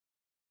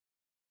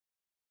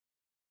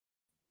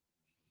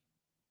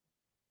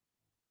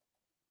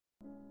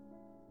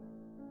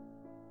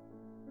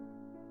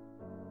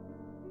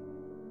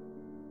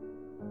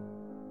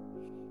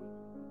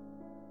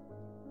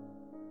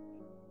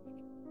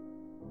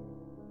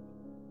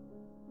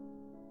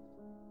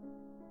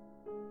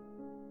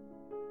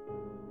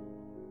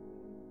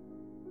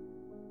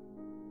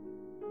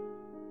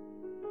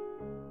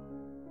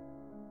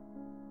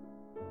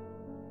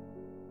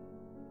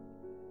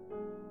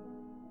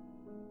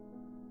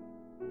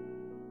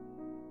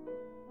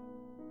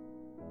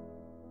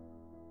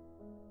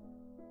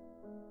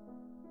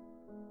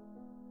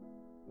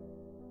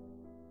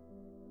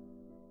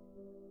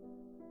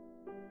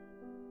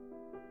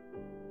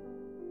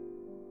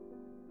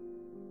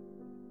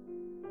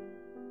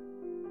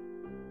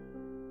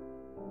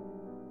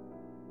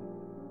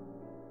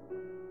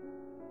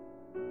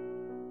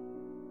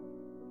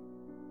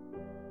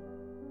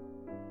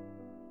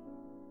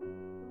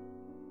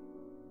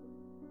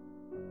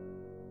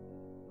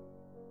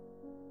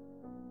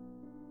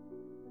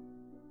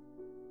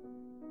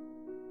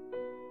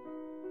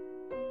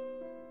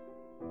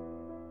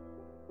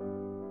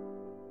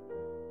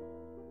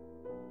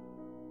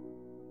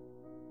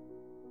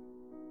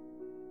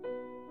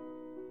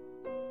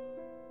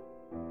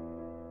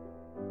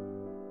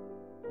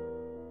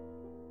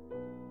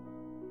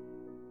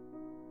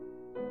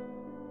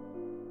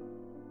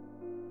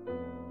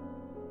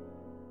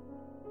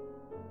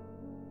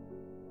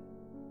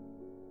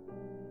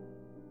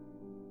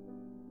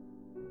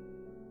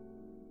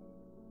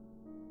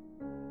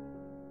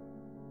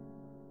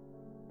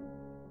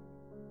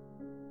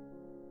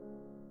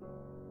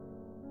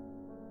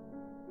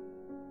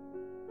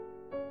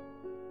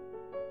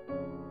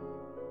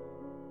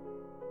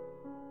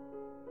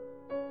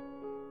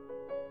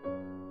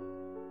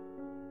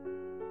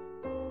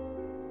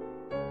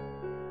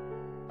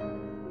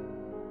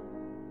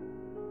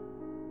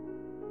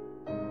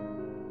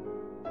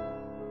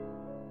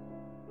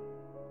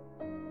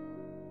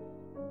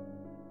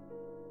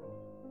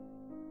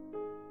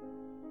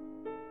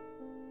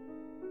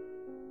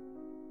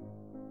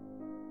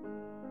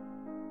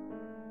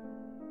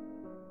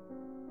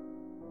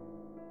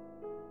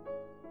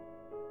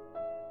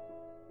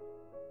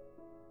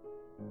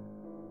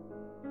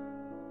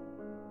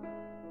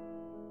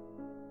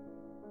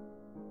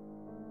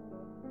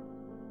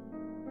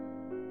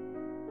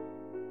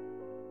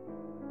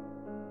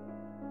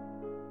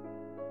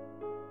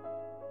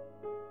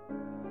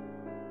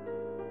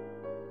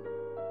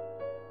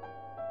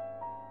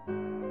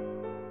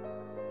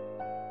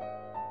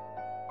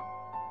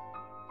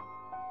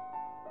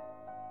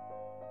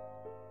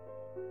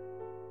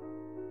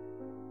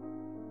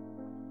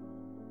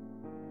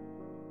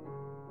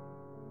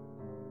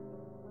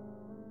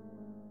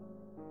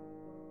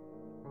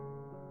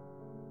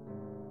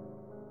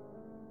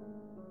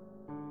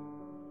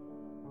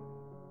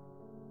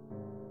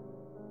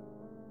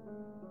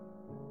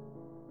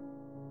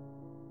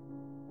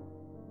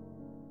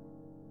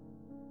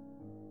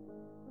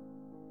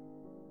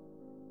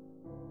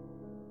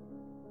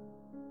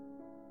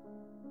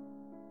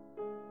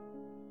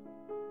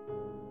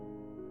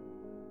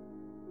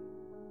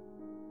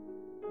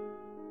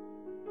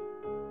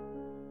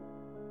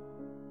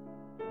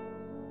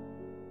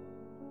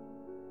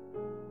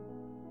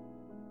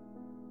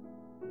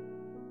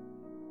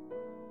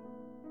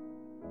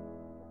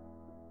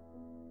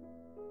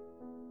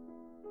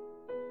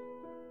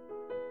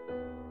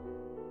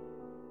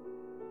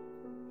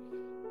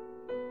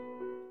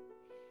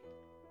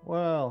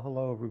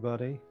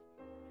everybody.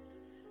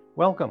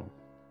 Welcome.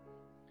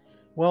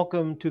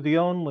 Welcome to the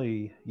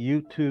only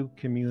YouTube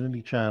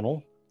community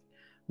channel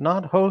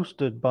not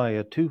hosted by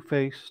a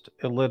two-faced,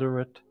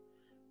 illiterate,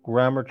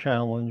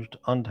 grammar-challenged,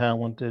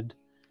 untalented,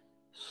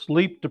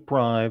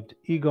 sleep-deprived,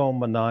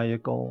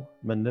 egomaniacal,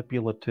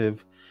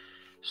 manipulative,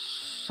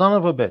 son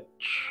of a bitch,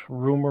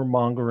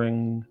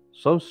 rumor-mongering,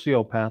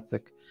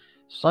 sociopathic,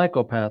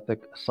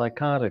 psychopathic,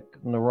 psychotic,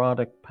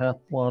 neurotic,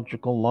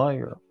 pathological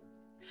liar,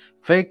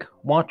 fake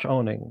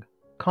watch-owning,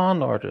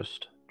 con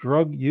artist,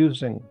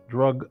 drug-using,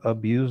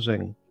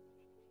 drug-abusing,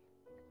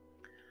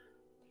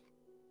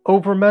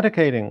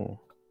 over-medicating,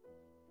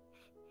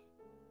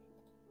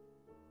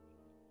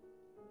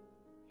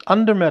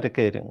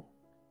 under-medicating,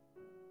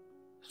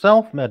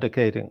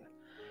 self-medicating,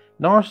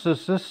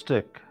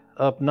 narcissistic,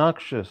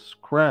 obnoxious,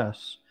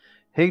 crass,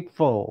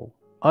 hateful,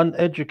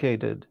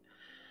 uneducated,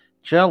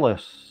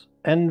 jealous,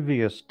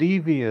 envious,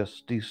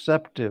 devious,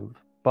 deceptive,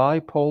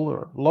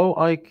 bipolar, low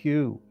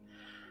IQ,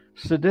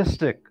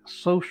 sadistic,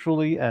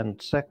 socially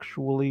and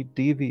sexually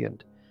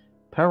deviant,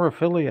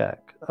 paraphiliac,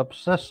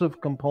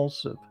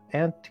 obsessive-compulsive,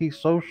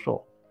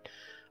 antisocial,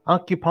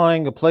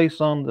 occupying a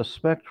place on the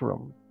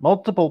spectrum,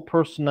 multiple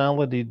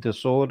personality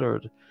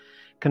disordered,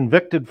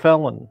 convicted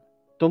felon,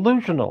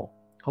 delusional,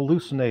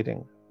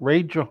 hallucinating,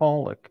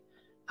 rageaholic,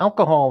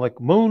 alcoholic,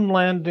 moon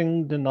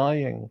landing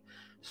denying,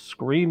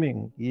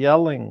 screaming,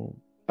 yelling,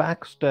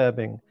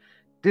 backstabbing,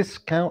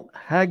 discount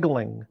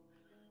haggling,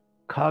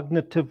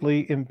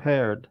 cognitively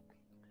impaired,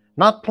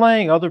 not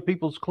playing other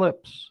people's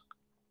clips,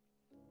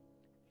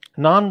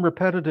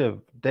 non-repetitive,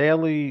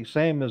 daily,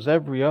 same as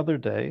every other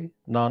day,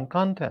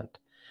 non-content,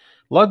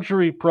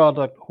 luxury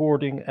product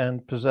hoarding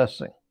and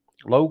possessing,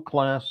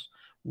 low-class,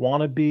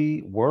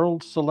 wannabe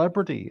world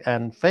celebrity,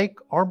 and fake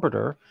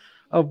arbiter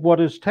of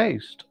what is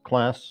taste,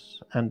 class,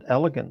 and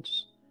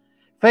elegance,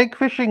 fake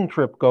fishing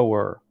trip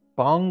goer,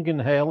 bong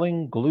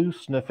inhaling, glue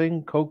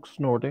sniffing, coke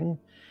snorting,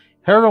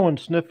 heroin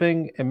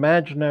sniffing,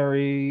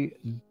 imaginary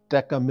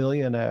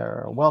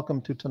decamillionaire.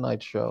 Welcome to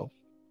tonight's show.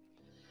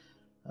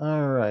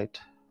 All right.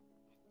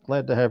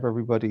 Glad to have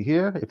everybody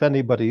here. If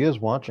anybody is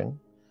watching,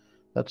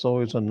 that's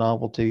always a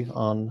novelty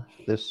on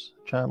this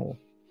channel.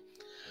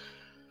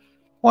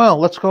 Well,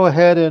 let's go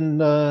ahead and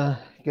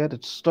get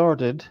it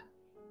started.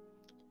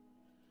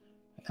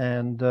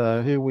 And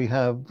here we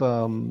have,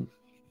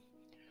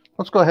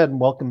 let's go ahead and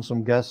welcome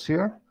some guests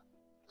here.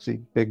 See,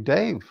 Big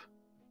Dave.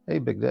 Hey,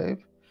 Big Dave.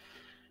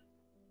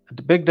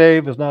 Big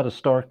Dave is not a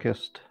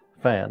StarKist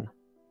fan.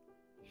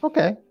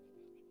 Okay,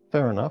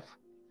 fair enough.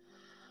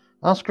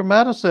 Oscar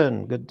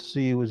Madison, good to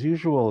see you as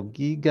usual.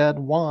 Guy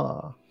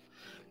Gadwa.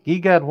 Guy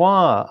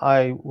Gadwa,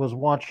 I was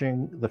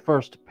watching the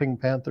first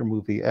Pink Panther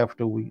movie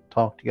after we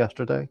talked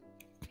yesterday.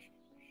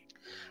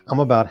 I'm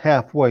about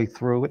halfway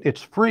through it.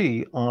 It's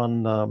free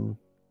on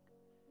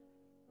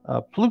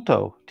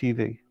Pluto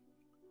TV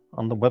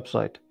on the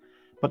website,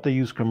 but they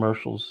use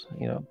commercials,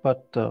 you know.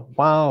 But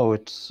wow,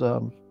 it's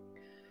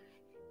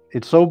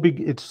so big.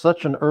 It's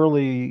such an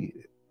early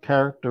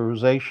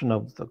characterization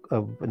of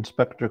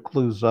Inspector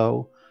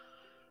Clouseau.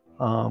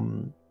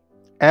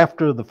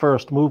 After the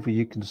first movie,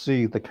 you can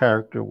see the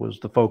character was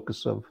the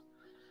focus of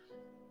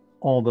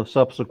all the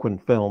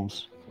subsequent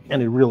films,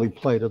 and he really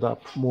played it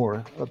up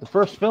more. But the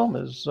first film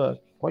is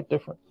quite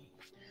different.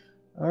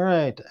 All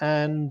right,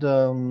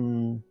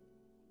 and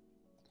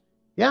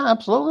yeah,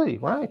 absolutely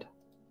right.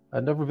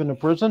 I've never been in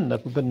prison,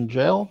 never been in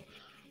jail,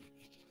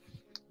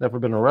 never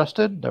been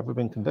arrested, never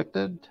been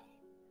convicted.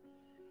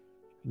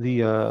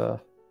 I'm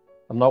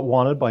not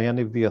wanted by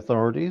any of the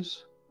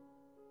authorities.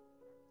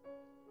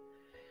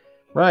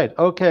 Right.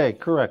 Okay.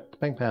 Correct.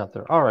 Pink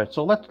Panther. All right.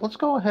 So let's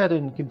go ahead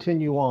and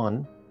continue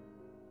on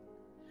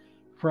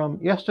from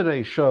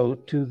yesterday's show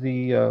to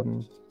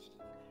the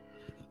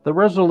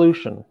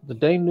resolution, the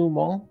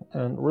denouement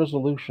and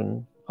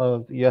resolution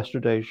of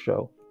yesterday's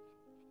show,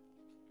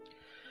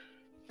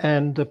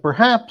 and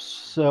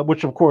perhaps,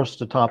 which of course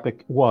the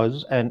topic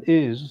was and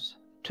is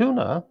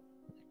tuna,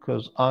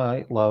 because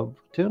I love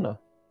tuna,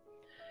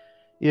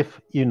 if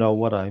you know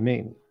what I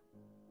mean.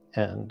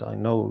 And I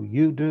know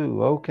you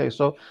do. Okay,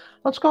 so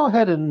let's go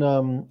ahead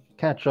and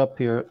catch up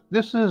here.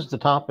 This is the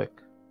topic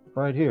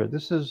right here.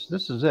 This is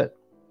it.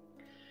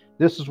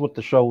 This is what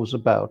the show was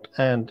about.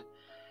 And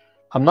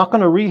I'm not going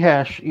to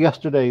rehash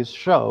yesterday's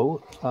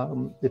show.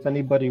 If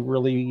anybody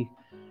really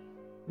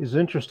is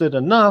interested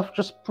enough,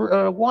 just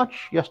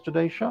watch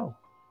yesterday's show.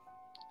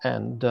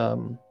 And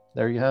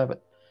there you have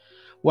it.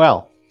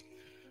 Well,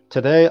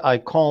 today I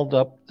called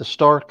up the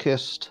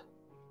StarKist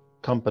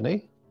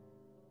company.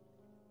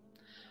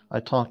 I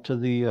talked to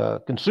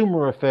the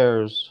consumer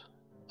affairs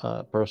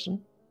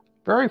person,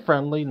 very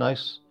friendly,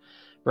 nice,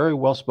 very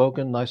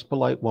well-spoken, nice,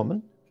 polite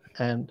woman.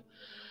 And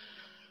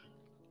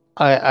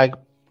I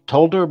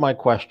told her my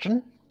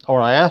question, or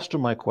I asked her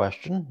my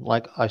question,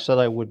 like I said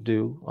I would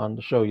do on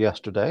the show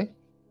yesterday.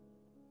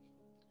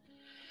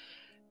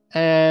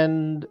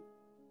 And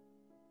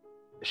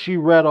she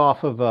read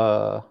off of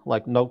a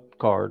note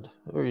card,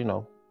 or, you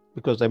know,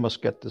 because they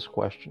must get this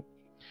question.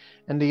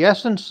 And the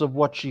essence of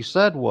what she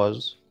said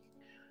was,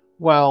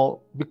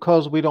 well,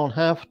 because we don't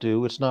have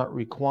to, it's not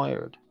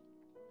required.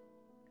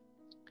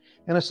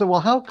 And I said,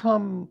 well, how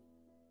come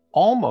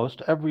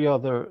almost every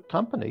other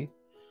company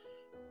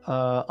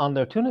on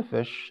their tuna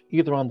fish,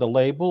 either on the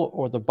label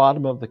or the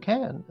bottom of the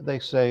can, they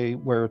say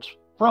where it's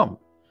from,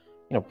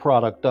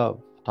 product of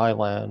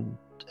Thailand,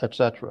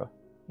 etc.,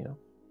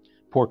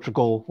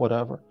 Portugal,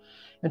 whatever.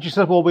 And she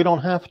said, well, we don't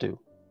have to.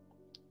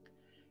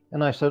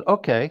 And I said,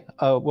 okay,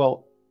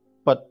 well,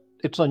 but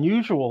it's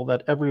unusual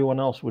that everyone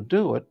else would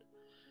do it,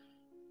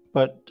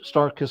 but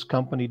StarKist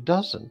company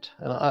doesn't.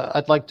 And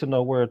I'd like to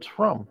know where it's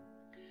from.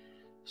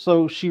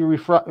 So she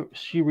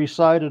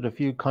recited a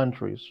few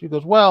countries. She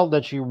goes, well,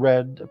 then she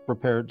read a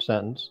prepared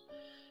sentence,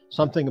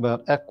 something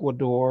about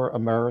Ecuador,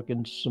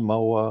 American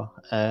Samoa,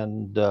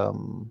 and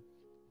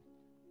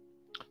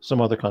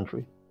some other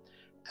country.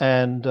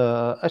 And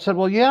I said,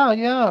 well,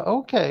 yeah,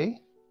 okay.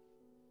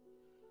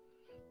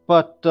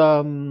 But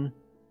I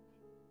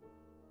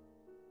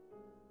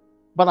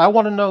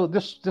want to know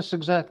this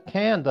exact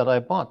can that I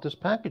bought, this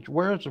package,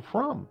 where is it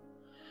from?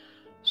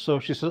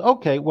 So she says,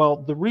 okay, well,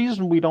 the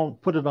reason we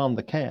don't put it on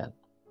the can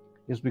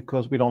is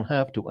because we don't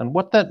have to. And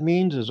what that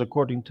means is,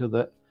 according to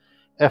the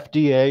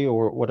FDA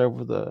or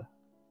whatever the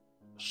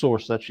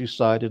source that she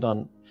cited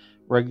on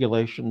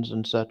regulations,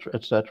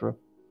 etc.,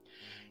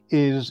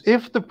 is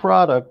if the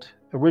product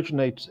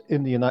originates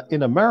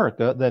in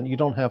America, then you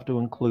don't have to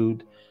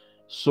include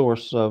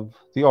source of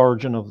the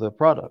origin of the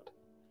product.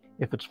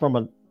 If it's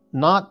from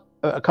not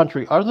a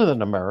country other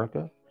than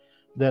America,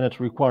 then it's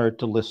required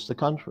to list the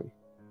country.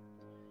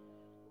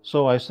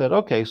 So I said,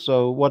 okay,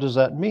 so what does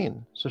that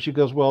mean? So she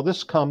goes, well,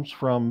 this comes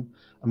from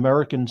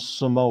American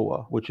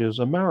Samoa, which is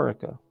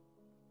America.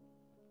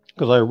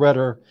 Because I read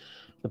her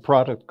the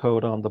product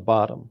code on the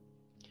bottom.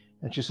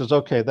 And she says,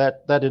 okay,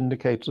 that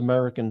indicates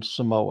American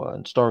Samoa,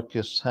 and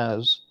StarKist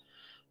has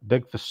a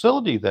big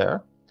facility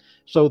there.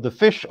 So the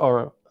fish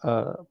are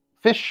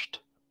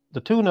fished,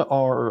 the tuna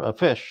are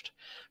fished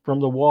from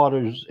the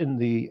waters in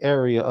the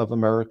area of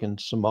American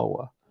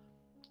Samoa.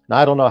 Now,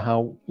 I don't know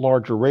how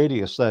large a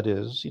radius that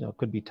is. It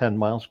could be 10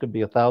 miles, could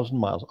be 1,000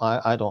 miles.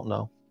 I don't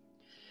know.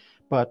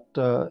 But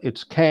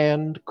it's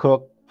canned,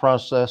 cooked,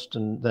 processed,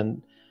 and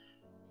then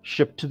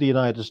shipped to the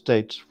United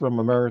States from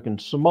American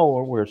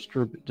Samoa, where it's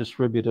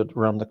distributed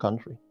around the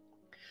country.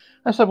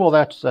 I said, well,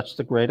 that's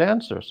the great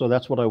answer. So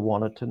that's what I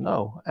wanted to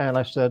know. And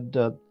I said,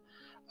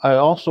 I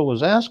also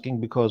was asking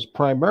because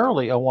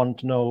primarily I wanted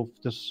to know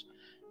if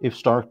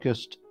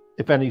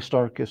any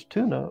StarKist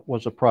tuna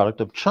was a product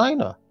of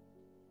China,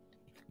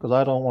 because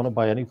I don't want to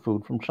buy any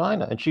food from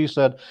China. And she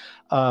said,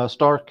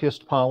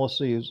 StarKist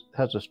policy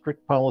has a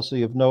strict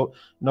policy of no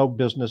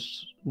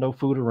business, no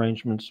food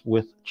arrangements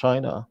with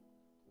China.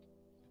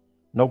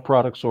 No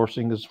product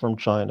sourcing is from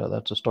China.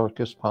 That's a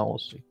StarKist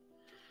policy.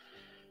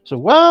 So,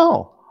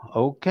 well,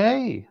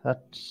 okay,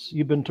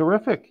 you've been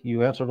terrific.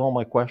 You answered all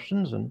my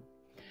questions, and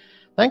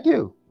thank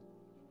you.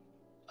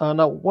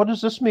 Now, what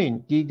does this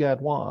mean, Guy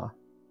Gadois?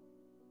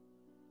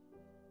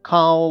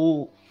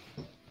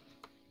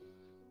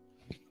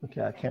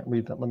 Okay, I can't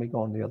read that. Let me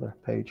go on the other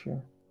page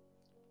here.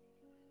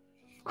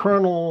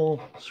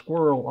 Colonel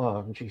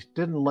Squirrel, she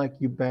didn't like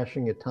you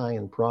bashing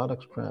Italian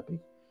products, Crappy.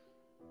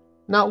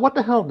 Now, what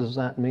the hell does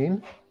that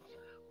mean?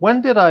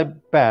 When did I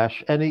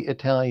bash any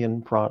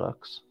Italian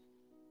products?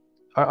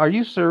 Are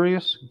you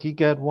serious, Guy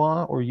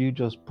Gadois, or are you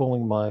just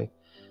pulling my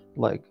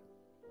leg?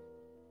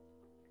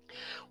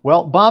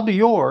 Well,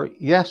 Bobby Orr,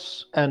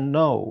 yes and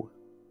no.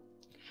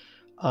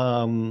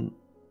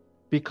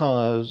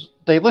 Because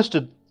they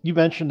listed, you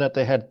mentioned that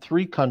they had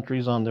 3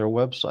 countries on their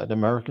website,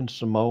 American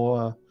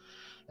Samoa,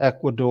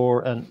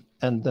 Ecuador, and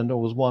then there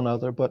was one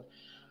other. But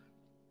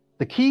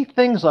the key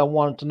things I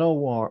wanted to know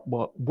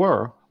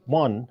were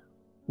one,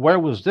 where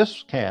was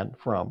this can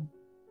from?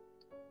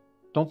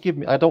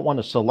 I don't want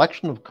a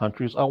selection of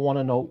countries. I want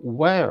to know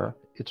where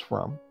it's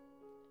from.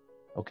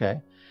 Okay.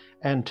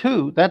 And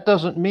 2, that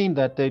doesn't mean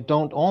that they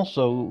don't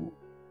also,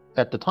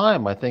 at the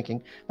time, I'm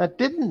thinking, that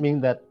didn't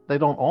mean that they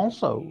don't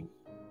also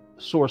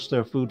source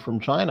their food from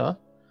China.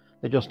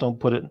 They just don't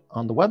put it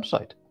on the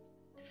website.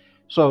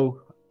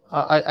 So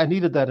I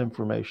needed that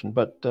information,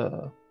 but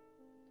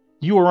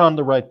you were on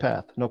the right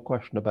path, no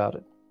question about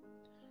it.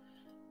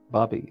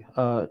 Bobby,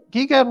 Guy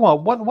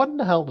Gadois, what in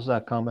the hell does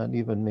that comment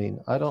even mean?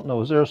 I don't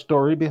know. Is there a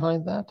story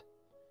behind that?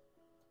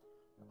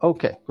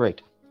 Okay,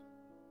 great.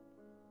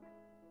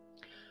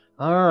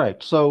 All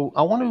right, so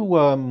I want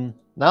to,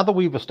 now that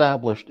we've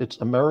established it's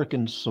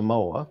American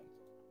Samoa,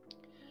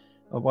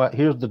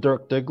 here's the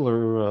Dirk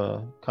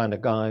Diggler kind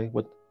of guy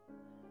with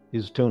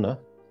his tuna.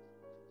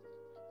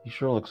 He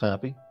sure looks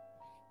happy.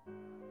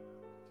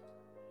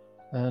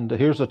 And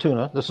here's the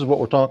tuna. This is what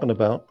we're talking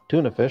about,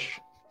 tuna fish.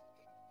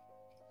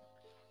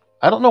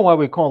 I don't know why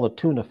we call it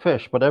tuna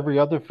fish, but every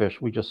other fish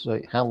we just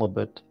say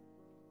halibut,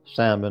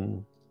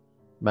 salmon,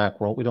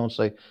 mackerel. We don't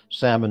say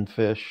salmon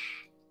fish,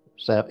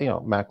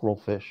 mackerel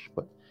fish.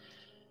 But,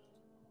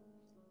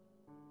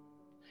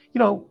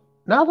 now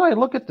that I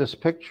look at this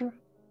picture,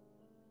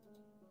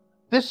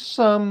 this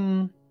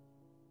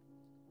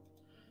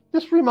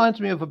This reminds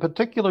me of a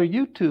particular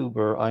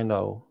YouTuber I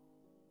know.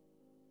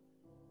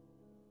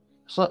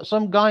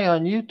 Some guy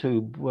on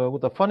YouTube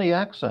with a funny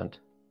accent.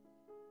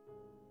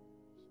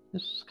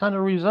 This kind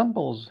of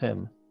resembles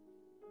him.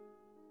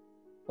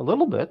 A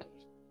little bit.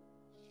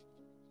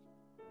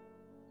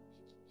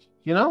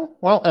 You know?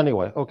 Well,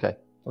 anyway, okay.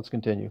 Let's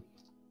continue.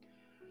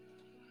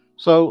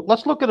 So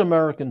let's look at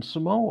American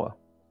Samoa.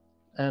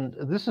 And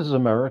this is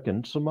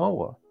American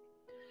Samoa.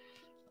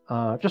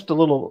 Just a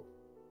little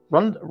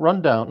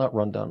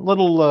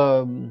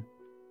little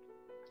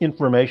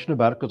information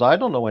about it, because I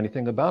don't know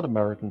anything about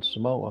American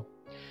Samoa.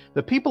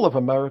 The people of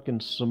American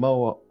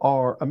Samoa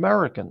are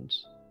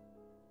Americans,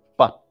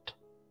 but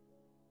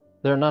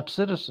they're not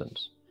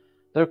citizens.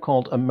 They're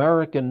called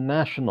American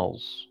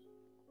nationals.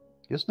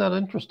 Isn't that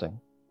interesting?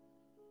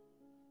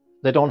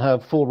 They don't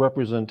have full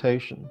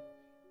representation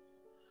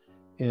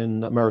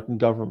in American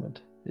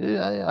government.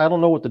 I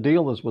don't know what the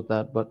deal is with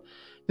that, but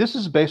this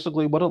is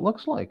basically what it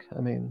looks like.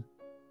 I mean,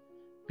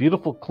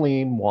 beautiful,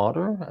 clean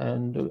water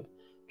and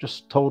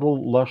just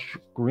total lush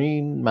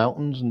green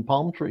mountains and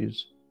palm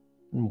trees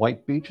and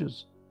white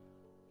beaches.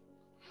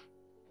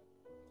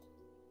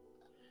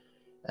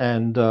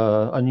 And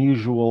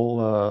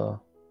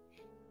unusual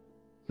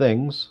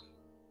things,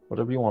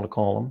 whatever you want to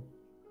call them,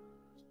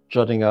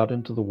 jutting out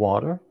into the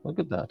water. Look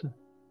at that.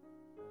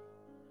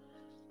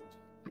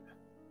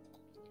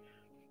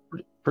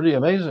 Pretty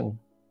amazing.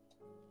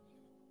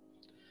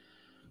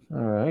 All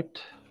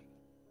right.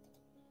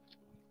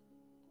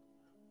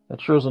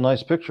 That sure is a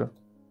nice picture.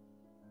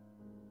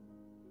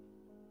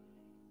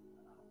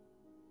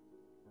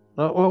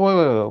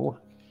 Wait.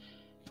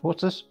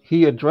 What's this?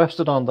 He addressed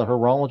it on the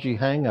Horology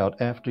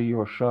Hangout after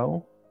your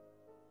show.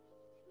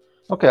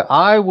 Okay,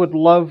 I would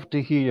love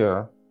to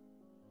hear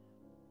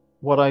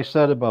what I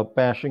said about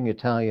bashing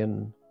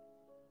Italian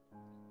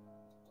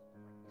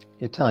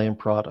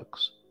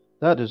products.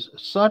 That is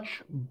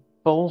such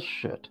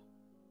bullshit.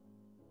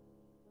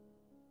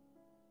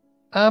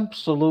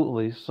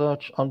 Absolutely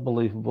such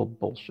unbelievable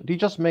bullshit. He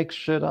just makes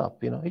shit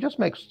up, you know. He just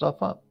makes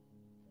stuff up.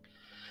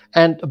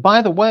 And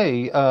by the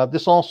way,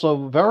 this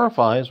also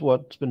verifies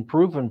what's been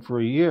proven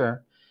for a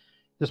year.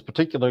 This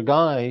particular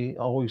guy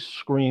always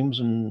screams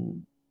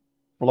and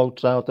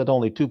bloats out that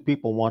only 2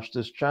 people watch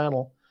this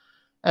channel.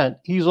 And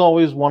he's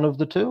always one of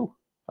the 2.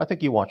 I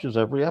think he watches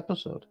every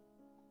episode.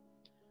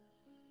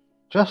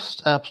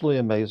 Just absolutely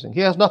amazing.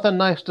 He has nothing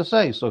nice to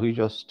say, so he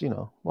just, you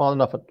know, well,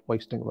 enough of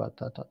wasting about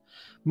that time.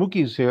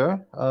 Mookie's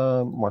here.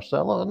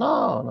 Marcelo?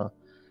 No.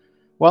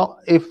 Well,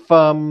 if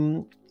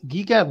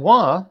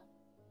Gigadwa,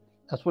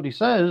 that's what he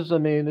says, I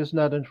mean, isn't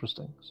that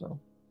interesting? So,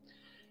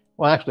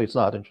 well, actually, it's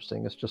not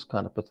interesting. It's just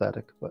kind of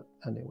pathetic. But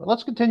anyway,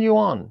 let's continue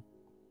on.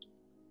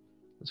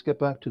 Let's get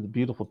back to the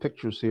beautiful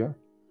pictures here.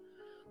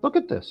 Look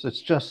at this.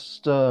 It's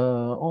just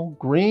all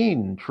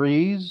green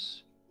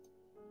trees.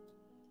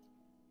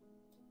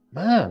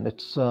 Man,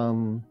 it's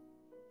wow.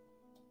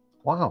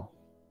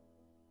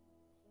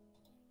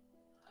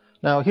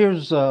 Now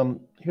here's a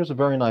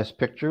very nice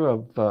picture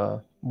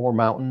of more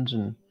mountains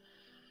and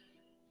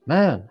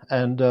man,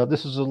 and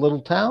this is a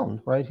little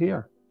town right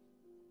here.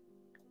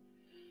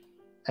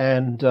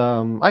 And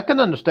I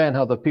can understand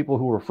how the people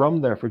who were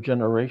from there for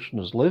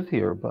generations live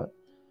here, but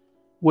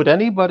would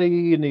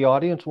anybody in the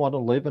audience want to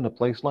live in a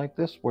place like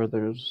this where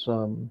there's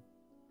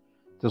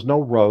no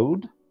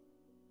road?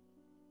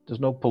 There's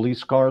no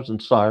police cars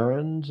and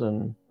sirens,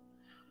 and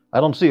I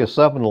don't see a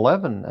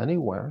 7-Eleven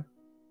anywhere.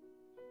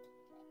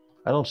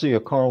 I don't see a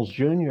Carl's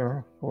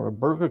Jr. or a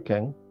Burger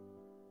King.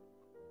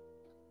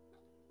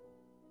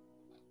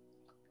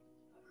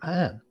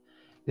 Man,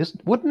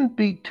 wouldn't it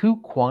be too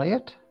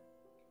quiet?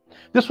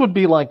 This would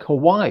be like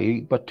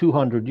Hawaii, but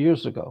 200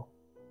 years ago.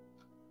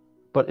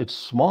 But it's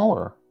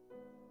smaller.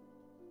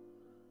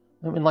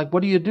 I mean, like,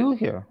 what do you do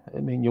here? I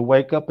mean, you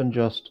wake up and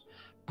just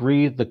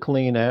breathe the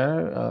clean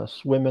air,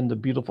 swim in the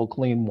beautiful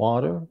clean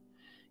water,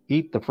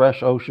 eat the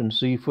fresh ocean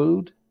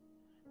seafood,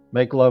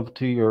 make love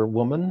to your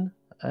woman,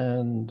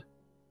 and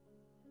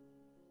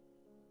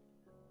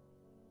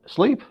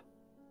sleep.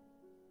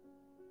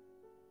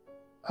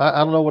 I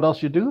don't know what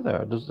else you do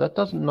there. I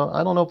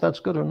don't know if that's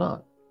good or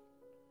not.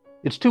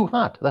 It's too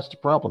hot. That's the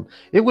problem.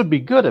 It would be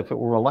good if it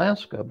were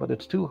Alaska, but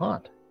it's too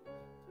hot.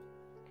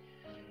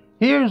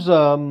 Here's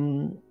a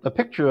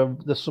picture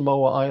of the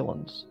Samoa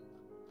Islands.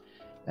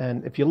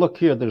 And if you look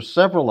here, there's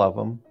several of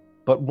them,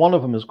 but one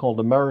of them is called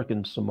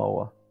American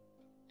Samoa.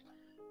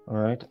 All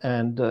right,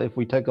 and if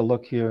we take a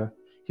look here,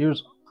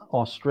 here's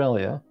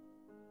Australia.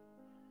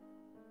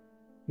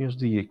 Here's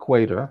the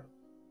equator.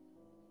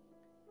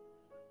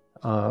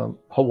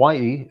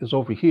 Hawaii is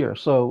over here.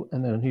 So,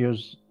 and then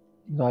here's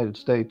United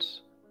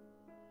States.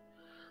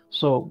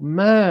 So,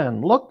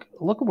 man, look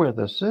where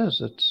this is.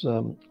 It's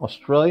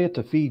Australia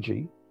to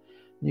Fiji.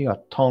 You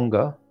got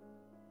Tonga,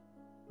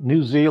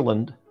 New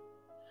Zealand,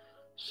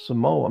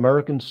 Samoa,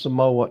 American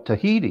Samoa,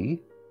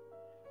 Tahiti,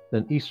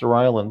 then Easter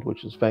Island,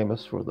 which is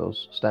famous for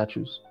those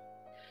statues.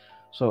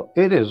 So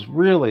it is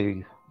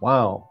really,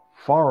 wow,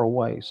 far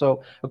away.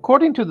 So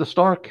according to the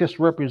StarKist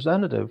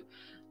representative,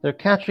 They're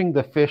catching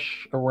the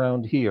fish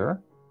around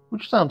here,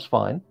 which sounds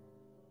fine.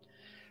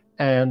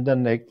 And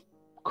then they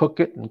cook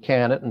it and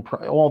can it and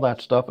all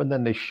that stuff, and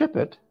then they ship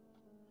it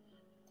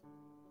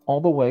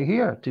all the way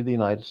here to the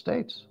United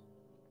States.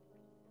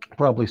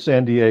 Probably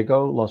San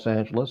Diego, Los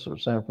Angeles, or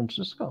San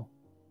Francisco.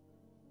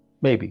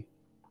 Maybe.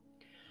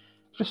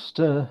 Just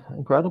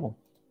incredible.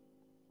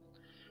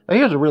 Now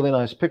here's a really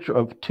nice picture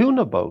of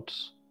tuna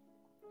boats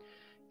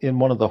in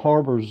one of the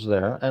harbors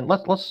there. And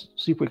let's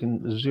see if we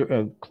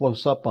can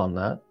close up on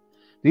that.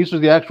 These are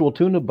the actual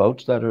tuna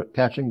boats that are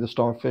catching the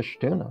starfish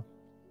tuna.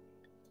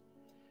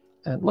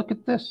 And look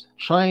at this,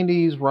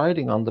 Chinese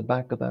writing on the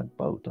back of that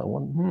boat. I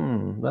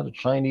wonder, is that a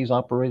Chinese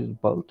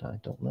operated boat? I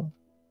don't know.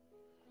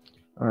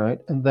 All right,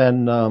 and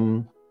then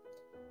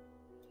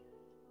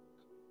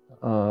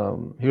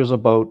here's a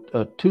boat,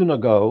 Tuna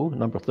Go,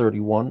 number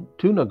 31,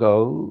 Tuna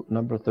Go,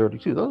 number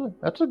 32.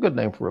 That's a good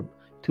name for a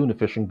tuna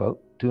fishing boat,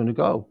 Tuna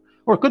Go.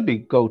 Or it could be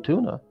Go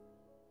Tuna.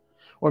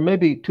 Or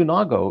maybe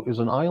Tunago is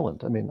an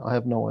island. I mean, I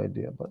have no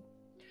idea, but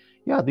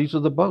yeah, these are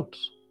the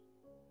boats.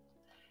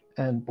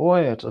 And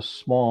boy, it's a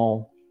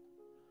small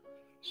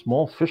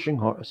fishing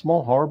harbor,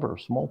 small harbor,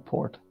 small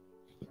port.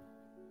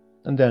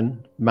 And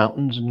then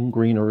mountains and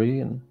greenery.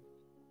 And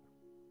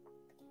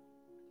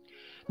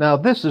now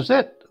this is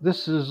it.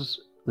 This is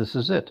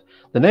it.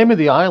 The name of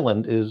the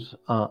island is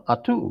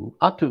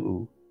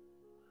Aunu'u.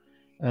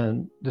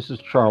 And this is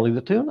Charlie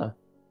the Tuna.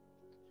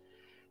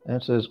 And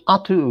it says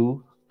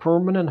Aunu'u,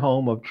 permanent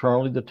home of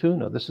Charlie the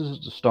Tuna. This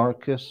is the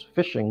StarKist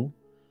fishing.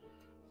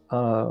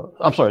 The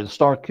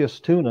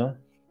StarKist Tuna.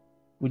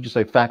 Would you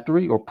say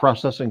factory or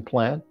processing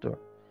plant? Or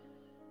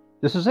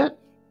this is it.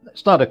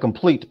 It's not a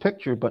complete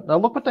picture, but now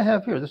look what they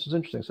have here. This is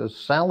interesting. It says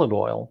salad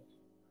oil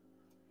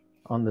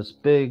on this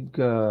big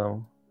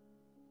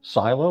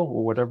silo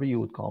or whatever you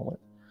would call it.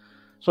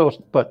 So,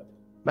 but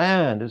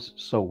man, it's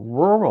so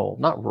rural.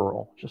 Not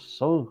rural, just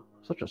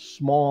such a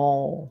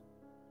small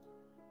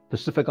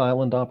Pacific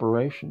Island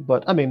operation.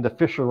 But I mean, the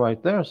fish are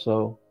right there,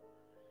 so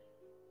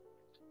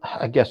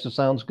I guess it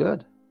sounds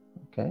good.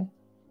 Okay.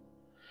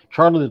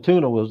 Charlie the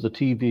Tuna was the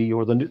TV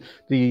or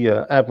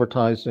the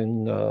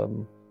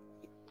advertising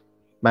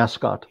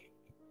mascot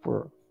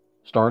for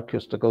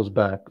StarKist that goes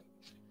back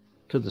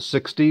to the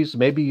 60s,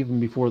 maybe even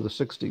before the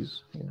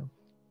 60s. You know.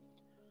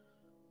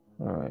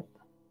 All right.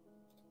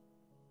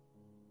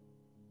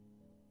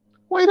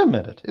 Wait a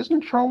minute. Isn't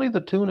Charlie the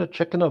Tuna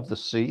Chicken of the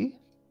Sea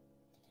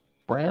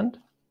brand?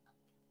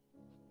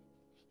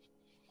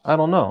 I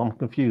don't know. I'm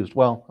confused.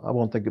 Well, I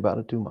won't think about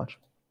it too much.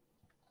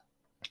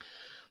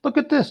 Look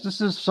at this.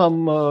 This is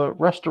some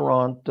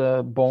restaurant,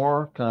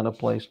 bar kind of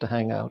place to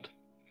hang out.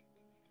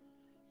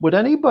 Would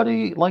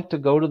anybody like to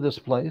go to this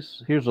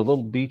place? Here's a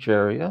little beach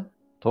area,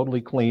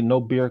 totally clean.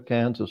 No beer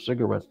cans or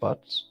cigarette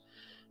butts.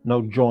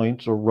 No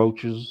joints or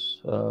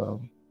roaches,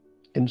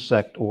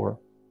 insect or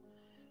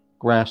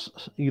grass,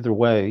 either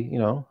way, you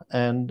know.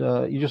 And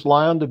you just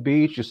lie on the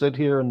beach. You sit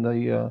here in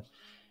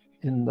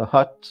the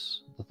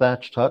huts, the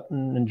thatched hut,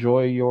 and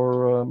enjoy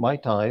your Mai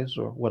Tais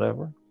or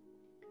whatever.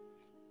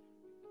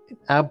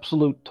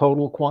 Absolute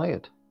total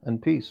quiet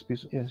and peace.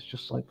 It's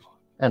just like,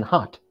 and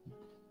hot.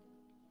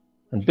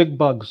 And big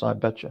bugs, I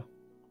bet you.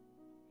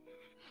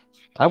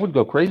 I would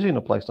go crazy in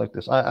a place like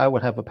this. I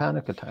would have a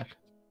panic attack.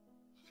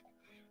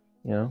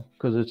 You know,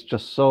 because it's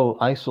just so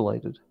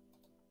isolated.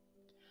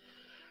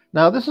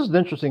 Now, this is an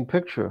interesting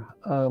picture.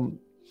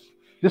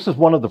 This is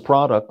one of the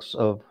products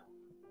of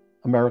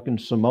American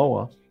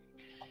Samoa.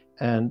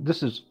 And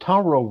this is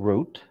taro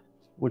root,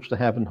 which they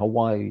have in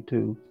Hawaii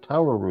too.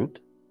 Taro root,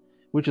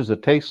 which is a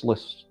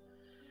tasteless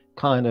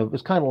it's kind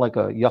of like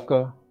a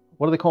yucca.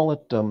 What do they call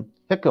it?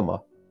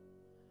 Jicama.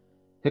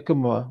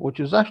 Jicama,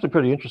 which is actually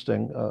pretty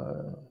interesting.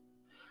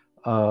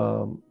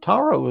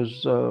 Taro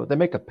is, they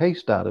make a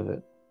paste out of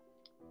it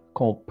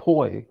called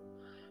poi,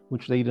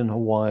 which they eat in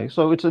Hawaii.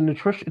 So it's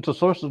a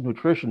source of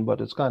nutrition, but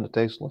it's kind of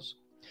tasteless.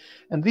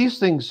 And these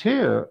things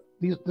here,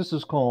 these are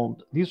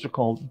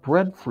called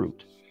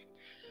breadfruit.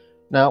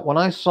 Now, when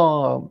I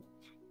saw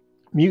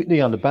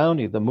Mutiny on the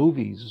Bounty, the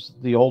movies,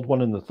 the old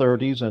one in the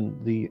 30s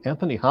and the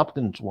Anthony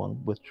Hopkins one,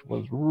 which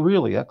was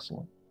really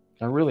excellent.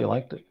 I really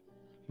liked it.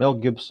 Mel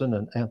Gibson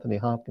and Anthony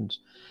Hopkins.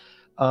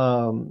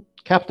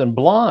 Captain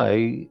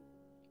Bligh,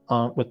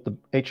 with the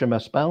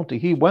HMS Bounty,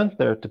 he went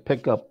there to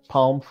pick up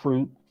palm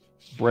fruit,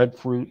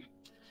 breadfruit,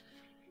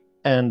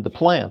 and the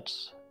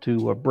plants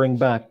to bring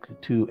back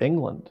to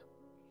England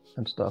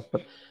and stuff.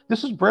 But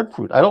this is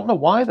breadfruit. I don't know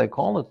why they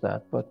call it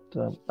that, but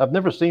I've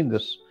never seen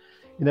this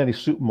in any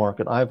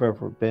supermarket I've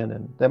ever been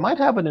in. They might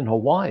have it in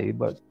Hawaii,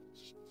 but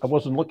I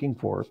wasn't looking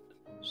for it,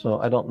 so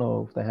I don't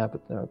know if they have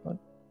it there. But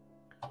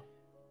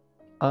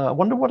I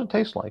wonder what it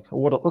tastes like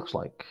or what it looks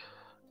like.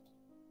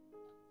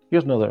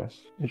 Here's another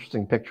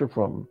interesting picture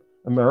from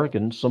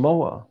American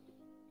Samoa.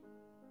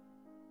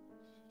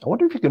 I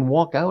wonder if you can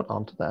walk out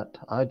onto that.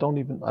 I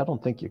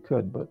don't think you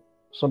could, but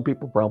some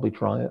people probably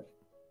try it.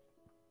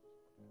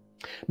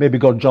 Maybe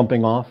go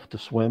jumping off to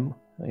swim,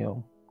 you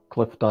know,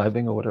 cliff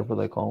diving or whatever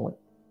they call it.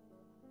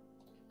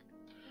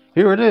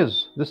 Here it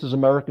is. This is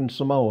American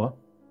Samoa.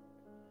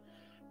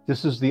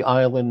 This is the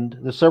island.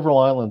 There's several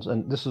islands,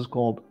 and this is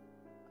called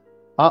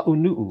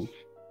Aunu'u.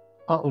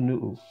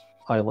 Aunu'u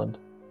Island.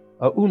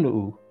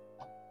 Aunu'u,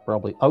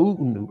 probably.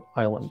 Aunu'u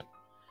Island.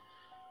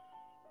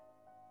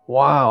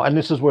 Wow. And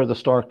this is where the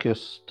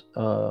StarKist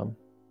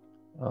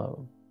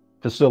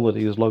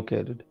facility is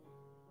located.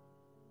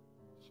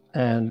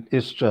 And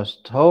it's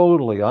just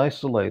totally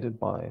isolated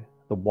by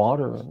the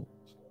water. And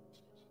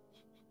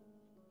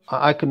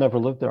I could never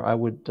live there. I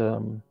would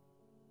go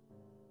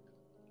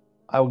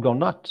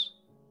nuts.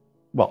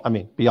 Well, I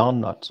mean, beyond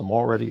nuts. I'm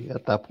already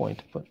at that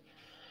point, but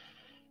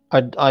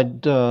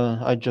I'd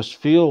just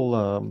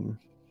feel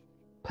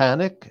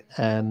panic,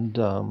 and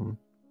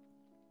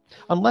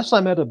unless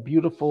I met a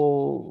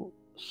beautiful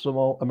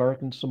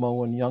American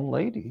Samoan young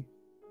lady,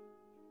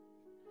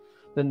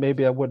 then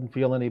maybe I wouldn't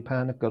feel any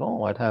panic at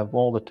all. I'd have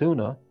all the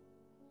tuna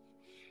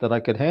that I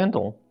could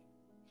handle,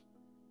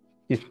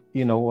 if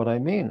you know what I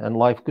mean, and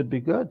life could be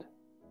good.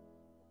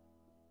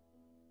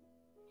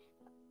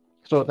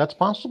 So that's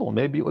possible.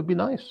 Maybe it would be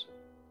nice,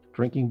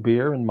 drinking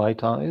beer and Mai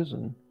Tais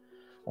and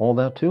all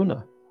that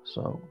tuna.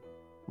 So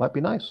might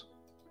be nice.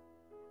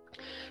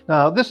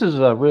 Now, this is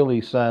a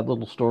really sad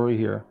little story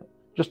here.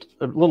 Just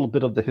a little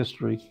bit of the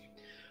history.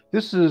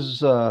 This is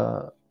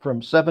from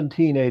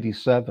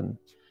 1787.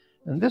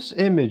 And this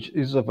image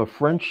is of a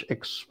French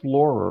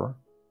explorer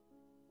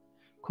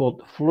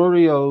called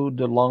Fleuriot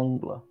de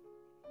Langle.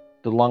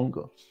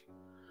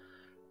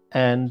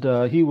 And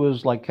he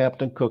was like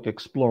Captain Cook,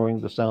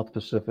 exploring the South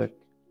Pacific,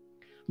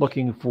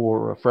 looking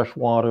for fresh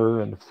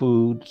water and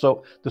food.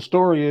 So the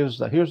story is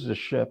that here's this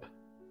ship.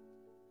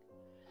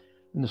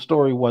 And the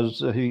story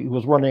was he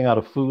was running out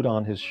of food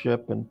on his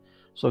ship, and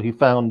so he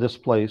found this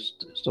place.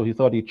 So he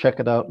thought he'd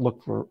check it out,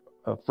 look for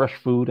fresh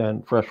food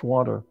and fresh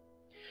water.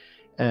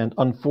 And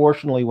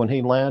unfortunately, when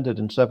he landed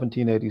in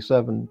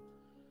 1787,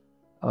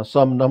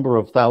 some number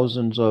of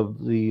thousands of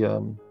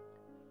the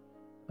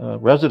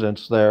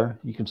residents there,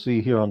 you can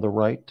see here on the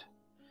right,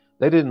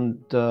 they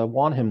didn't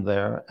want him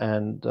there.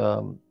 And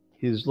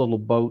his little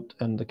boat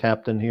and the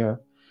captain here,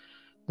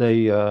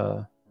 they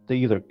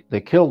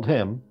killed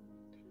him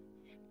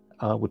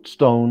with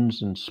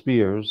stones and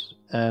spears,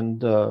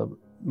 and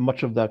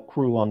much of that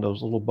crew on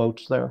those little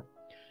boats there,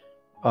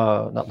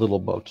 not little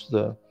boats,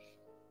 the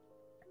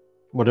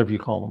whatever you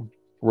call them,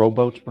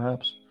 rowboats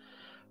perhaps,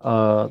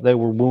 they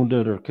were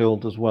wounded or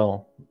killed as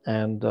well.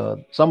 And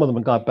some of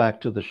them got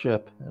back to the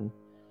ship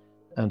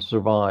and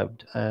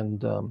survived.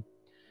 And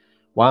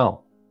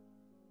wow,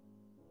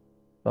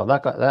 well,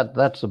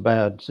 that's a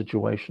bad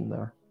situation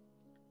there.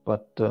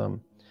 But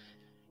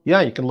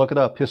yeah, you can look it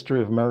up,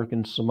 History of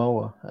American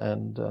Samoa,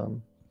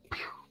 and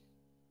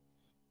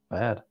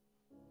bad.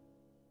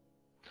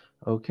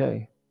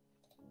 Okay,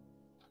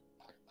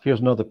 here's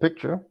another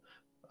picture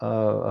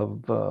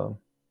of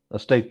a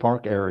state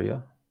park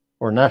area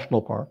or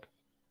national park.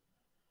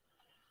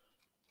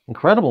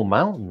 Incredible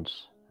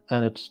mountains,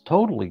 and it's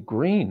totally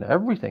green.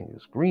 Everything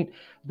is green.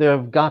 There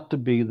have got to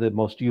be the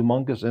most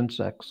humongous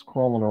insects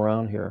crawling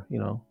around here, you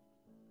know,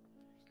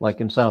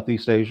 like in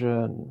Southeast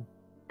Asia, and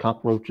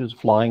cockroaches,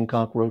 flying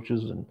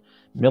cockroaches, and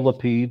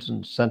millipedes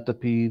and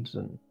centipedes,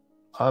 and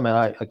I mean,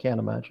 I can't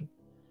imagine.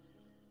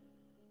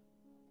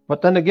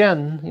 But then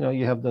again, you know,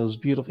 you have those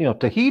beautiful, you know,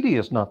 Tahiti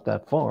is not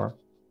that far.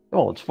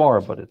 Well, it's far,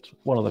 but it's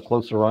one of the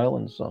closer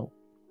islands, so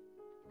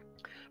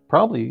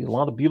probably a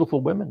lot of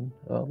beautiful women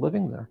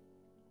living there.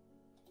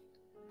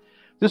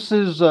 This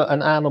is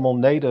an animal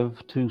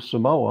native to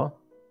Samoa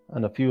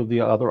and a few of the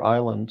other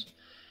islands.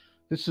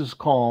 This is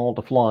called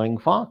a flying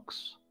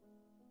fox.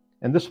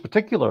 And this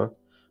particular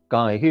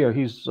guy here,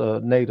 he's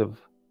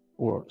native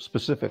or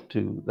specific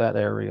to that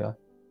area.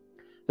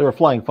 There are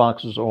flying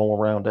foxes all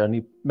around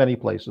many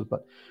places,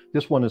 but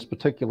this one is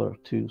particular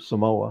to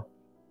Samoa.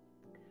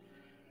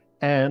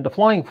 And a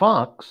flying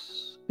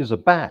fox is a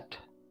bat.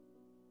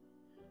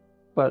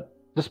 But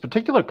this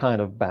particular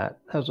kind of bat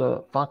has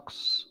a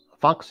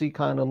foxy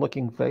kind of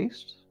looking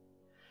face,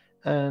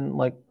 and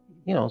like,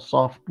 you know,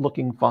 soft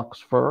looking fox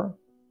fur.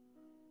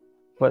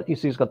 But you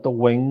see, he's got the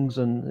wings,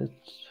 and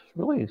it's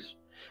really,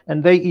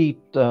 and they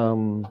eat,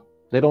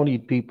 they don't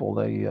eat people.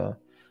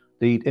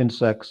 They eat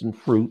insects and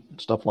fruit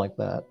and stuff like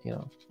that, you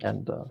know,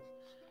 and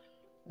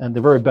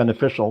they're very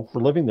beneficial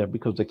for living there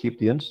because they keep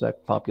the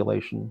insect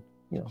population,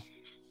 you know,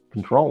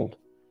 controlled.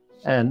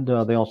 And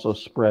they also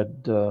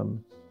spread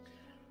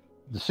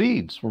the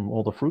seeds from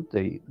all the fruit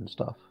they eat and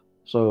stuff.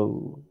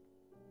 So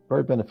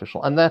very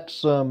beneficial. And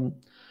that's the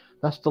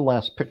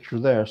last picture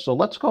there. So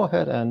let's go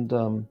ahead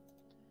and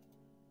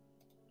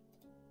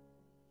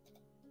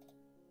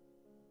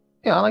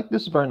yeah, I like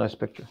this. Is a very nice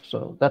picture.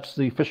 So that's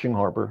the fishing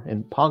harbor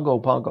in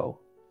Pagp Pago.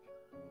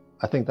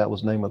 I think that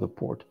was the name of the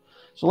port.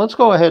 So let's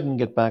go ahead and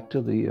get back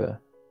to the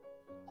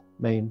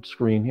main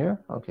screen here.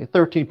 Okay,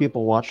 13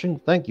 people watching.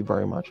 Thank you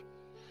very much.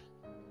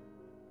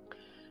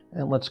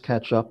 And let's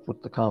catch up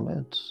with the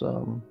comments.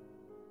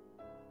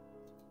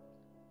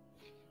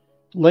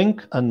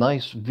 Link a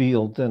nice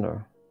veal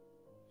dinner.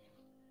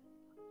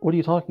 What are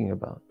you talking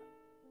about?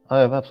 I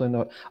have absolutely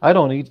no. I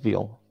don't eat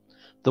veal.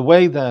 The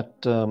way that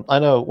I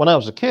know when I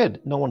was a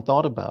kid, no one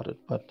thought about it,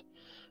 but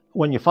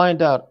when you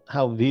find out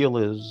how veal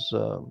is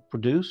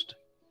produced,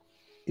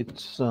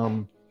 it's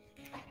I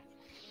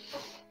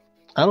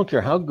don't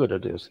care how good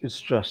it is. It's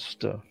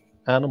just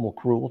animal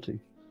cruelty,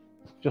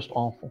 just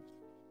awful.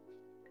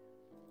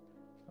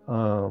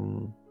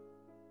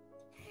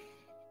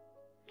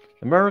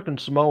 American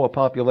Samoa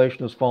population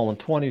has fallen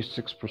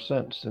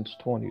 26% since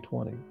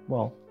 2020.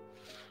 Well,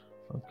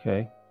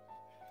 okay.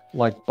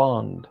 Like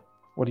Bond.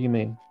 What do you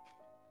mean?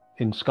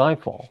 In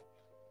Skyfall.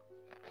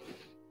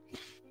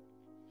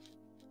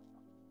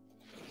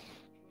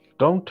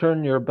 Don't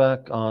turn your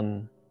back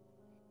on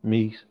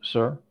me,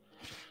 sir.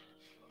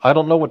 I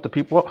don't know what the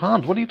people...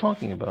 Hans, what are you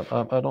talking about?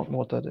 I don't know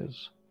what that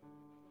is.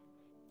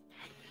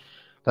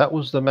 That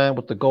was the man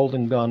with the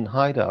golden gun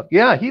hideout.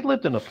 Yeah, he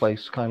lived in a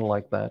place kind of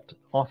like that,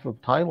 off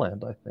of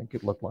Thailand, I think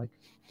it looked like.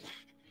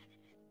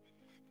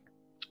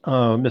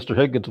 Mr.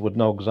 Higgins would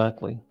know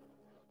exactly.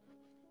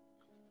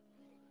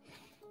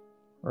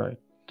 Right.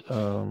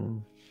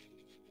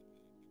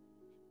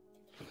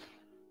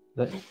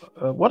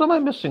 What am I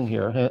missing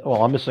here?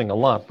 Well, I'm missing a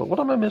lot, but what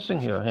am I missing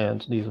here?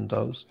 Hands, knees, and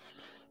toes.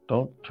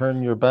 Don't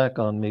turn your back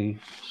on me,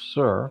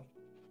 sir.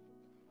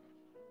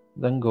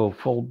 Then go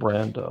full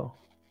Brando.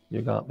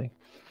 You got me.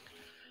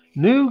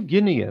 New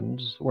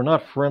Guineans were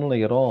not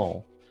friendly at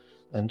all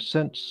and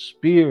sent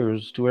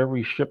spears to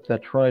every ship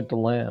that tried to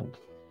land.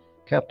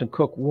 Captain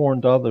Cook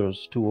warned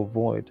others to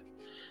avoid.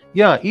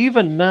 Yeah,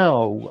 even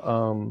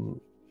now,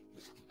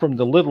 from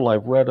the little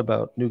I've read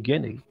about New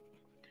Guinea,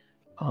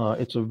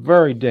 it's a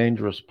very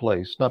dangerous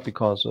place, not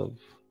because of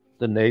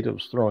the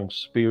natives throwing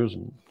spears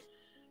and,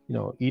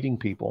 eating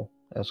people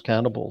as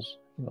cannibals,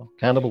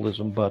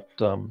 cannibalism, but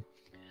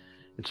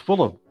it's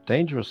full of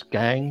dangerous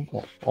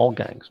all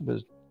gangs,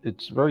 but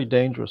it's very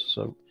dangerous.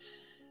 So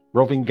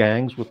roving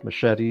gangs with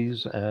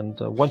machetes, and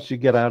once you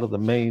get out of the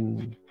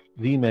main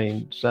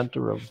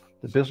center of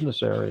the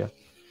business area,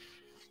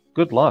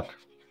 good luck,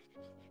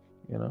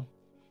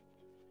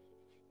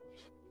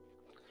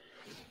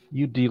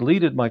 You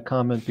deleted my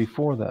comment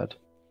before that.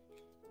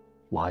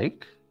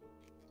 Like?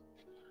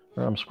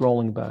 I'm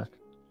scrolling back.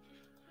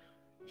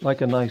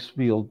 Like a nice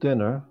veal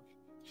dinner.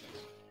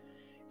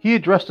 He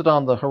addressed it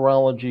on the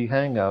Horology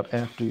Hangout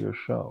after your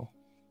show.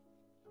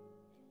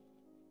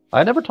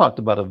 I never talked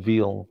about a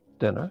veal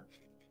dinner.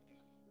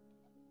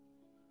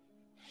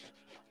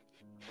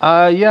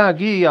 Yeah,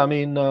 Guy, I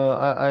mean,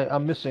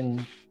 I'm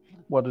missing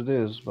what it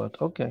is, but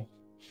okay.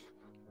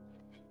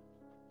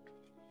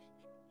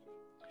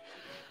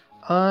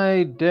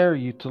 I dare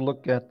you to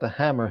look at the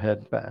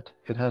hammerhead bat.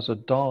 It has a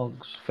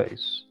dog's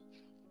face.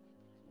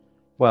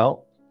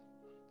 Well,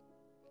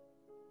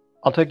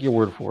 I'll take your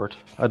word for it.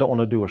 I don't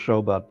want to do a show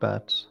about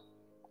bats.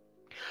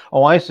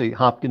 Oh, I see.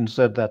 Hopkins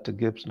said that to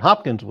Gibson.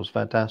 Hopkins was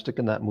fantastic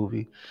in that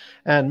movie,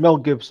 and Mel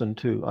Gibson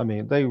too. I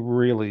mean, they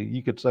really,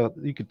 you could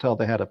tell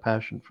they had a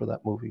passion for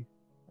that movie,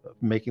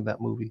 making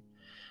that movie.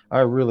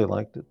 I really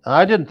liked it.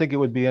 I didn't think it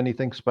would be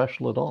anything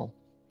special at all,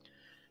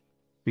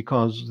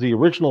 because the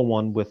original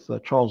one with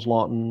Charles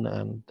Lawton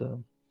and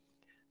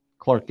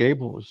Clark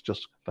Gable was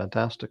just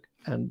fantastic,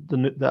 and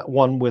that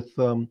one with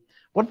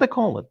what did they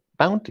call it?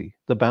 Bounty.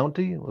 The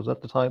Bounty, was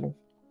that the title?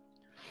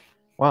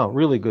 Wow,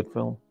 really good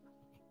film.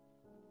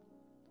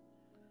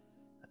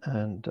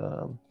 And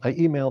I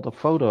emailed a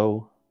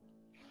photo.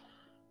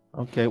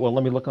 Okay, well,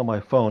 let me look on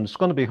my phone. It's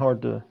going to be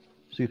hard to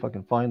see if I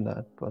can find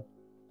that, but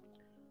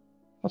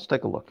let's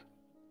take a look.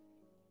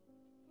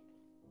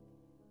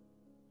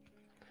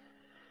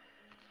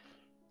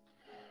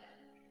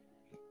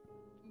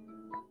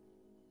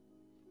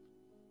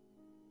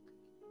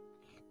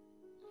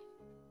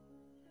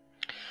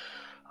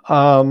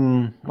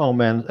 Oh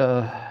man,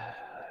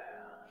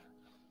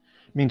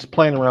 means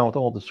playing around with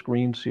all the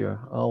screens here.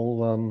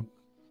 I'll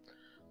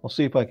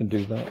see if I can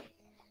do that.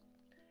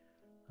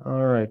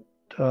 All right,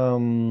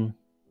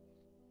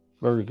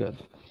 very good.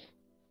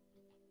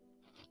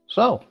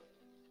 So,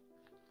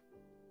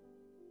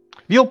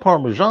 veal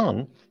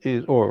parmesan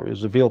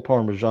is a veal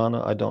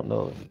parmigiana. I don't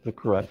know the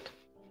correct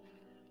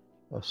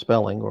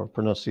spelling or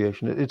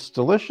pronunciation. It's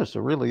delicious.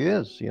 It really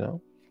is.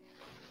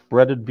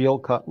 Breaded veal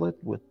cutlet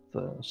with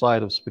a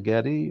side of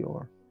spaghetti,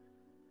 or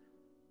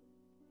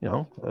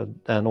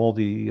and all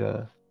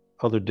the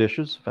other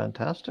dishes.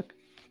 Fantastic.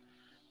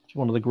 It's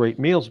one of the great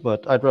meals,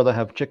 but I'd rather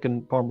have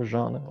chicken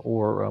parmesan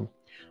or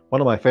one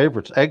of my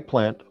favorites,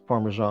 eggplant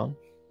parmesan.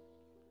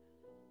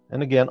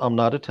 And again, I'm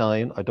not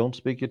Italian. I don't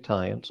speak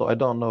Italian, so I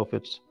don't know if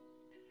it's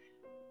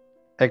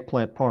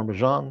eggplant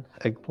parmesan,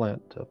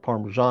 eggplant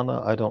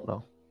parmigiana. I don't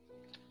know,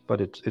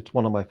 but it's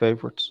one of my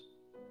favorites.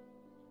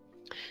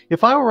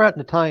 If I were at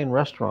an Italian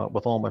restaurant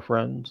with all my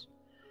friends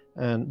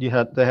and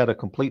they had a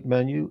complete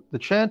menu, the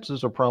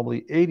chances are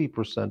probably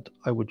 80%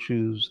 I would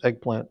choose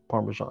eggplant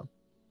parmesan.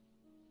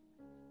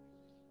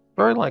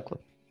 Very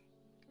likely.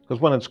 Because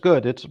when it's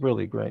good, it's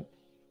really great.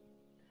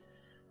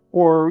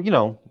 Or,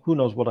 who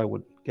knows what I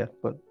would get,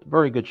 but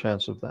very good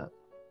chance of that.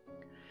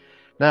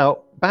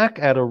 Now, back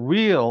at a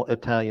real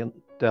Italian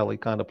deli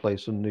kind of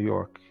place in New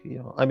York,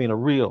 I mean a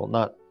real,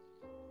 not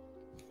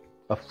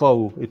a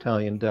faux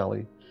Italian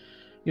deli,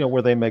 you know,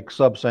 where they make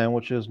sub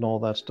sandwiches and all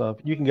that stuff.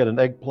 You can get an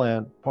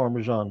eggplant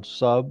Parmesan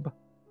sub,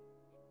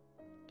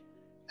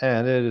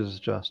 and it is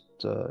just,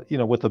 you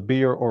know, with a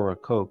beer or a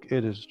Coke,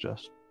 it is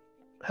just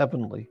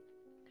heavenly.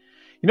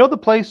 You know the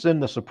place in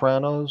The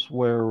Sopranos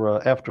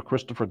where after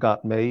Christopher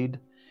got made,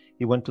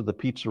 he went to the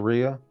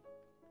pizzeria,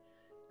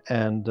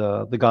 and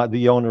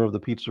the owner of the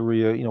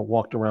pizzeria, you know,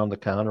 walked around the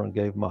counter and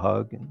gave him a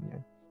hug and, you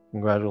know,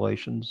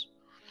 congratulations.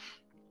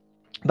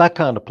 That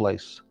kind of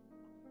place,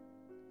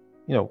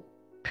 you know,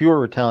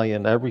 pure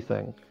Italian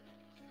everything.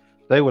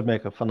 They would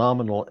make a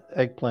phenomenal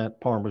eggplant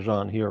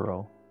Parmesan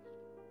hero.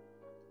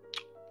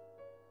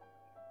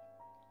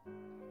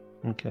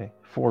 Okay,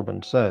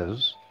 Forbin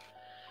says,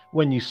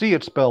 when you see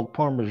it spelled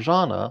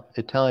Parmigiana,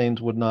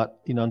 Italians would not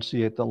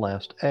enunciate the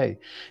last A.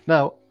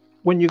 Now,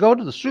 when you go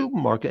to the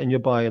supermarket and you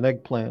buy an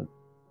eggplant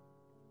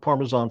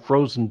Parmesan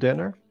frozen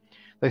dinner,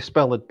 they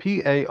spell it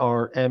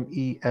Parmesan,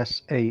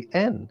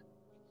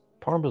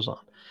 Parmesan.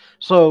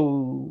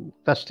 So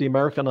that's the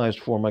Americanized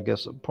form, I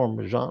guess, of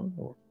Parmesan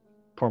or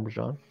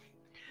Parmesan.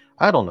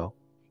 I don't know.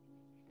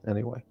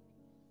 Anyway.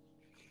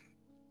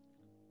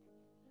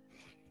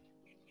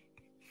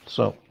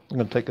 So I'm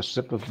going to take a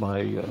sip of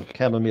my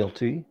chamomile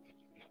tea.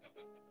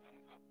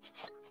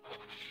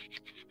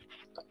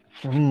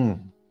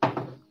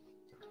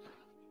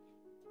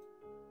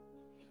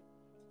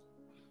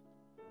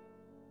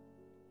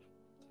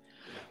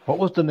 What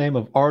was the name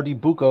of Artie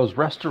Bucco's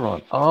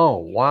restaurant? Oh,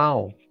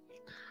 wow.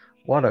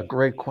 What a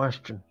great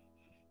question.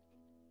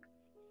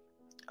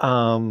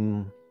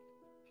 From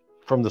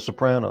The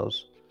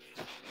Sopranos.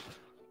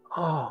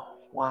 Oh,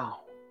 wow.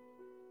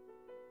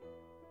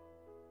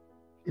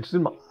 It's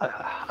in my,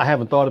 I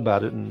haven't thought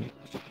about it in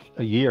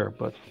a year,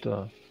 but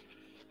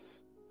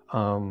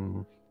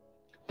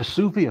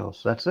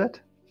Vesuvios, that's it.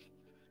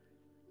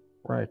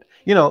 Right.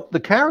 You know, the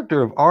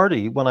character of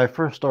Artie, when I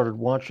first started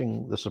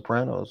watching The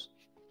Sopranos,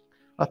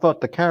 I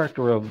thought the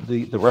character of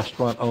the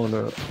restaurant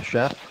owner,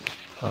 chef,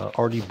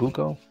 Artie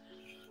Bucco,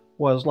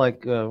 was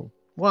like,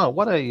 wow,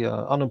 what a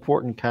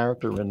unimportant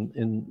character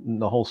in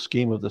the whole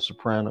scheme of The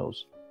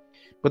Sopranos.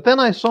 But then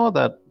I saw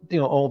that, you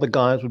know, all the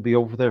guys would be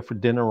over there for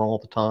dinner all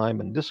the time,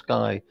 and this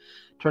guy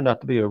turned out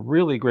to be a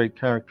really great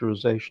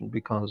characterization,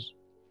 because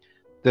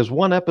there's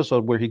one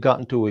episode where he got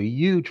into a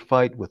huge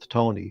fight with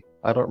Tony.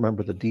 I don't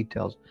remember the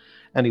details,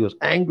 and he was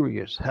angry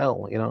as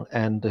hell, you know,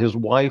 and his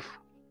wife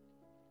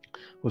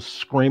was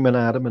screaming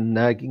at him and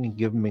nagging and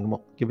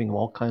giving him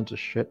all kinds of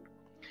shit.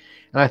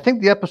 And I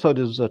think the episode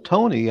is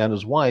Tony and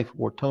his wife,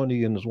 or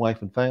Tony and his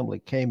wife and family,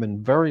 came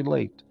in very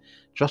late,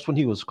 just when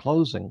he was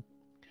closing,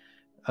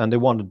 and they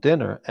wanted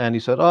dinner. And he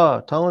said,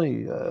 "Oh,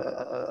 Tony,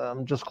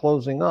 I'm just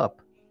closing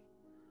up."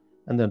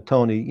 And then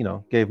Tony, you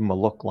know, gave him a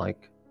look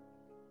like,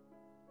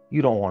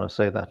 "You don't want to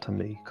say that to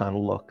me," kind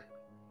of look.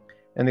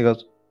 And he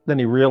goes, then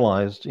he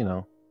realized, you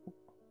know,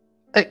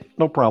 "Hey,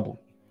 no problem.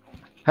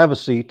 Have a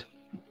seat,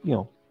 you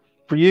know,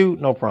 for you,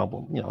 no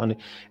problem." You know, and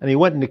he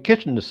went in the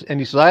kitchen and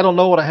he says, "I don't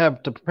know what I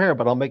have to prepare,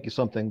 but I'll make you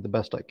something the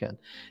best I can."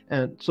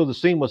 And so the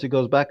scene was, he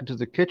goes back into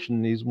the kitchen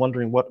and he's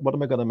wondering, what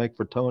am I going to make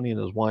for Tony and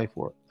his wife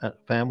or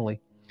family?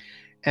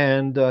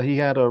 And he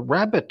had a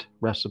rabbit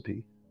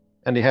recipe,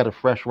 and he had a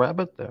fresh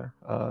rabbit there,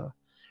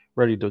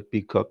 ready to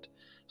be cooked.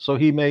 So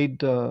he made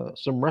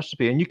some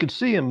recipe, and you could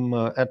see him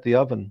at the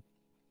oven,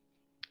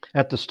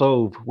 at the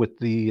stove, with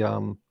the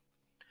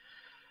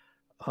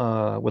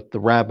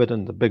rabbit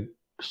and the big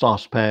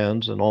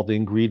saucepans and all the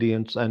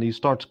ingredients, and he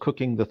starts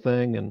cooking the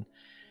thing, and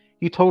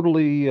he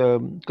totally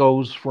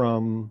goes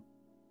from,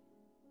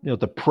 you know,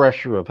 the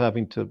pressure of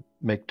having to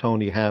make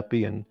Tony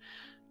happy and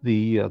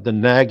the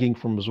nagging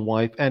from his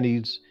wife, and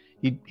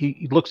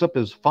he looks up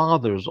his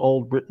father's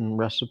old written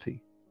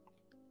recipe,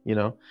 you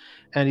know,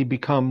 and he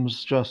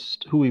becomes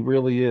just who he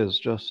really is,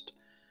 just,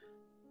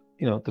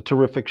 you know, the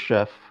terrific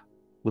chef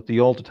with the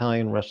old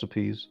Italian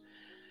recipes,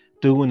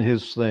 doing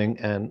his thing,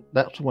 and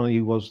that's when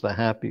he was the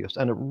happiest,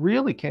 and it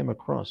really came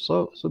across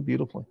so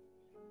beautifully.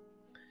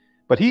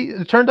 But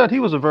it turned out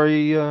he was a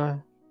very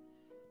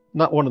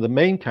not one of the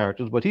main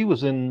characters, but he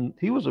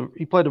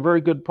played a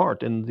very good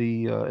part in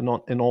the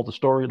in all the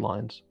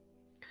storylines,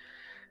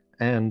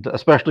 and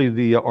especially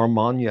the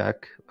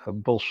Armagnac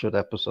bullshit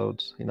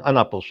episodes. You know,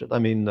 not bullshit. I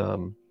mean,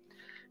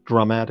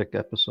 dramatic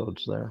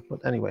episodes there.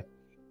 But anyway,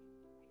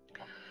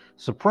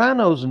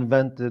 Sopranos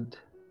invented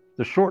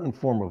the shortened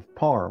form of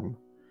parm,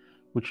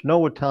 which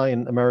no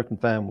Italian American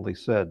family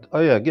said,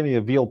 "Oh yeah, give me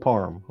a veal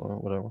parm," or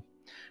whatever.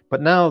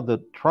 But now the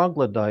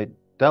troglodyte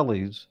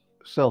delis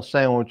sell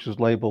sandwiches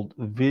labeled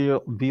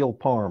veal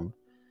parm,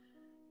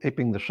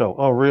 aping the show.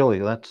 Oh, really?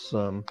 That's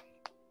well,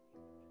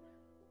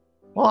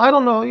 I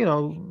don't know. You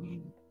know,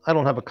 I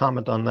don't have a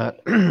comment on that,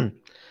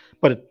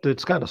 but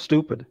it's kind of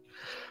stupid,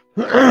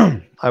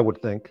 I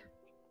would think.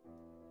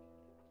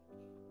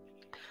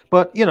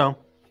 But you know,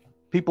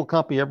 people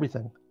copy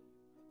everything.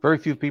 Very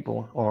few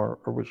people are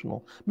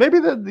original. Maybe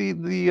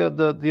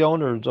the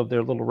owners of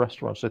their little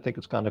restaurants, they think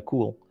it's kind of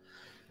cool.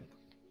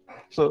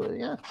 So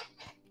yeah.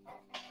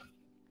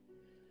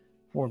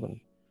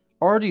 Foreman.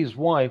 Artie's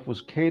wife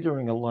was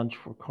catering a lunch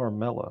for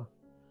Carmela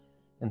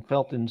and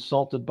felt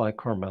insulted by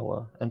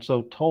Carmela, and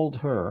so told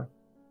her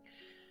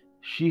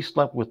she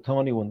slept with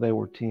Tony when they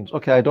were teens.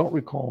 Okay, I don't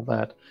recall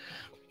that.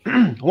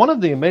 One of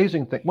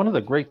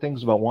the great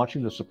things about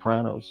watching The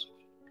Sopranos,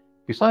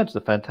 besides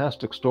the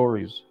fantastic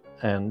stories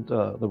and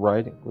the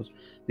writing, was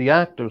the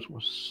actors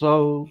were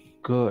so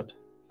good.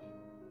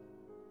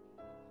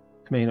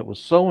 I mean, it was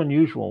so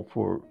unusual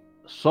for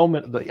so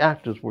many. The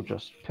actors were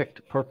just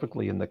picked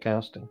perfectly in the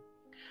casting.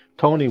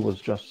 Tony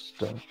was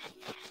just. I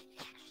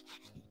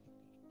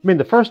mean,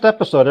 the first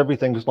episode,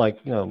 everything's like,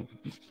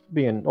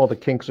 being all the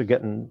kinks are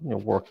getting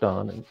worked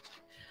on,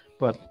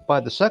 but by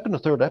the second or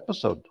third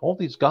episode, all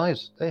these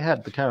guys, they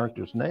had the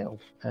characters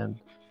nailed, and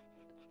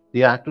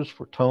the actors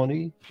for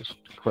Tony just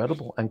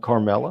incredible, and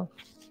Carmela,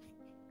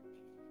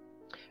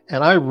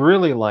 and I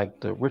really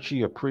liked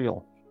Richie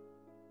Aprile.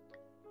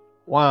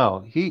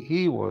 Wow,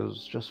 he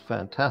was just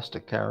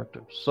fantastic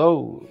character.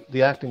 So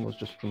the acting was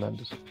just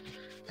tremendous,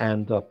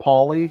 and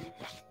Paulie,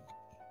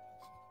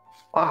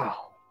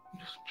 wow,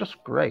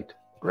 just great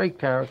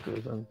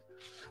characters. And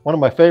one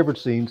of my favorite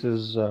scenes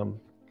is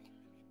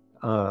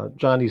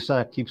Johnny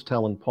Sack keeps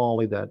telling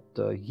Paulie that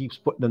he keeps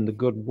putting in the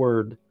good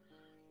word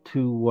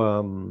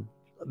to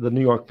the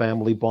New York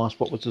family boss.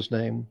 What was his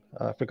name?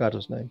 I forgot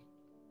his name.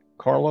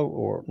 Carlo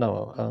or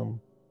no?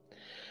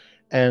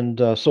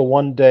 So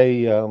one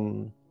day,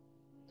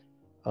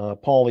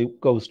 Paulie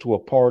goes to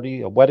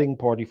a wedding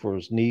party for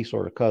his niece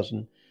or a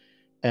cousin,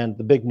 and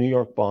the big New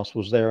York boss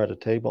was there at a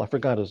table. I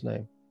forgot his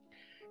name.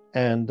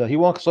 And he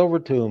walks over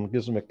to him,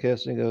 gives him a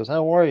kiss, and he goes,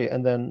 "How are you?"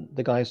 And then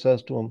the guy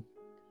says to him,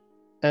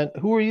 "And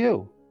who are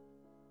you?"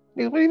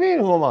 He goes, "What do you mean,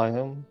 who am I?"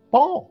 "I'm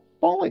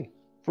Paulie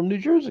from New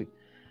Jersey."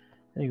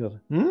 And he goes,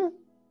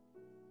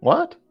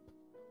 "What?"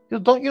 He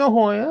goes, "Don't you know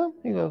who I am?"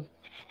 He goes,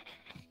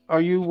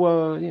 "Are you,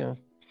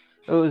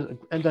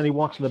 and then he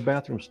walks in the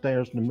bathroom,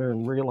 stares in the mirror,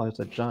 and realizes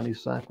that Johnny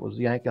Sack was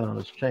yanking on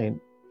his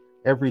chain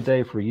every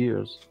day for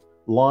years,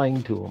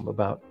 lying to him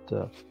about,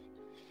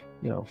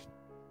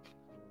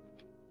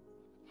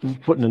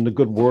 putting in the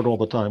good word all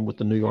the time with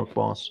the New York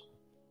boss.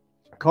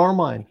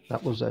 Carmine,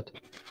 that was it.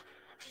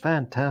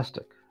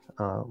 Fantastic.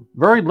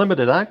 Very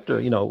limited actor,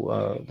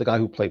 the guy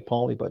who played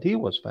Paulie, but he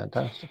was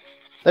fantastic.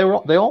 They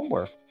all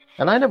were.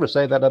 And I never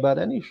say that about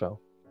any show.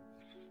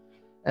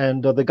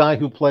 And the guy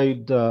who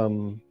played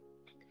the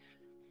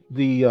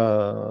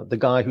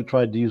guy who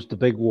tried to use the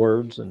big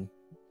words and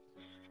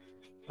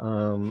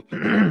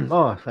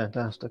oh,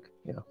 fantastic.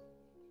 Yeah.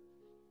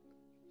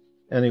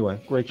 Anyway,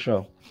 great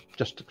show.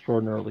 Just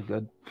extraordinarily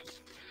good.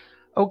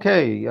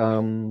 Okay,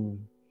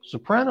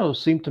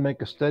 Sopranos seem to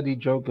make a steady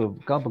joke of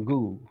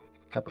gabagoo,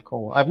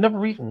 capicola. I've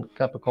never eaten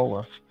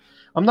capicola.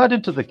 I'm not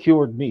into the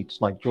cured meats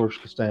like George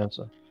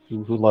Costanza,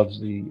 who loves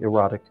the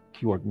erotic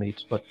cured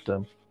meats. But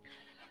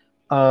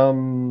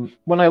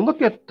when I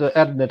look at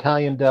an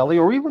Italian deli,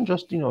 or even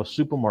just a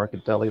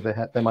supermarket deli,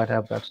 they might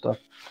have that stuff.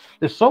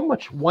 There's so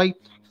much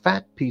white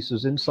fat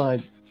pieces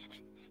inside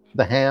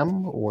the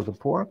ham or the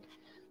pork.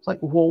 It's like,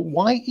 well,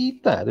 why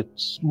eat that?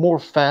 It's more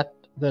fat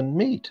than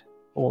meat,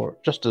 or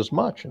just as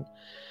much. And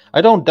I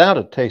don't doubt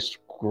it tastes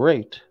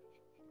great,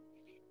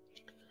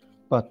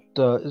 but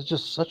it's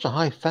just such a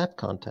high fat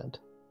content.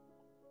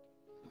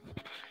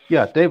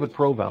 Yeah, David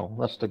Proval,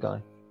 that's the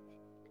guy.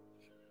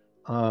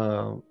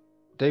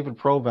 David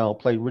Proval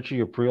played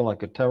Richie Aprile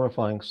like a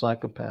terrifying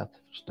psychopath.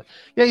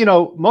 Yeah,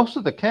 most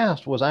of the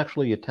cast was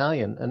actually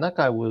Italian, and that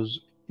guy was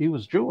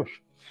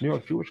Jewish, New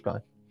York Jewish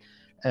guy,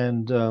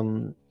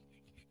 and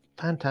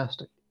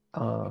fantastic.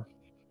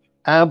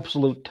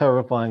 Absolute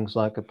terrifying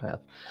psychopath.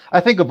 I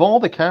think of all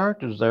the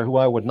characters there who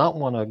I would not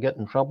want to get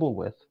in trouble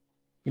with,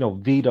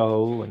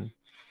 Vito, and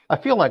I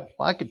feel like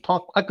I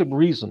could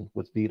reason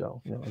with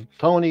Vito.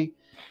 Tony,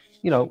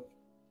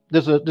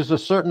 there's a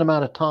certain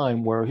amount of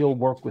time where he'll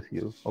work with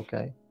you,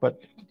 okay,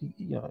 but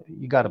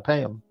you got to pay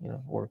him,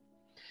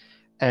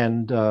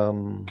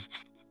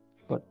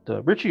 but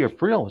Richie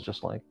Aprile is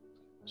just like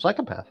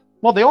psychopath.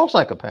 Well, they all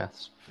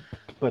psychopaths,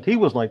 but he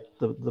was like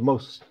the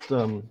most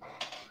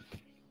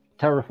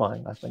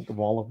terrifying, I think, of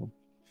all of them.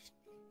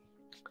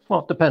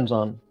 Well, it depends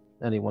on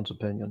anyone's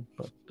opinion,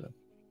 but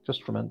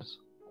just tremendous.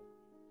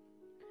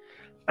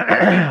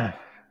 Yeah.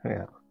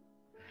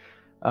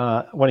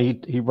 When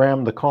he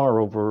rammed the car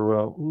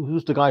over,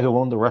 who's the guy who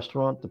owned the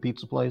restaurant, the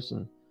pizza place,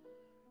 and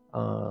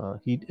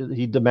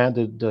he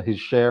demanded his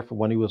share for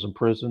when he was in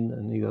prison,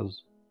 and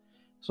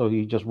so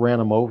he just ran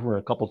him over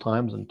a couple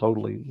times and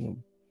totally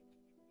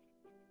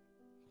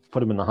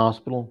put him in the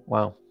hospital.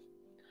 Wow.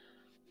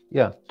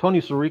 Yeah,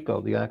 Tony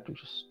Sirico, the actor,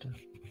 just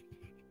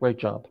great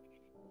job.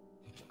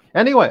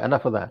 Anyway,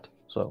 enough of that.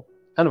 So,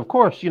 and of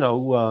course,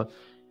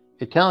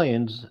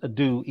 Italians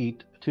do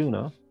eat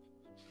tuna.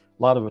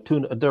 A lot of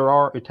tuna. There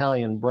are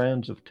Italian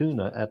brands of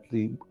tuna at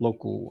the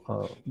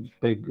local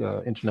big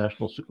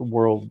international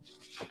world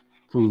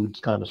foods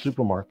kind of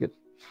supermarket,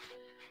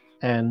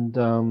 and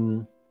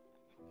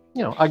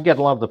I get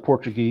a lot of the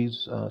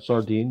Portuguese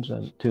sardines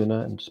and tuna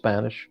and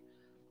Spanish.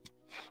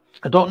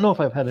 I don't know if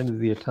I've had any of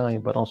the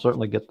Italian, but I'll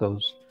certainly get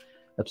those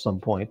at some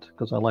point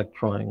because I like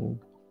trying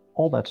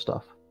all that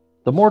stuff.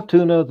 The more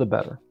tuna, the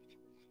better.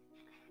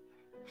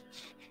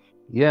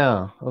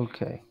 Yeah,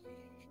 okay.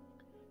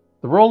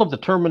 The role of the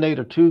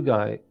Terminator 2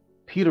 guy,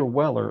 Peter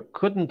Weller,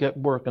 couldn't get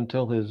work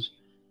until his...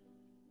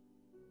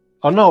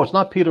 Oh, no, it's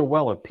not Peter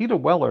Weller. Peter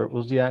Weller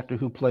was the actor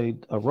who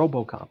played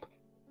RoboCop.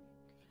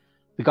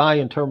 The guy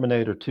in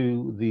Terminator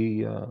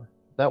 2,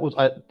 that was...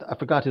 I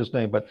forgot his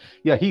name, but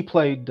yeah, he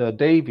played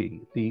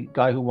Davey, the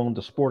guy who owned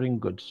the sporting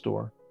goods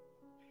store.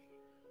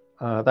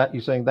 That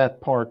you're saying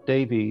that part,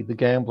 Davey, the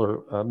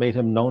gambler, made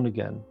him known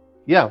again.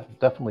 Yeah,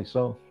 definitely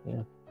so.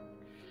 Yeah,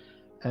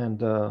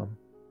 and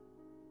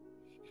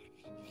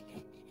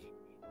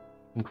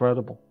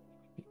incredible.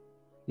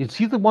 Is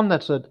he the one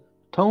that said,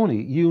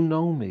 "Tony, you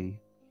know me,"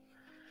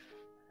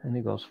 and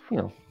he goes,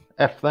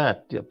 "F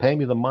that, yeah, pay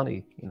me the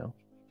money,"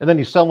 And then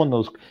he's selling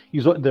those.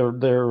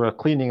 They're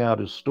cleaning out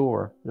his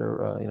store.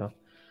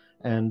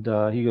 And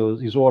he goes,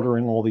 he's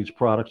ordering all these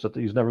products that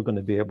he's never going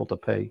to be able to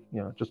pay.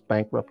 Just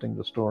bankrupting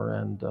the store.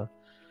 And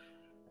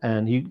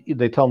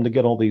they tell him to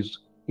get all these,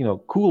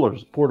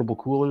 coolers, portable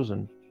coolers,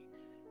 and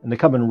they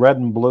come in red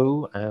and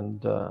blue.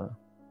 And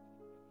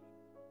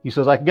he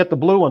says, "I can get the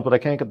blue ones, but I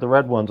can't get the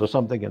red ones," or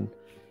something.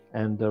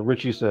 And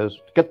Richie says,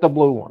 "Get the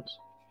blue ones."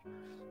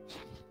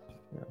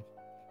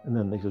 And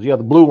then he says, "Yeah,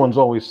 the blue ones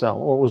always sell,"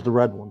 or it was the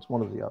red ones,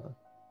 one or the other.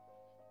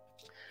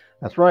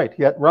 That's right.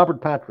 Yeah, Robert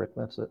Patrick.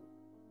 That's it.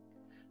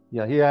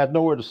 Yeah, he had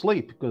nowhere to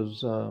sleep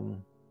because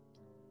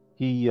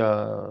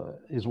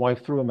his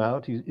wife threw him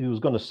out. He was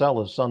going to sell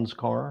his son's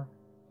car,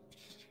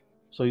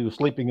 so he was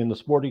sleeping in the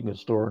sporting goods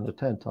store in a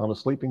tent on a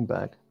sleeping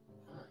bag.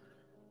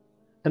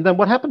 And then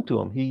what happened to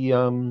him?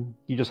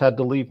 He just had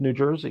to leave New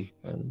Jersey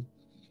and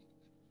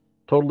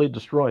totally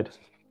destroyed.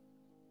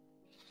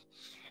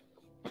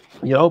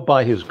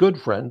 By his good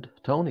friend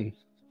Tony.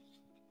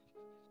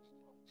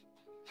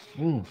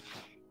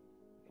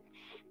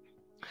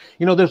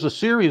 There's a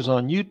series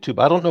on YouTube.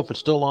 I don't know if it's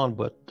still on,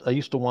 but I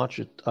used to watch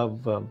it,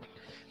 of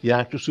the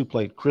actress who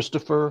played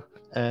Christopher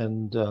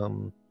and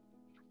the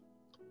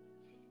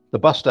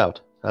Bust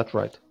Out. That's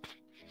right.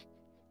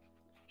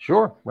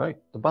 Sure, right.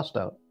 The Bust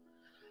Out.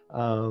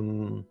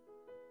 In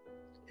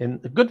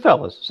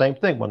Goodfellas, same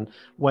thing.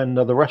 When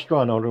the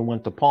restaurant owner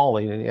went to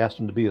Paulie and he asked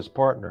him to be his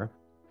partner,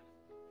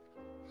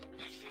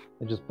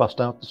 they just bust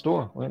out the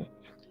store. Right?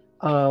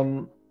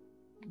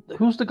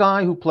 Who's the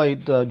guy who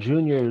played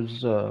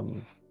Junior's?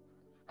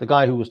 The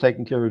guy who was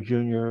taking care of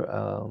Junior,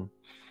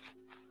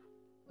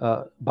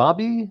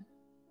 Bobby,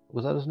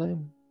 was that his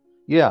name?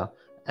 Yeah,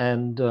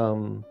 and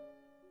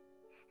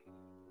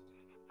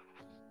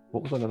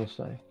what was I going to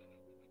say?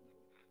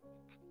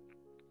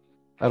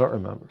 I don't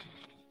remember.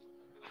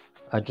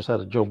 I just had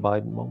a Joe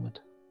Biden moment.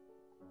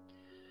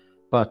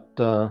 But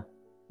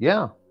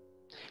yeah,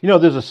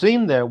 there's a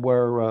scene there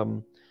where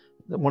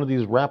one of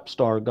these rap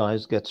star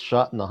guys gets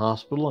shot in the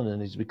hospital, and then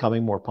he's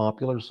becoming more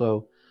popular.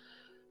 So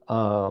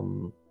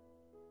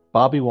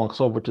Bobby walks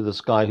over to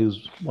this guy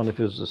who's one of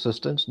his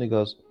assistants, and he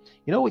goes,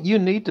 "You know what you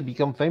need to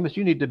become famous?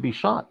 You need to be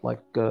shot like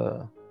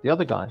the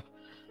other guy."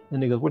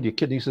 And he goes, "What are you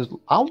kidding?" He says,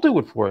 "I'll do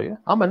it for you.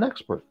 I'm an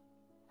expert."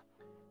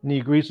 And he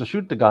agrees to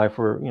shoot the guy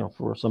for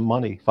some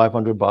money,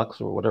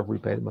 $500 or whatever he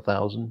paid him,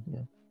 $1,000. Yeah.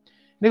 And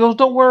he goes,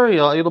 "Don't worry,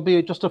 it'll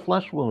be just a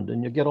flesh wound,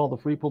 and you get all the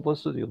free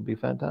publicity. It'll be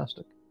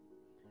fantastic."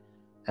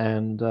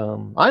 And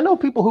I know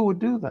people who would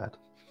do that.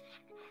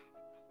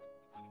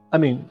 I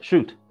mean,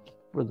 shoot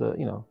for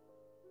the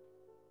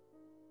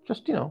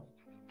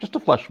just a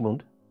flesh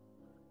wound.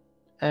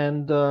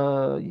 And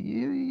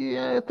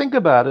think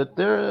about it.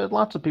 There are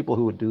lots of people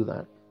who would do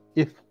that,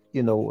 if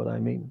you know what I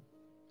mean.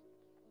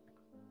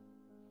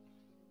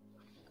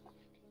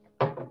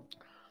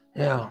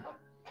 Yeah.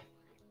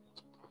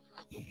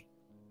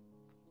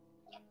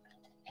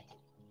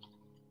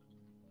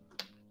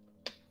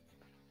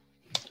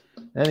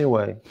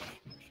 Anyway.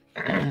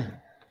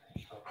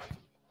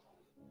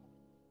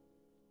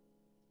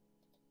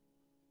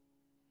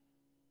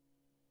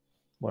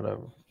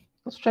 Whatever.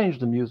 Let's change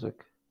the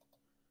music.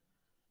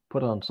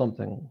 Put on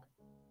something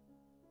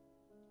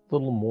a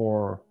little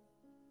more,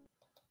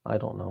 I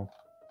don't know.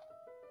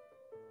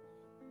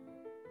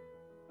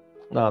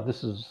 No,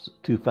 this is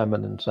too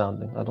feminine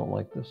sounding. I don't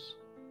like this.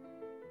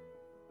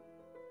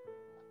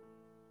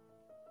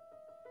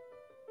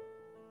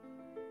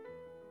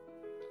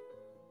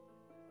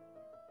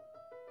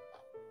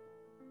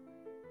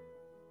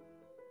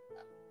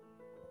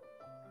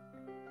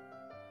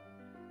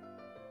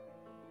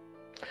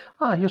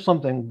 Here's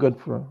something good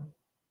for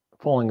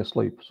falling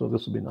asleep. So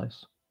this will be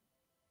nice.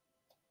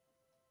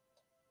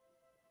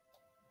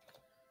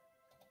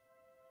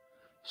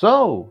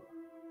 So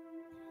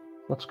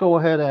let's go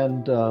ahead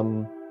and,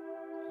 oh,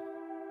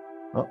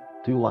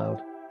 too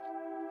loud.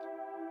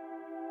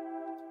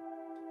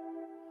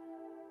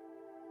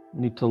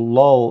 Need to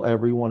lull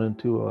everyone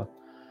into a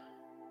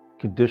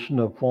condition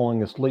of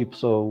falling asleep.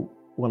 So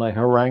when I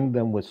harangue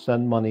them with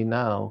send money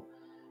now,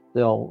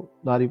 they'll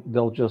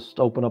just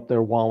open up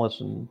their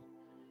wallets and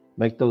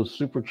make those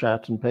super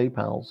chats and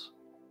PayPals.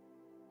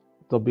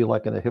 They'll be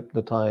like in a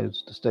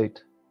hypnotized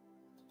state.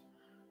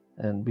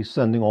 and be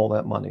sending all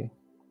that money.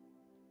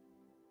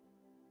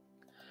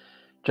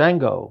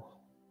 Django.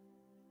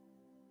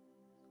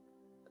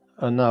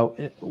 Now,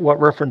 what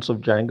reference of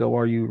Django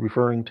are you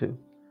referring to?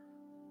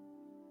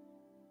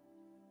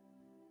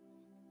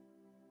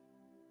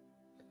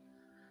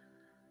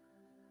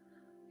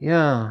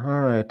 Yeah,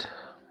 all right.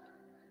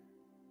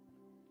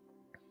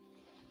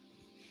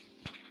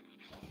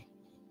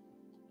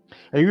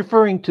 Are you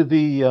referring to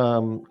the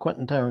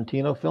Quentin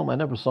Tarantino film? I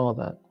never saw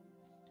that.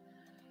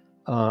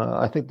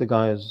 I think the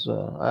guy is.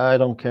 I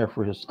don't care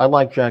for his. I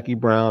like Jackie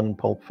Brown and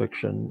Pulp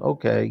Fiction.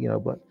 Okay,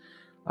 but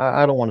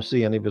I don't want to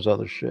see any of his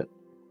other shit.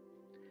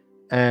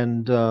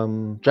 And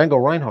Django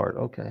Reinhardt.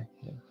 Okay,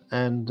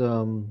 and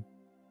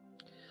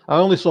I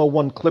only saw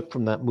one clip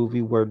from that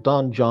movie where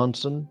Don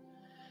Johnson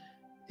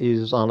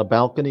is on a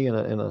balcony in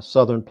a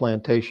southern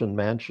plantation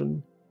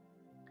mansion,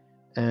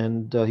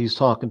 and he's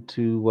talking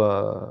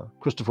to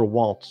Christopher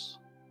Waltz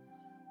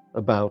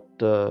about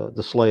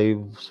the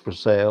slaves for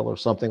sale or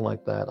something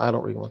like that. I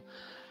don't remember.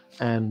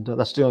 And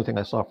that's the only thing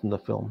I saw from the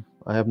film.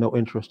 I have no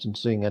interest in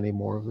seeing any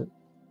more of it.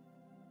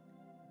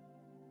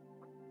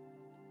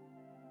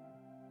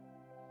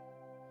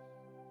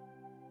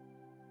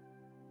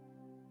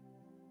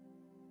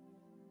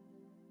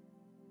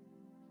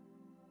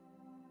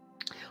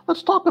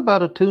 Let's talk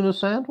about a tuna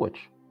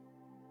sandwich.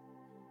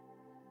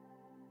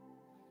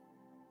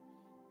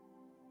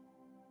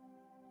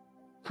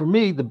 For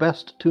me, the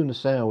best tuna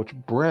sandwich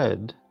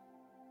bread,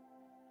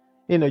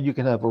 you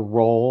can have a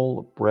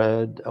roll,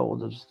 bread. Oh,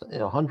 there's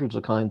hundreds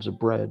of kinds of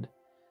bread.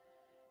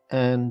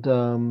 And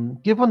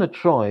given a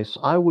choice,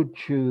 I would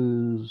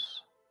choose,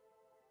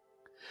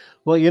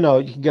 well, you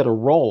can get a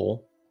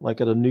roll,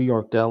 like at a New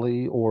York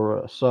deli, or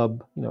a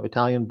sub,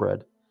 Italian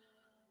bread.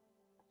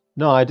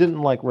 No, I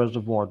didn't like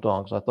Reservoir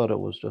Dogs. I thought it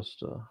was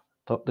just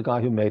the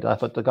guy who made it. I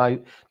thought the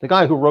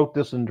guy who wrote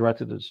this and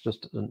directed it is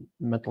just a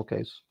mental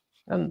case.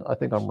 And I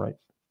think I'm right,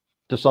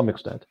 to some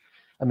extent.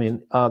 I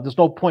mean, there's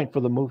no point for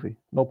the movie.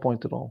 No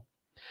point at all.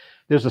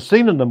 There's a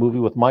scene in the movie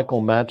with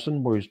Michael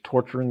Madsen where he's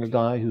torturing a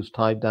guy who's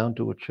tied down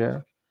to a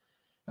chair.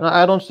 And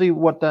I don't see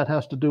what that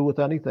has to do with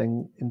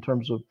anything in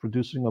terms of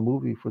producing a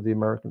movie for the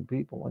American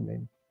people. I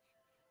mean,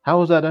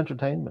 how is that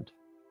entertainment?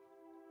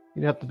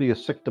 You have to be a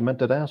sick,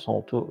 demented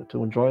asshole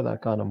to enjoy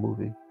that kind of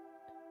movie.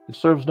 It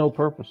serves no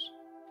purpose.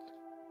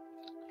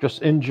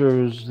 Just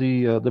injures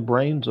the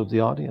brains of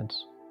the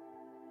audience.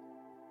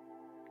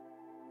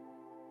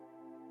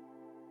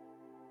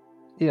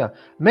 Yeah,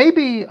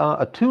 maybe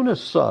a tuna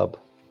sub.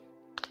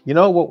 You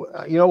know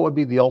what would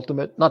be the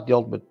ultimate? Not the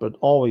ultimate, but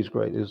always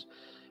great is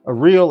a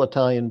real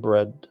Italian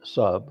bread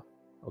sub.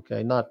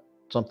 Okay, not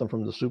something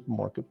from the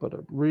supermarket, but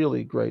a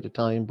really great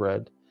Italian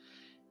bread,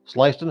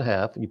 sliced in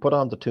half, and you put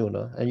on the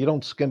tuna, and you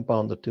don't skimp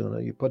on the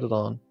tuna. You put it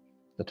on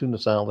the tuna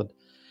salad,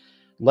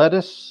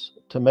 lettuce,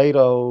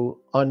 tomato,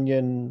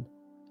 onion,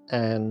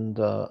 and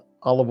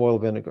olive oil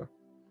vinegar.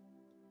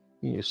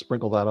 You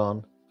sprinkle that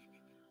on.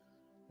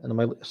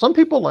 And some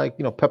people like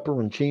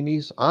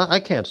pepperoncinis.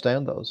 I can't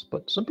stand those,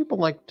 but some people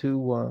like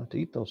to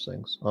eat those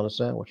things on a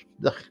sandwich.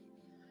 Ugh.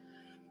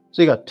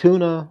 So you got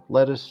tuna,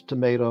 lettuce,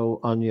 tomato,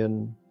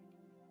 onion,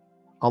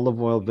 olive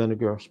oil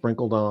vinegar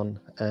sprinkled on,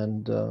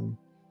 and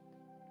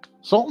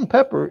salt and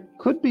pepper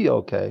could be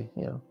okay.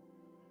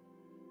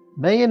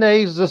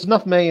 Mayonnaise. There's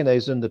enough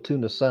mayonnaise in the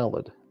tuna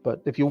salad,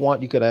 but if you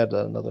want, you could add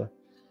another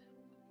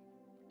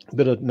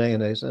bit of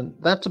mayonnaise, and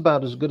that's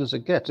about as good as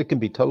it gets. It can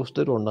be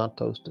toasted or not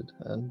toasted,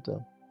 and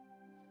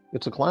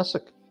it's a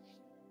classic.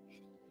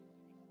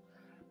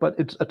 But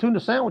a tuna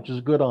sandwich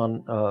is good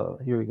on,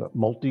 here you go,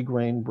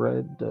 multi-grain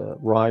bread,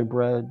 rye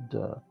bread,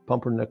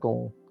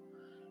 pumpernickel,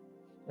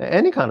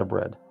 any kind of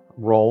bread,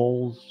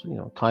 rolls,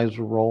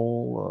 Kaiser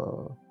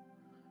roll,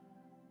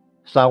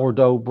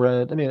 sourdough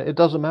bread. I mean, it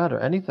doesn't matter,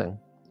 anything.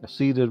 A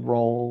seeded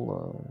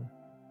roll.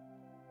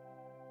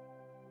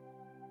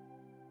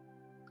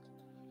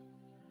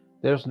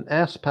 There's an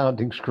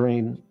ass-pounding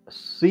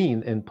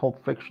scene in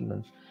Pulp Fiction,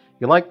 and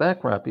you like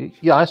that crappy?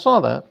 Yeah, I saw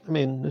that. I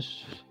mean,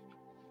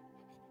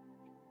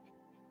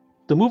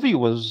 the movie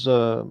was,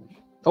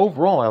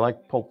 overall, I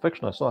like Pulp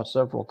Fiction. I saw it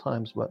several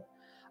times, but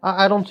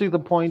I don't see the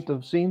point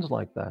of scenes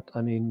like that.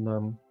 I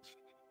mean,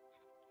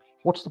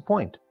 what's the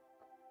point?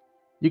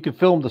 You could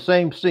film the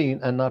same scene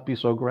and not be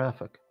so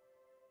graphic.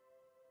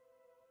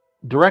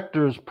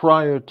 Directors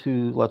prior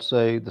to, let's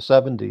say, the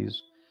 70s,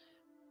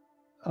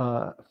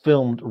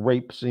 filmed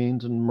rape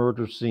scenes and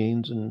murder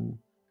scenes and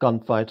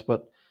gunfights,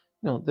 but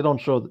they didn't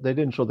show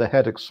the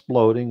head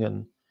exploding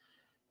and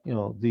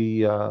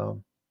the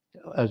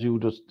as you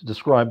just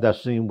described that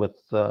scene with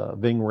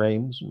Ving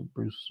Rhames and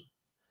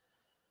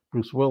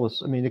Bruce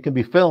Willis. I mean, it can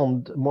be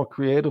filmed more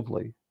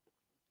creatively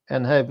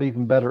and have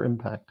even better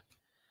impact.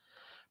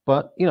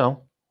 But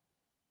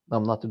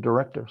I'm not the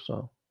director,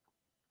 so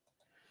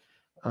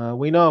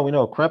we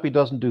know Crappy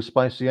doesn't do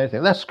spicy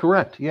anything. That's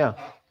correct. Yeah.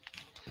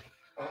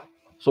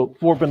 So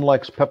Forbin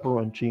likes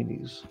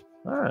pepperoncinis.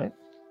 All right.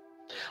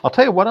 I'll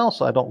tell you what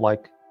else I don't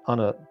like on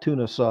a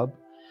tuna sub.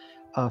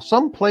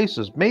 Some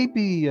places,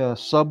 maybe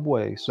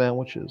Subway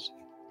sandwiches,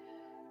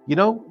 You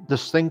know,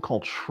 this thing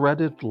called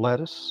shredded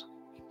lettuce?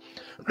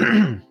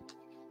 You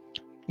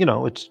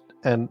know,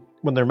 and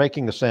when they're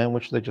making a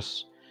sandwich, they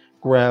just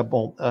grab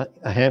a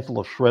handful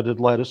of shredded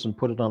lettuce and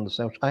put it on the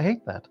sandwich. I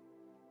hate that.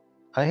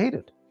 I hate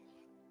it.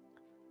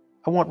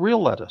 I want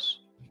real lettuce,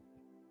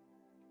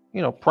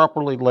 you know,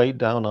 properly laid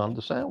down on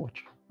the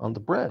sandwich, on the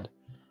bread.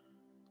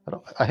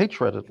 I hate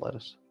shredded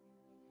lettuce.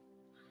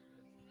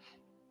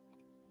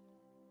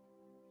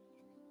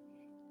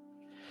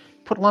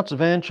 Put lots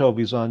of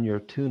anchovies on your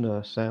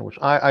tuna sandwich.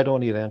 I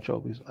don't eat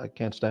anchovies. I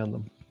can't stand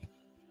them.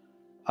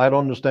 I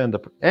don't understand the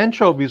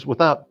anchovies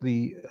without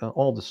the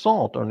all the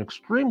salt are an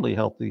extremely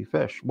healthy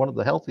fish, one of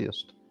the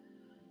healthiest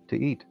to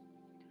eat.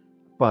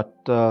 But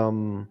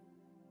you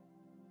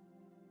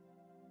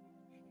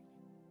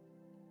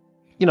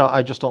know,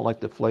 I just don't like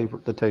the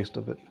flavor, the taste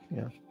of it.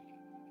 Yeah.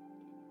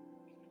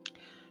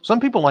 Some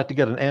people like to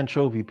get an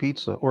anchovy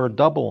pizza or a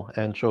double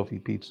anchovy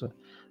pizza,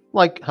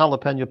 like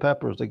jalapeno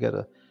peppers. They get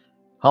a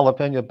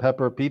jalapeno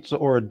pepper pizza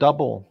or a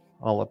double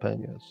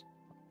jalapenos,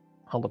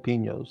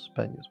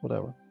 penos,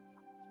 whatever.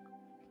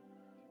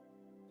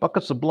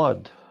 Buckets of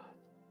blood.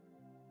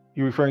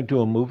 You referring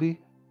to a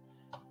movie?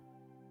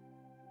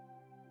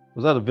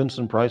 Was that a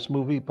Vincent Price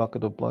movie,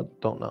 Bucket of Blood?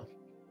 Don't know.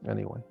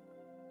 Anyway.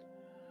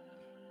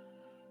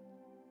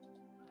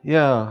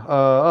 Yeah.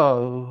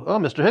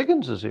 Mr.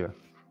 Higgins is here,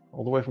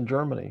 all the way from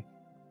Germany.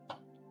 I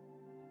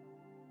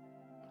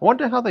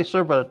wonder how they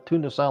serve a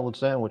tuna salad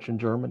sandwich in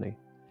Germany.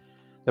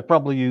 They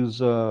probably use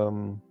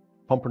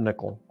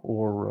pumpernickel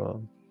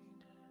or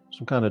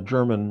some kind of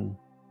German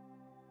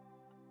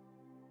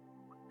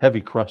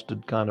heavy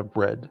crusted kind of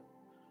bread.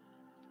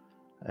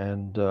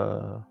 And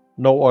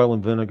no oil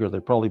and vinegar. They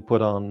probably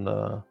put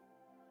on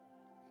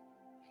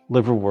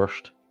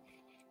liverwurst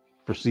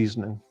for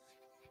seasoning.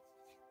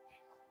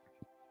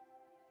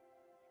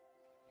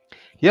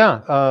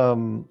 Yeah,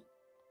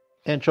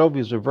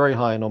 anchovies are very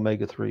high in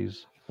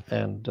omega-3s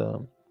and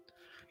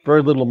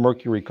very little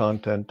mercury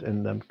content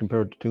in them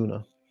compared to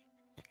tuna.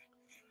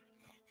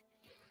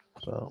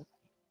 So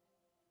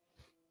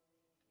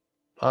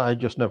I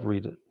just never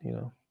eat it, you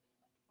know.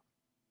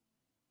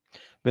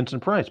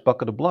 Vincent Price,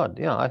 Bucket of Blood.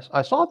 Yeah,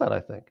 I saw that, I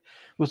think.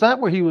 Was that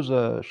where he was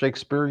a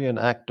Shakespearean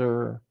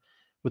actor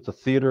with the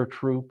theater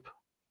troupe?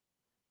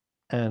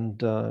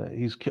 And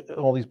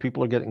all these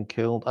people are getting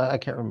killed. I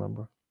can't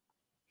remember.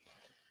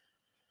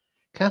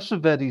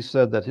 Cassavetes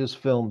said that his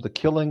film, The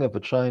Killing of a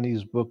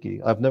Chinese Bookie,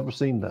 I've never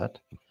seen that.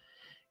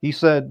 He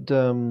said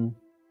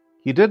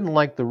he didn't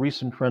like the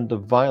recent trend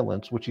of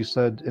violence, which he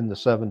said in the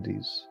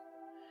 70s.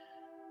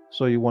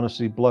 So you won't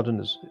see blood in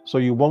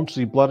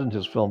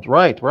his films.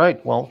 Right,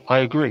 right. Well, I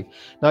agree.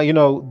 Now, you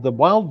know, The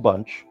Wild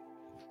Bunch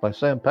by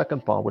Sam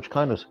Peckinpah, which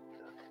kind of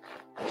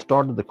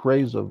started the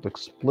craze of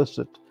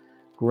explicit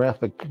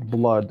graphic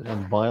blood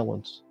and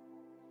violence.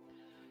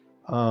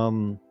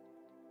 I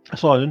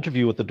saw an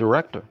interview with the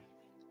director,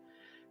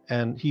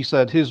 and he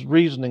said his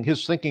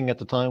thinking at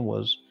the time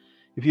was,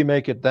 if you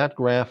make it that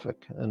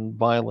graphic and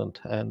violent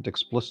and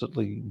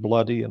explicitly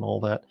bloody and all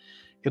that,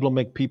 it'll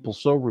make people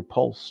so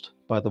repulsed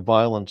by the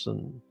violence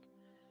and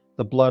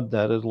the blood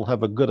that it'll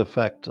have a good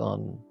effect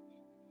on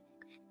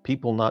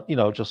people not, you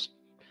know, just,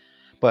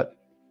 but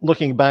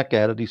looking back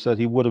at it, he said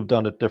he would have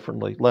done it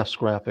differently, less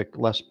graphic,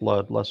 less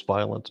blood, less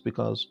violence,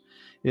 because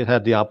it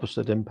had the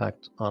opposite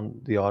impact on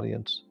the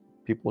audience.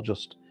 People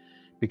just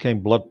became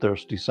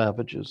bloodthirsty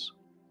savages,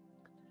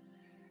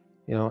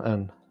 you know,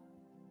 and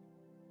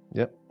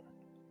yep.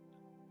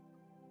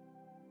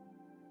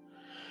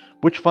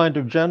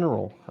 Witchfinder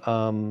General.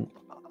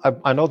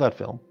 I know that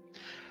film.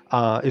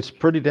 It's a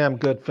pretty damn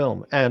good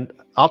film. And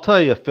I'll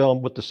tell you a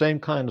film with the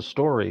same kind of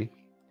story,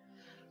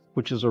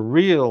 which is a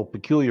real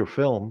peculiar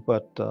film,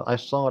 but I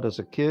saw it as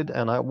a kid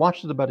and I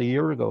watched it about a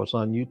year ago. It's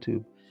on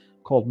YouTube,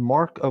 called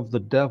Mark of the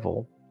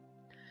Devil.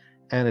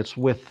 And it's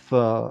with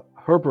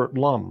Herbert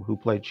Lum, who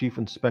played Chief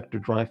Inspector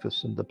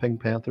Dreyfus in the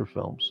Pink Panther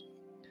films.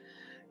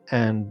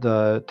 And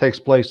it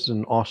takes place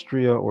in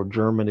Austria or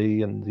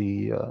Germany in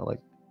the like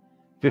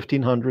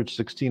 1500s,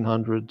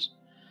 1600s.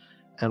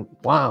 And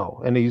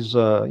wow, and he's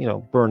you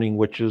know, burning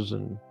witches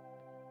and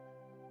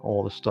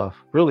all this stuff.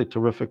 Really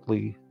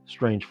terrifically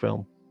strange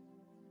film.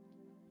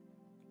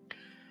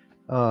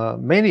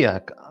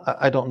 Maniac,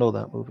 I don't know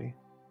that movie.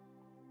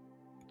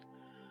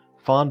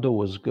 Fonda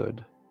was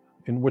good.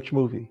 In which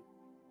movie?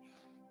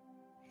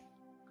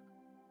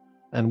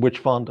 And which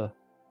Fonda?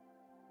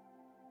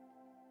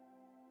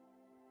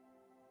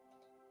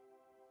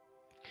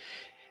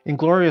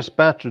 Inglorious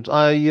Bastards.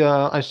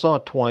 I saw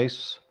it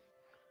twice,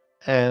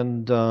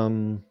 and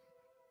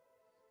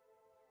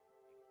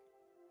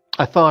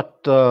I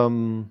thought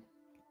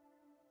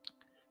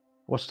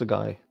what's the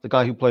guy? The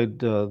guy who played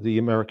the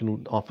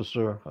American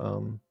officer.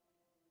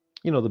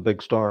 You know, the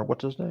big star.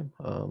 What's his name?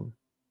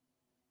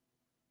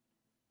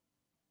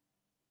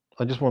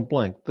 I just went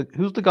blank.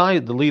 Who's the guy?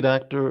 The lead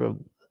actor of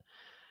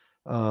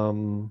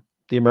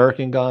the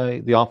American guy,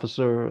 the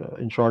officer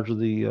in charge of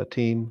the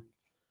team.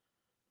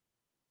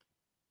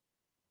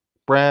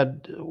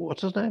 Brad,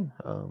 what's his name?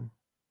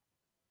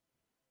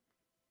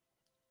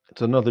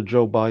 It's another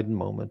Joe Biden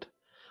moment.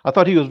 I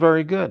thought he was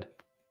very good.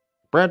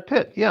 Brad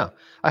Pitt, yeah.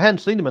 I hadn't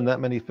seen him in that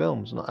many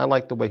films, and I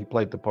liked the way he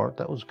played the part.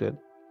 That was good.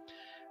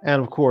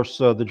 And of course,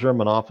 the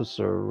German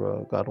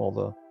officer got all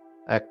the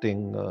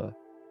acting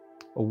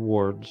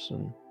awards.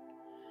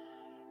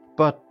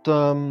 But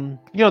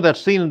that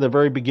scene in the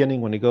very beginning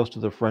when he goes to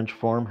the French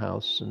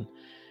farmhouse and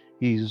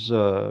he's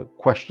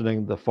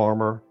questioning the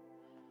farmer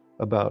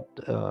about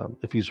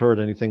if he's heard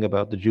anything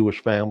about the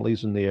Jewish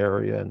families in the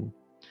area and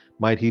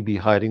might he be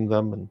hiding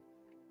them. And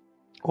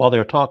while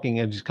they're talking,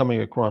 and he's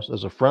coming across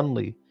as a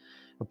friendly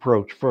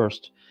approach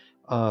first,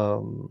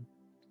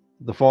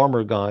 the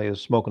farmer guy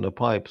is smoking a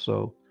pipe.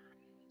 So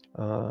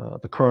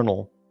the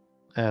colonel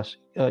asks,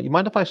 "You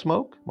mind if I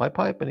smoke my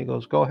pipe?" And he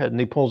goes, "Go ahead." And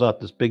he pulls out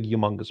this big,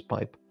 humongous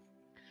pipe.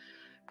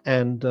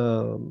 And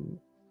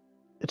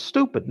it's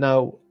stupid.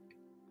 Now,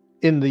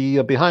 in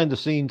the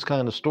behind-the-scenes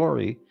kind of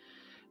story,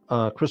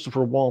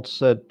 Christopher Waltz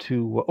said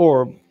to,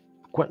 or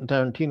Quentin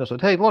Tarantino said,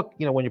 "Hey, look,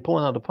 when you're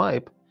pulling out a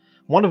pipe,"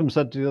 one of them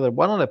said to the other,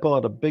 "Why don't I pull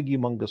out a big,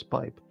 humongous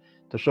pipe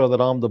to show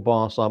that I'm the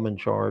boss, I'm in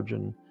charge,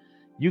 and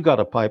you got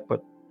a pipe,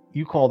 but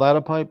you call that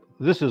a pipe?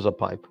 This is a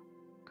pipe,"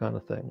 kind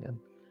of thing.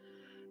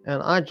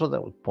 And I thought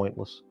that was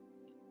pointless,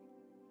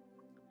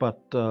 but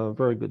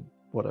very good,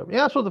 whatever.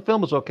 Yeah, so the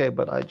film is okay,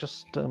 but I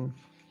just, I'm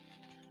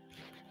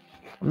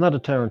not a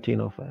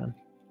Tarantino fan.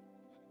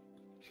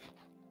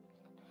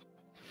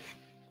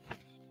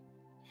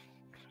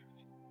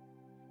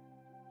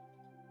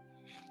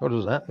 What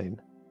does that mean?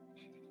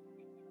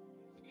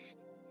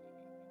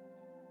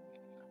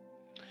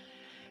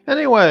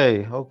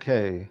 Anyway,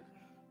 okay.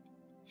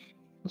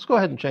 Let's go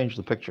ahead and change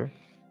the picture.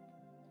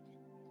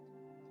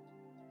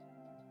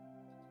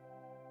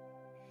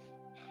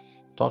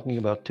 Talking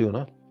about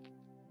tuna.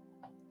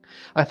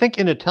 I think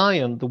in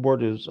Italian the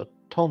word is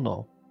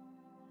tonno.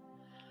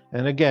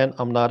 And again,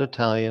 I'm not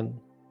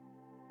Italian.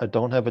 I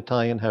don't have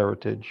Italian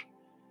heritage.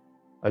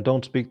 I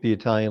don't speak the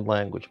Italian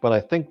language, but I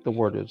think the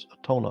word is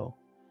tonno.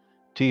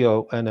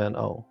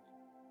 Tonno.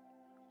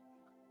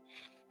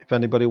 If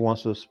anybody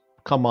wants to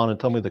come on and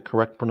tell me the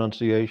correct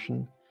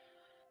pronunciation,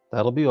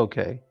 that'll be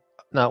okay.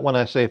 Now, when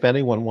I say if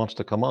anyone wants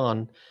to come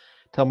on,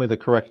 tell me the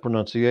correct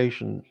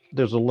pronunciation,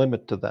 there's a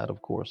limit to that,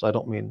 of course. I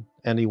don't mean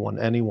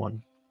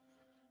anyone.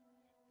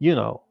 You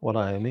know what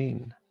I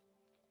mean.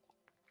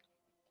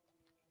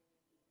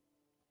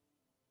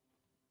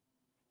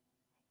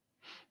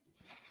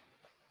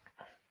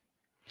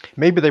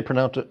 Maybe they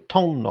pronounce it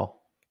tonno.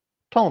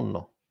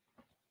 Tonno.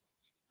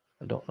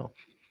 I don't know.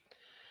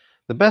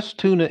 The best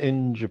tuna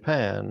in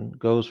Japan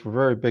goes for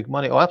very big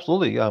money. Oh,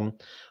 absolutely.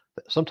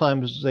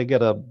 Sometimes they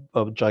get a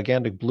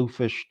gigantic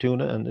bluefish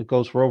tuna, and it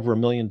goes for over $1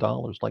 million.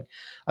 Like,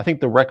 I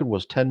think the record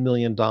was $10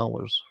 million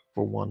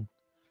for one,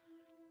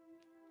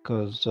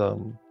 because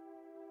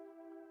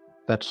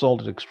that's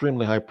sold at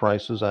extremely high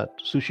prices at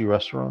sushi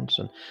restaurants.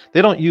 And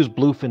they don't use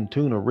bluefin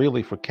tuna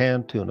really for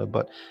canned tuna,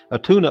 but a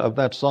tuna of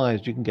that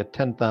size, you can get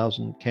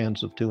 10,000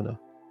 cans of tuna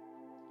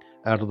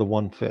out of the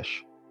one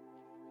fish.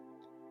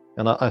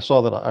 And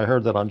I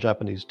heard that on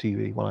Japanese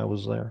TV when I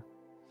was there.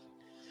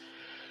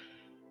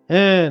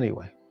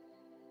 Anyway.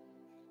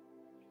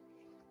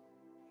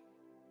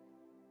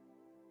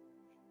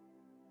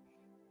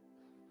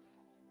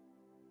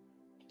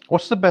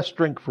 What's the best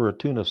drink for a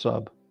tuna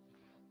sub?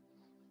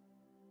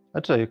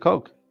 I'd say a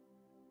Coke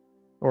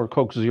or a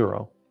Coke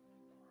Zero.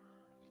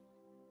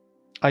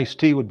 Iced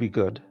tea would be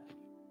good.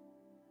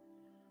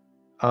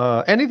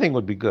 Anything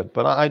would be good,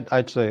 but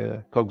I'd say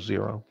a Coke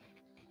Zero.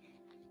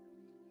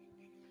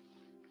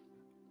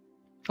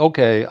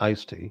 Okay,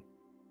 iced tea.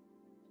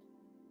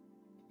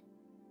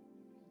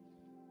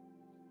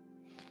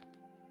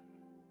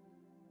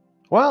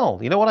 Well,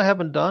 you know what I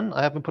haven't done?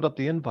 I haven't put up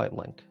the invite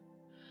link.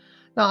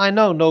 Now, I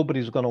know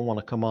nobody's going to want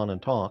to come on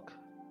and talk,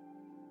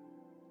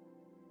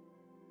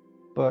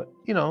 but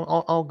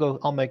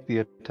I'll make the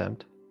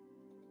attempt.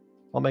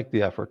 I'll make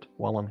the effort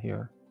while I'm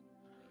here.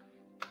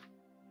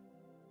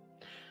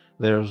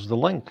 There's the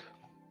link.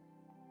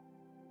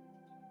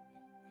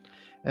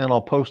 And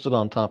I'll post it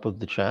on top of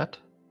the chat.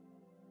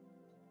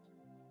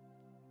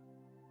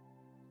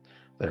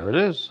 There it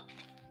is.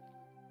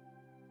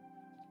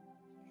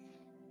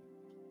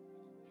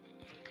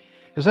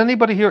 Has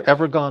anybody here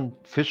ever gone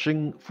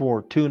fishing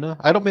for tuna?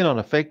 I don't mean on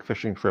a fake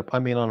fishing trip. I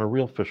mean on a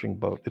real fishing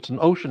boat. It's an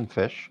ocean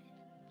fish.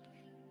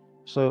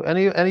 So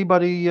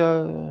anybody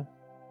ever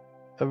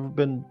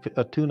been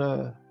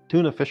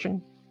tuna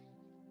fishing?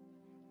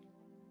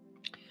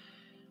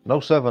 No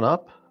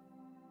 7-Up?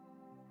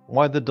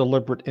 Why the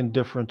deliberate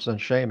indifference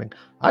and shaming?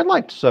 I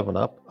liked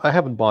 7-Up. I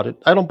haven't bought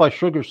it. I don't buy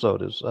sugar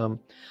sodas.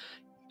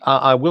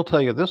 I will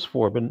tell you this,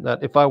 Forbin,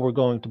 that if I were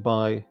going to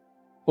buy,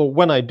 or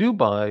when I do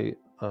buy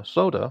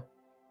soda,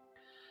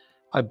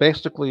 I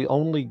basically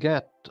only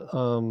get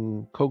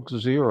Coke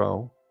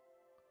Zero.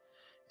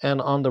 And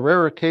on the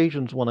rare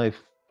occasions when I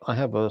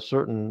have a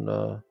certain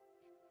a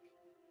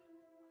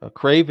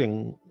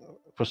craving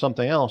for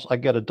something else, I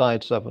get a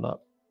Diet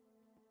 7-Up.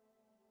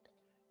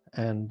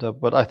 And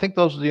but I think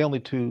those are the only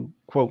two,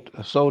 quote,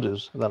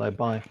 sodas that I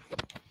buy.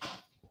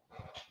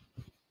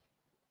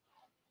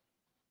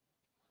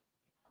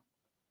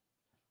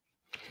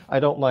 I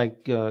don't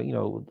like,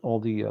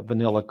 all the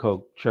vanilla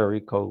Coke,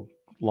 cherry Coke,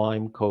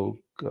 lime Coke,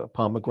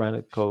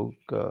 pomegranate Coke,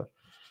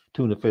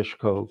 tuna fish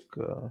Coke.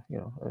 I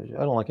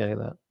don't like any of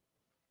that.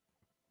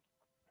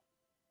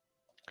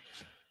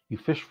 You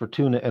fish for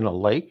tuna in a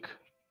lake?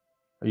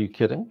 Are you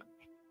kidding?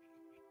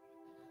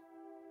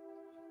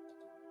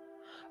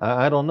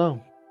 I don't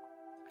know.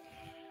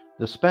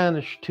 The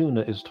Spanish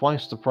tuna is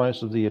twice the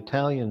price of the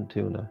Italian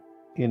tuna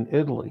in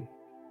Italy.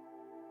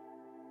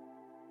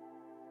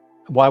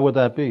 Why would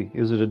that be?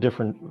 Is it a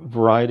different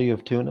variety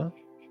of tuna?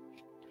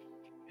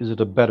 Is it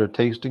a better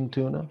tasting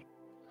tuna?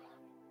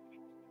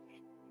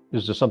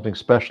 Is there something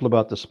special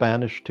about the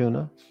Spanish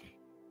tuna?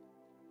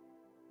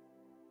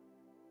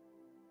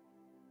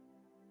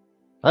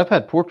 I've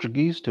had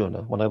Portuguese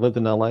tuna when I lived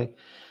in LA,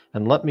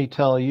 and let me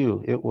tell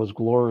you, it was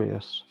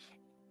glorious.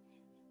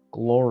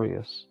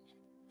 Glorious.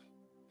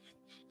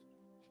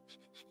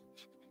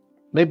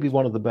 Maybe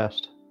one of the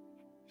best.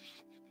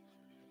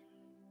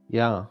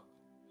 Yeah.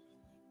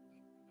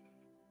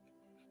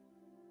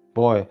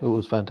 Boy, it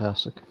was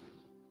fantastic.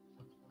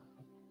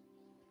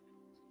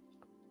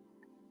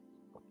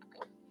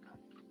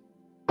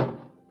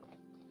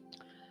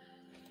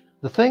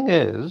 The thing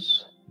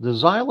is, the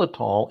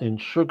xylitol in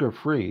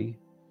sugar-free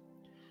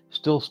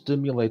still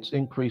stimulates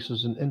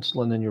increases in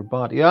insulin in your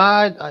body. Yeah,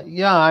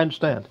 I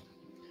understand,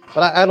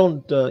 but I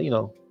don't,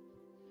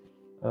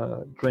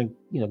 drink,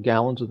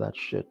 gallons of that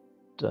shit.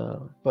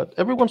 But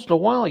every once in a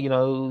while,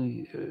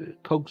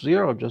 Coke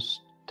Zero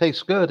just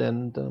tastes good,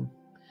 and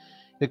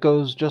it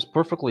goes just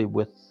perfectly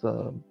with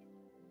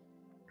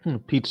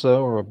pizza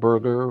or a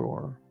burger,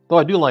 or though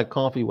I do like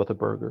coffee with a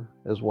burger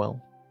as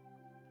well.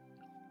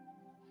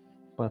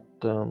 But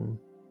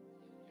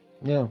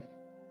yeah.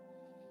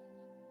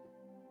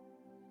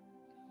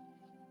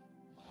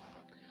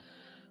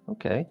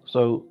 Okay,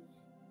 so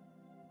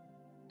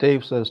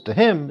Dave says to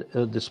him,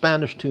 the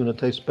Spanish tuna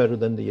tastes better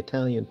than the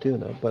Italian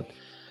tuna, but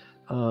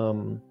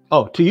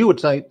to you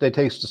they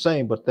taste the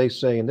same, but they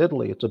say in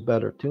Italy it's a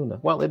better tuna.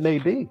 Well, it may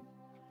be.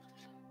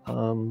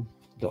 Don't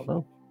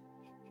know.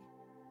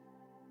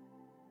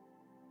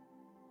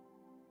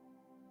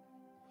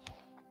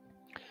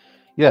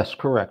 Yes,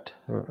 correct.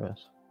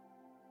 Yes.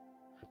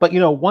 But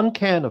one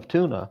can of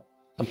tuna,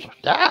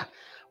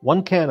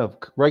 one can of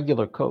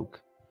regular Coke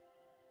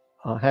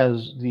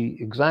has the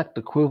exact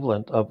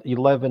equivalent of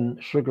 11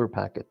 sugar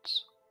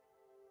packets.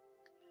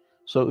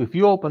 So if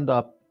you opened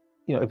up,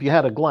 if you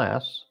had a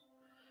glass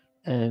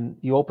and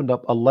you opened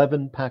up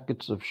 11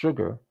 packets of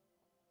sugar,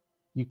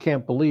 you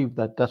can't believe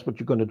that that's what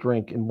you're going to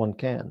drink in one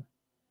can.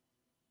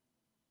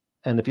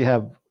 And if you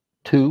have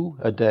 2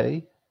 a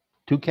day,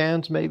 2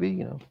 cans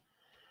maybe,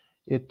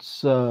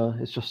 it's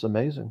just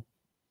amazing.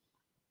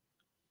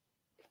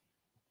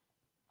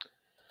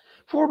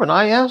 Foreman,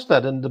 I asked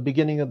that in the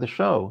beginning of the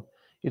show.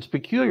 It's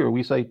peculiar.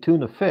 We say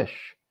tuna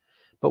fish,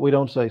 but we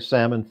don't say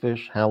salmon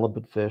fish,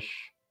 halibut fish,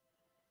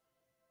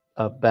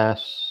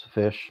 bass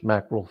fish,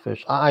 mackerel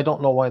fish. I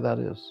don't know why that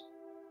is.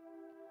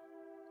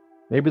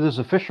 Maybe there's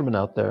a fisherman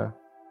out there,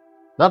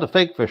 not a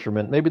fake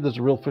fisherman. Maybe there's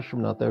a real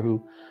fisherman out there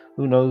who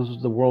knows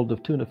the world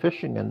of tuna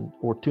fishing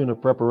or tuna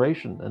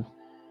preparation, and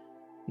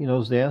he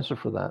knows the answer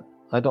for that.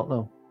 I don't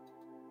know.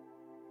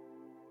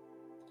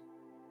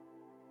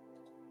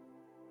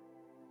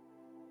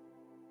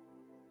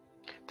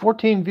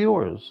 "14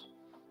 viewers.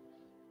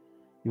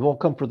 You've all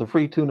come for the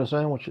free tuna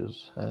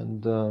sandwiches,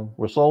 and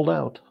we're sold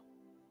out."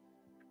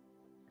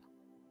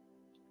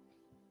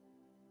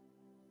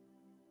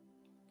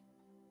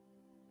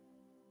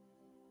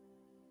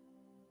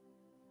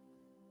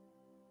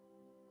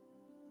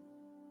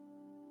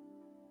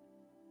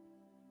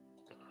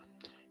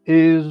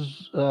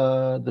 Is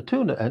the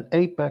tuna an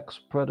apex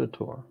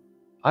predator?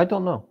 I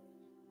don't know.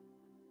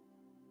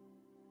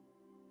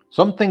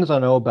 Some things I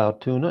know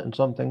about tuna, and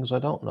some things I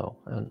don't know,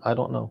 and I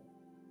don't know.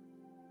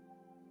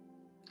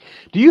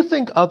 Do you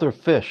think other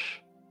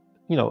fish,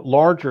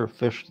 larger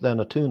fish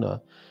than a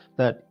tuna,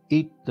 that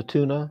eat the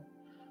tuna,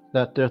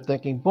 that they're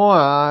thinking, boy,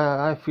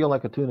 I feel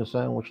like a tuna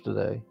sandwich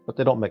today, but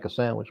they don't make a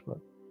sandwich, but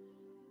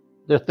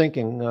they're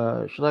thinking,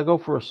 should I go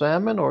for a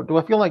salmon, or do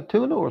I feel like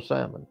tuna or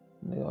salmon?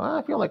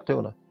 I feel like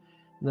tuna.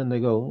 And then they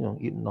go,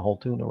 eating the whole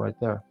tuna right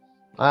there.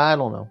 I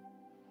don't know.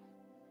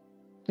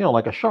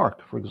 Like a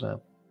shark, for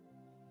example.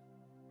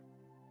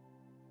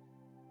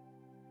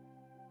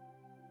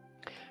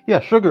 Yeah,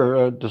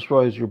 sugar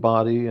destroys your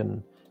body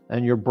and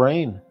your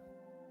brain.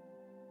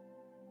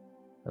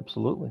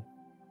 Absolutely.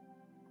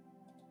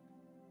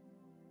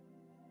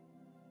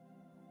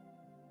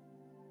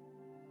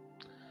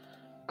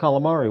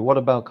 Calamari. What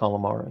about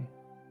calamari?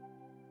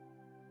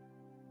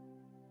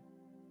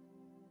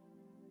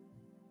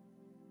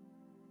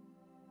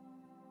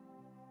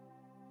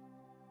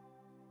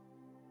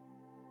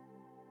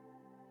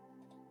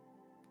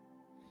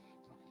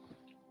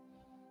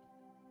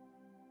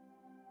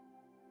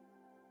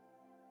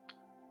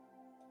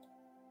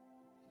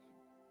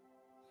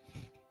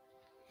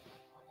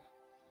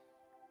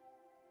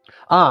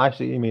 I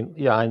see. You mean,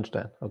 yeah, I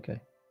understand.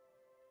 Okay.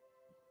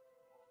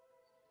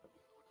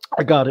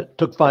 I got it.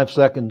 Took 5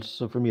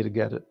 seconds for me to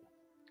get it.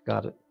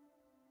 Got it.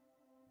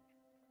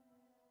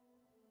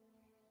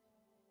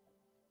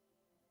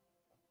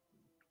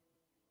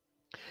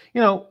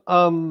 A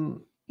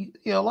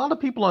lot of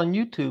people on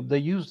YouTube, they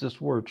use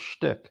this word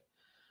shtick.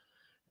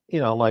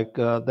 Like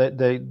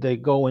they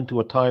go into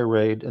a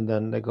tirade and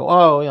then they go,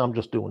 oh yeah, I'm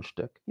just doing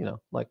shtick.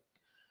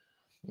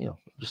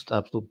 Just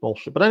absolute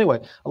bullshit. But anyway,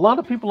 a lot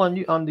of people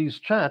on these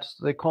chats,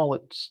 they call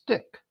it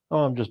stick.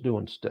 Oh, I'm just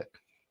doing stick.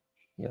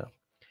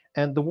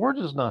 And the word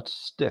is not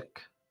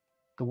stick.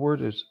 The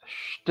word is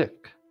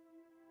shtick,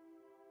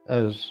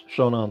 as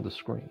shown on the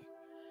screen.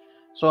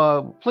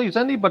 So please,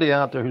 anybody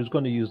out there who's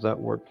going to use that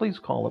word, please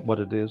call it what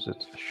it is.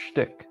 It's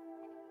shtick,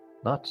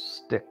 not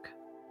stick.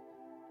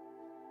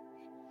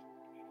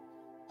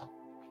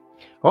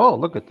 Oh,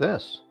 look at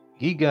this.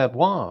 Guy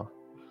Gabois,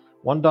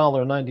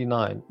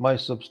 $1.99. My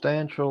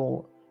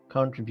substantial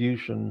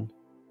contribution.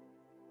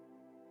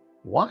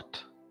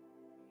 What?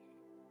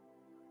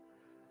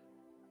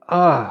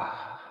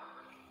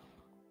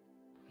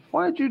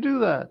 Why'd you do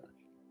that?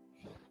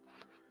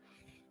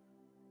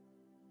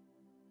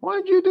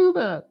 Why'd you do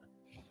that?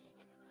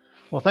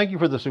 Well, thank you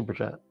for the super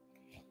chat.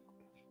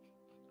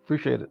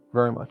 Appreciate it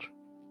very much.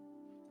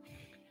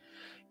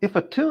 If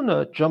a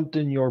tuna jumped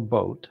in your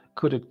boat,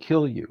 could it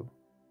kill you?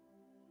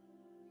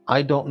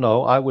 I don't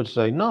know. I would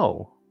say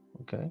no.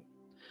 Okay.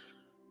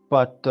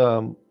 But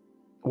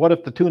what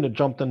if the tuna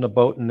jumped in the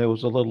boat and there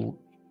was a little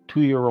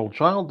 2-year-old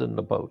child in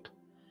the boat?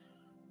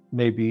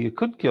 Maybe it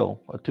could kill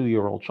a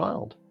 2-year-old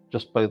child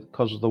just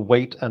because of the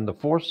weight and the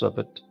force of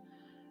it,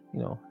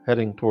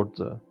 heading towards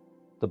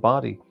the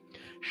body.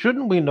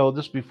 Shouldn't we know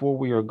this before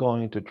we are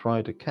going to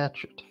try to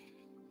catch it?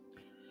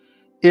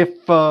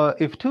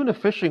 If tuna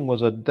fishing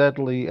was a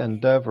deadly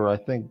endeavor, I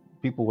think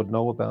people would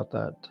know about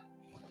that.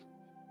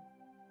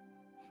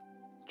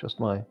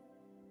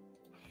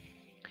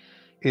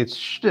 It's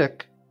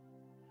shtick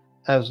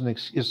is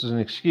an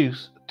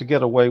excuse to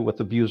get away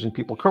with abusing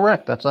people.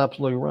 Correct. That's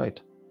absolutely right.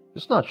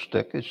 It's not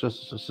shtick. It's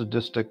just a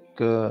sadistic,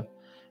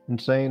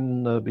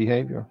 insane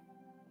behavior.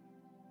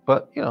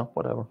 But,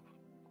 whatever.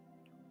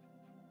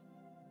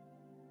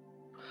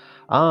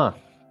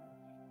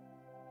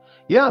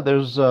 Yeah,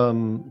 there's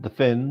the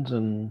fins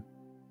and,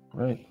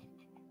 right.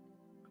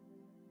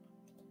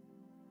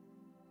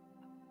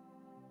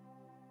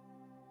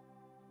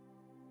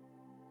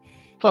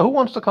 So who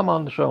wants to come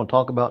on the show and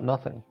talk about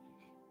nothing?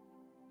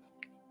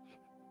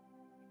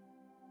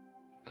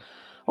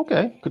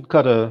 Okay, could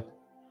cut an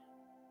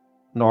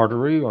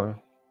artery or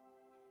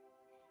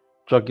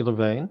jugular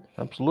vein.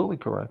 Absolutely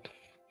correct.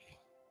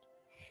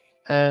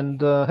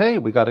 And hey,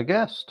 we got a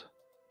guest.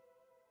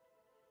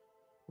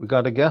 We're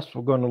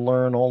going to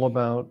learn all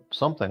about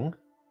something.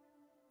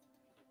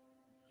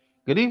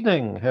 Good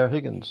evening, Herr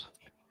Higgins.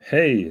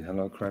 Hey,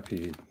 hello,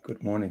 Crappy.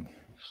 Good morning.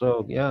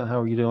 So, yeah, how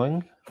are you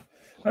doing?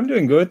 I'm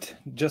doing good.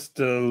 Just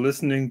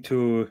listening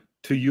to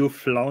you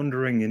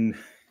floundering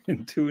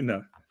in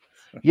tuna.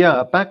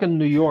 Yeah, back in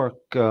New York,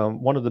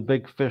 one of the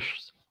big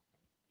fish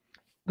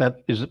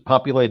that is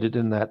populated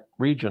in that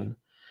region,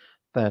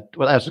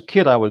 as a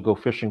kid I would go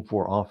fishing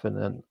for often,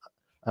 and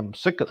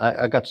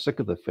I got sick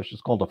of the fish.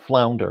 It's called a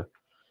flounder.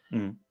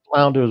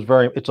 Flounder is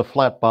it's a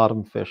flat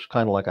bottom fish,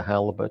 kind of like a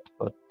halibut,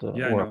 but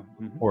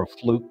or a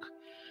fluke.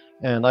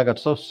 And I got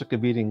so sick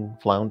of eating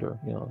flounder,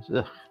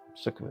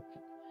 sick of it.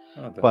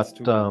 But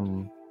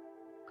how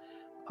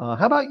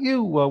about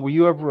you? Were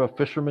you ever a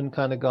fisherman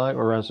kind of guy,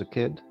 or as a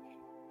kid?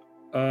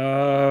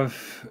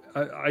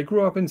 I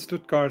grew up in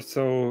Stuttgart,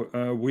 so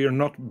we are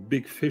not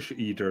big fish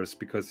eaters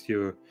because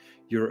your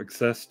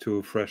access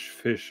to fresh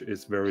fish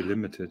is very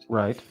limited.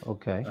 Right.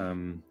 Okay.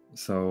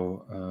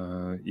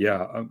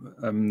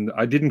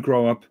 I didn't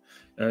grow up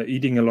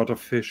eating a lot of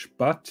fish,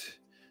 but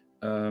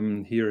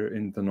here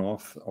in the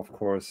north, of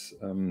course,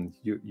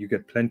 you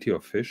get plenty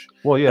of fish.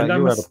 Well, yeah,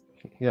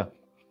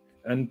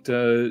 And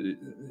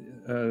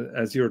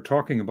as you're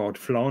talking about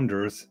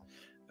flounders,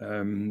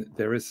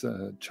 there is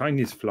a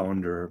Chinese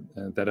flounder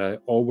that I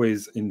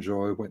always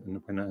enjoy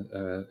when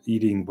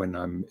eating when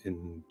I'm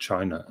in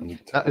China and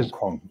Hong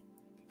Kong.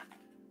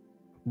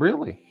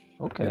 Really?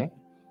 Okay. Yeah.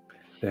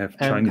 They have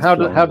and Chinese how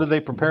flounder. do they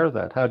prepare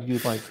that? How do you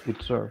like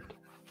it served?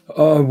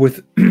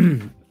 With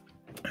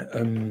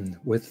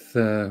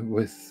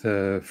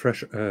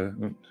fresh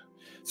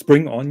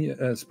spring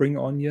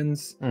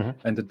onions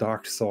and a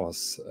dark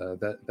sauce.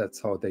 That's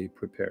how they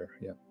prepare.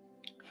 Yeah.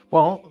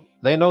 Well,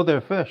 they know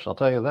their fish. I'll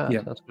tell you that.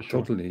 Yeah, that's for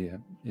sure. Totally.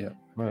 Yeah.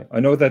 Right. I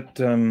know that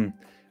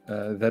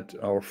that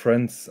our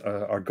friends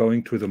are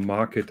going to the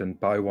market and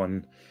buy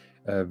one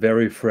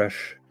very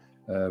fresh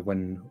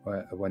when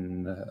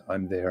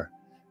I'm there,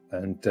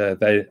 and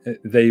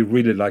they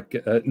really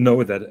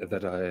know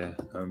that I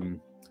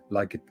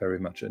like it very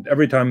much. And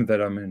every time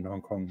that I'm in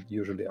Hong Kong,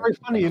 usually very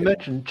funny you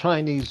mentioned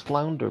Chinese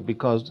flounder,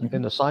 because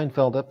in the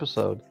Seinfeld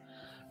episode,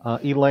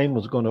 Elaine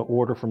was going to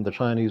order from the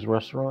Chinese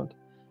restaurant,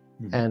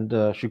 and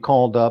she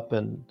called up,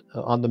 and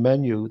on the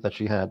menu that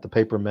she had, the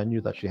paper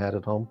menu that she had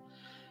at home,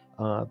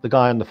 the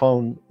guy on the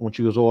phone, when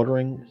she was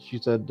ordering, she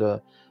said,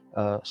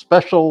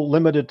 special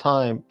limited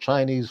time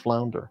Chinese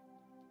flounder.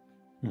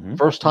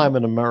 First time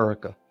in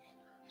America.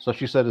 So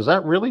she said, "Is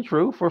that really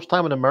true? First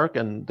time in America?"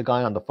 And the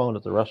guy on the phone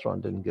at the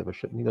restaurant didn't give a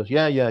shit. And he goes,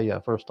 "Yeah,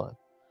 first time."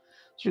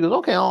 She goes,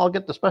 "Okay, I'll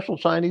get the special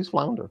Chinese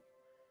flounder."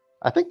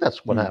 I think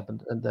that's what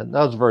happened. And then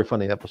that was a very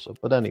funny episode.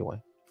 But anyway,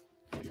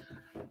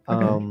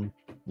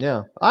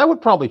 yeah, I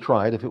would probably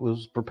try it if it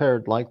was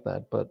prepared like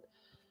that. But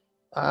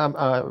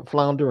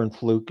flounder and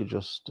fluke are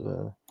just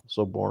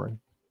so boring.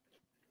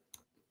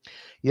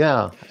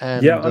 Yeah,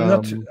 and yeah, I'm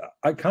not.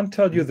 I can't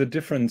tell you the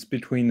difference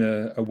between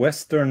a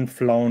Western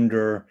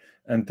flounder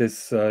and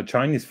this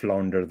Chinese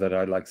flounder that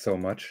I like so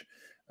much.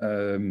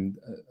 That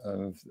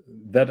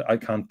I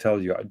can't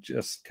tell you. I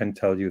just can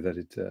tell you that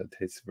it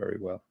tastes very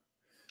well.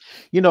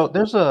 You know,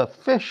 there's a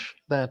fish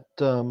that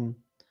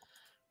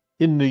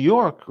in New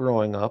York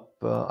growing up,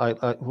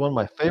 one of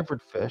my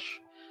favorite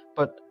fish,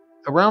 but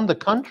around the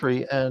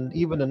country and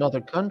even in other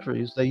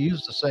countries, they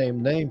use the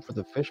same name for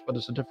the fish, but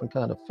it's a different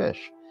kind of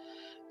fish.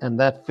 And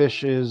that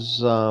fish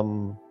is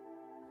another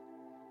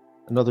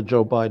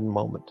Joe Biden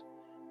moment.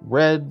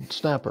 Red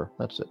snapper.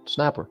 That's it.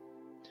 Snapper.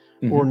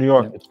 Or in New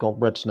York, it's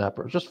called red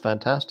snapper. It's just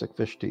fantastic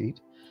fish to eat.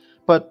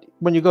 But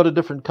when you go to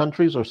different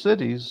countries or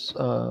cities,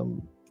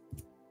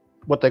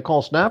 what they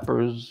call snapper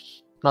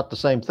is not the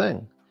same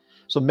thing.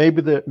 So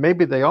maybe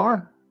they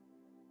are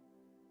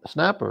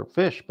snapper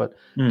fish, but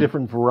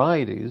different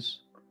varieties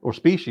or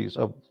species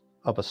of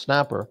a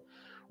snapper,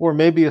 or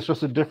maybe it's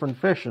just a different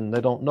fish and they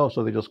don't know,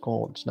 so they just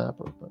call it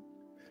snapper. But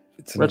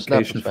it's an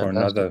occasion for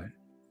another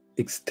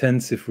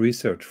extensive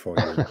research for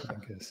you, I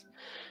guess.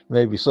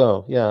 Maybe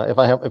so. Yeah,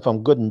 if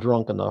I'm good and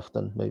drunk enough,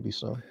 then maybe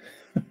so.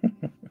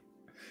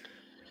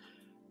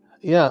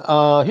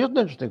 Yeah. Here's an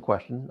interesting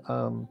question.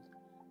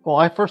 Well,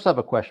 I first have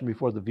a question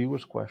before the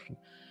viewer's question.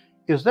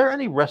 Is there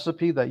any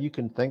recipe that you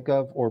can think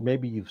of, or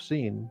maybe you've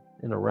seen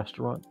in a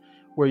restaurant,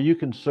 where you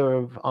can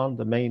serve on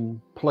the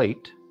main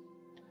plate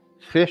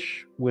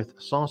fish with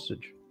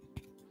sausage?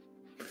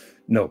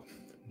 No,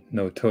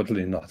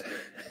 totally not.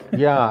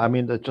 Yeah, I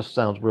mean, that just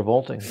sounds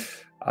revolting.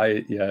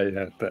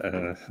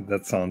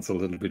 That sounds a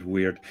little bit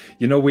weird.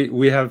 You know,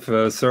 we have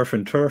surf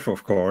and turf,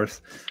 of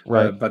course,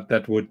 right? But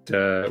that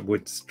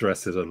would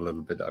stress it a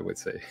little bit, I would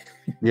say.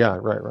 Yeah,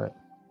 right.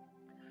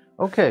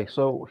 Okay,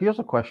 so here's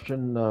a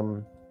question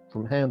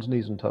from Hands,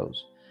 Knees, and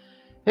Toes.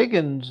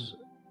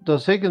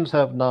 Does Higgins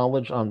have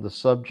knowledge on the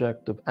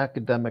subject of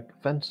academic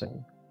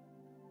fencing?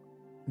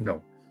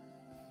 No.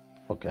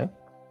 Okay.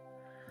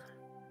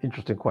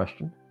 Interesting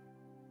question.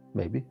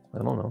 Maybe, I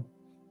don't know.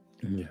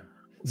 Yeah.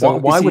 So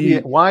why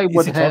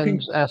would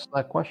Hans ask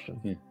that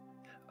question? Yeah.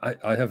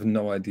 I have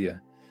no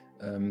idea.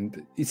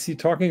 Is he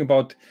talking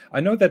about? I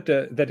know that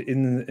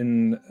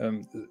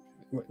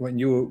when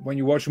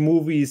you watch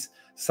movies,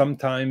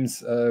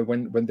 sometimes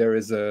when there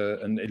is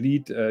an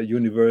elite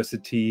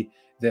university,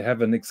 they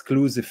have an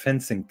exclusive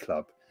fencing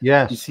club.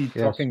 Yes. Is he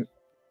talking?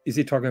 Is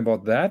he talking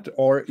about that,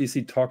 or is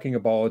he talking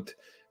about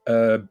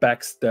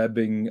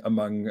backstabbing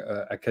among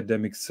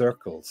academic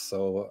circles?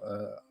 So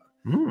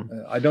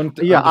I don't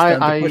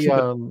understand the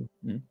question.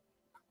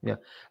 Yeah,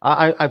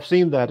 I've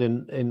seen that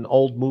in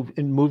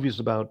movies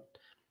about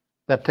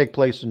that take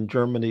place in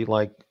Germany,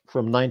 like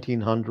from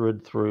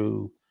 1900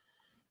 through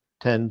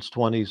 10s,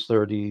 20s,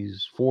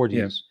 30s,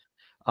 40s.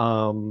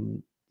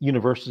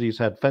 Universities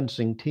had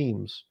fencing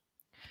teams,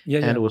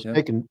 and it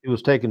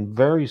was taken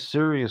very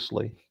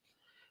seriously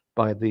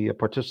by the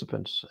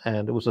participants,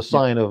 and it was a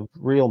sign of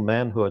real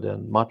manhood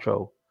and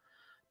macho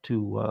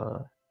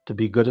to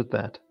be good at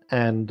that.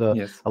 And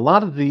a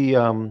lot of the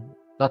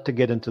not to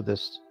get into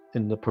this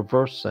in the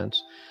perverse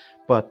sense,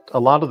 but a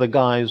lot of the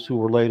guys who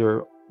were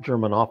later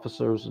German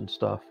officers and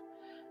stuff,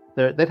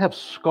 they'd have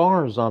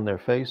scars on their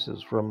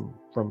faces from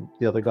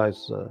the other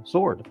guy's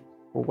sword,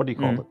 or what do you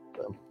call it?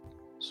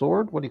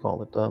 Sword? What do you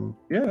call it?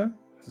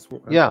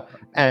 Yeah,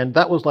 and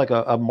that was like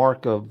a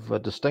mark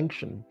of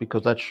distinction,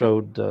 because that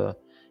showed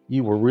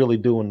you were really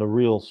doing the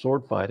real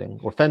sword fighting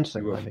or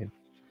fencing. I mean,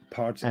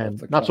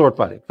 not sword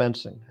fighting,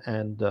 fencing.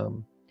 And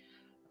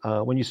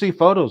when you see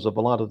photos of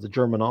a lot of the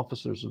German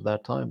officers of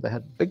that time, they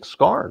had big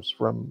scars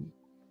from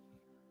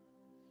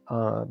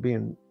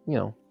being,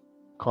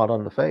 caught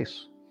on the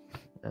face.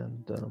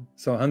 And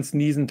so Hans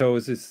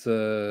Niesentoes is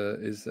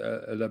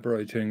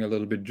elaborating a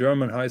little bit.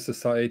 German high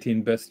society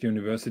and best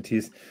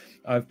universities.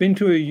 I've been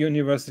to a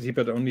university,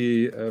 but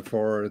only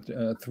for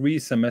 3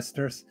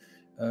 semesters.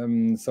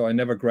 So I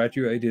never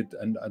graduated,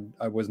 and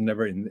I was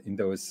never in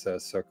those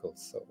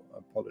circles. So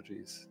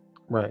apologies.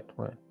 Right.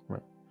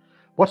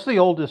 What's the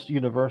oldest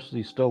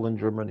university still in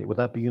Germany? Would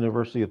that be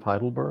University of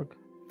Heidelberg?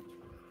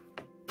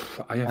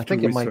 I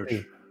think it might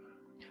be.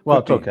 Well,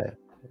 it's okay.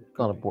 It's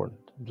not important.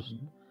 Just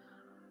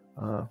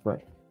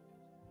right.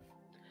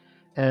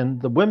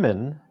 And the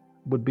women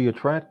would be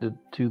attracted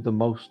to the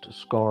most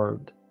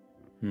scarred.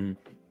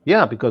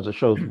 Yeah, because it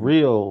shows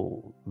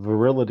real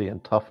virility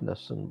and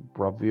toughness and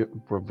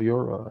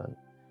bravura.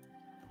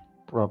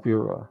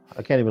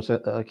 I can't even say.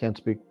 I can't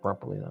speak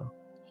properly now.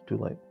 It's too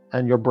late.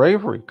 And your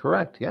bravery,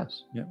 correct?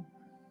 Yes. Yeah.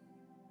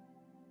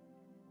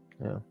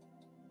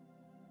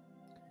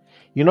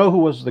 You know who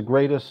was the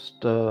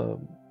greatest?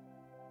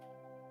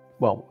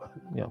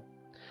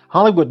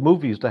 Hollywood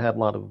movies, they had a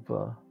lot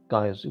of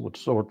guys with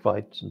sword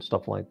fights and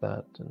stuff like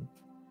that, and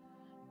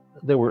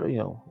they were,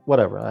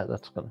 whatever.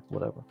 That's gonna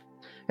whatever.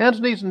 Hands,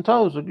 knees, and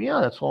toes. Yeah,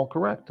 that's all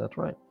correct. That's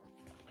right.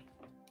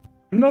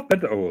 Not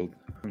that old.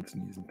 Hands,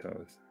 knees, and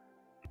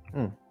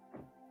toes.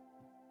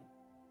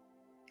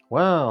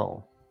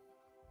 Well,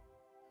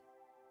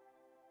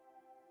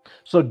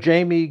 so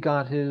Jamie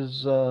got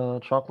his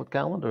chocolate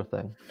calendar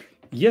thing.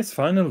 Yes,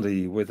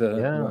 finally, with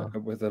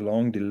a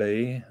long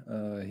delay,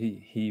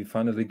 he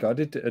finally got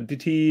it.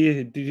 Did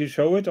he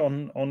show it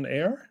on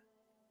air?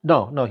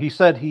 No. He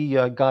said he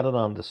got it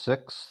on the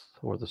 6th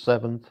or the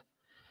 7th,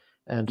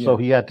 and so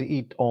he had to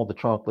eat all the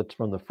chocolates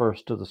from the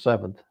 1st to the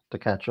 7th to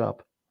catch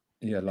up.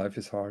 Yeah, life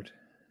is hard.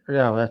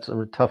 Yeah, that's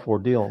a tough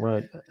ordeal,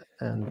 right?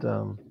 And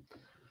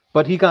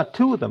but he got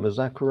 2 of them. Is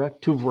that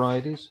correct? 2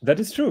 varieties. That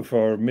is true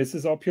for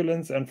Mrs.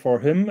 Opulence and for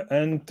him,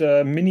 and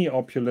Mini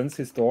Opulence,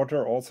 his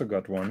daughter, also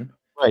got one.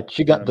 Right.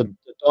 She got the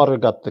daughter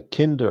got the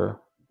Kinder.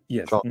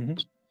 Yes.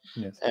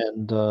 Yes.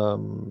 And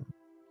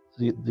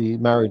the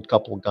married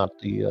couple got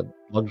the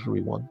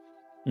luxury one.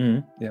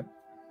 Yeah.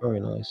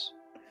 Very nice.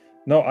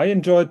 No, I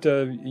enjoyed.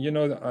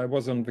 I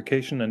was on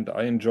vacation and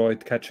I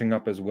enjoyed catching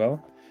up as well.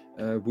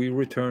 We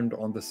returned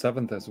on the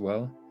 7th as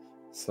well,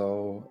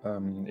 so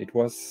it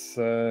was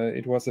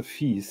a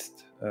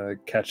feast,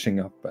 catching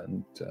up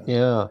and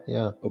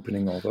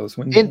opening all those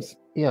windows.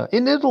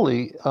 In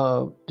Italy,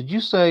 did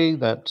you say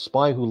that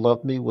Spy Who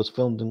Loved Me was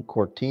filmed in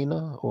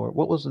Cortina, or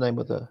what was the name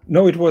of the?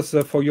 No, it was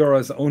For Your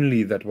Eyes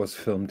Only that was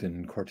filmed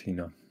in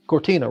Cortina.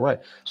 Cortina, right.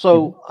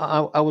 So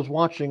I was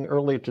watching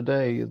earlier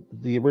today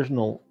the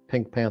original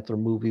Pink Panther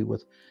movie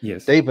with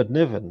David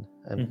Niven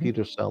and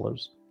Peter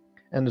Sellers,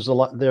 and there's a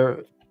lot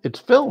there. It's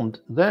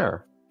filmed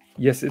there.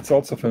 Yes, it's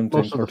also filmed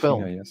in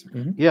Cortina. Yes.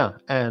 Yeah,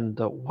 and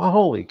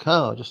holy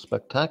cow, just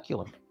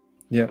spectacular.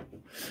 Yeah.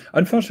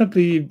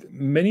 Unfortunately,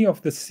 many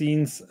of the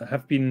scenes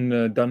have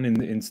been done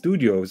in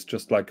studios,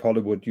 just like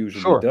Hollywood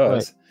usually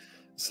does. Right.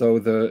 So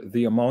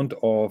the amount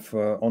of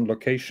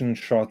on-location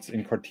shots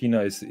in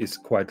Cortina is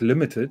quite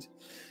limited.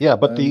 Yeah,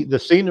 but the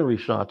scenery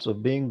shots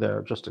of being there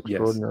are just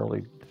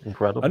extraordinarily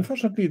incredible.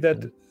 Unfortunately,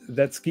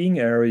 that skiing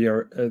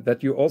area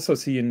that you also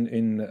see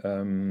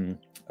in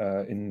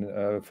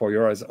For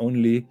Your Eyes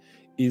Only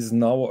is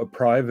now a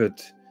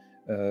private.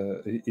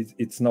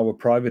 It's now a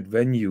private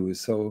venue.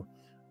 So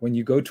when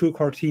you go to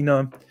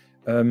Cortina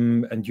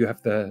and you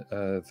have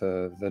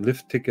the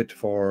lift ticket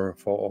for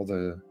all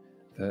the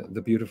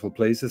beautiful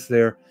places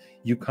there,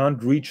 you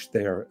can't reach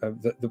there.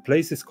 The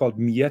place is called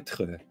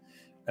Mietre,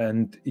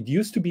 and it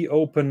used to be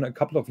open a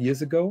couple of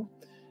years ago,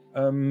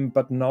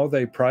 but now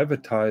they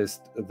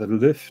privatized the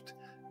lift,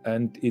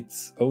 and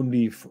it's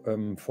only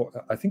for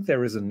I think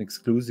there is an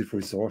exclusive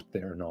resort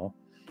there now.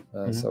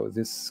 So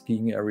this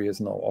skiing area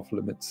is now off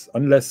limits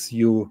unless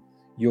you're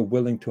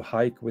willing to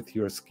hike with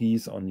your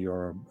skis on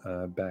your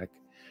back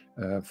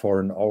for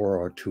an hour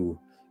or two.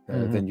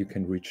 Then you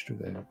can reach to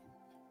there.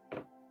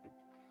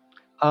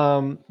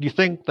 You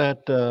think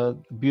that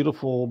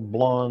beautiful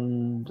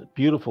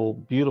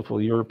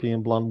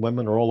European blonde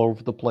women are all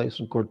over the place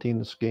in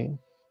Cortina skiing,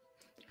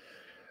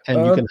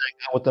 and you can hang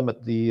out with them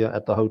at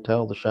the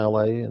hotel, the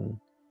chalet, and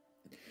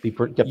get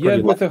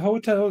pretty with the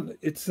hotel,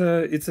 it's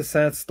a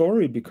sad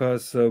story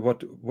because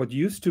what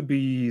used to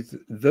be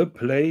the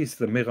place,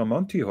 the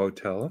Miramonti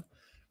Hotel,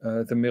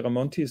 the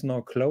Miramonti is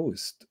now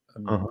closed.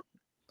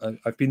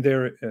 I've been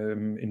there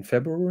in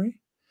February.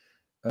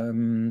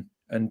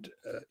 And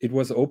it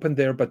was open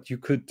there, but you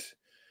could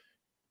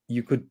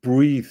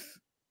breathe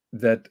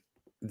that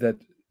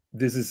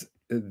this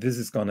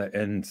is gonna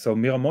end. So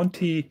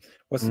Miramonti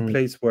was the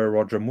place where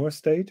Roger Moore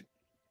stayed,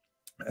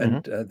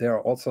 and there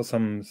are also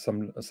some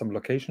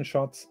location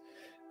shots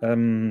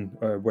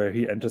where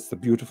he enters the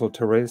beautiful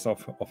terrace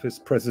of his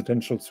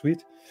presidential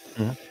suite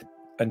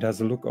and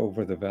has a look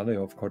over the valley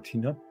of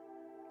Cortina.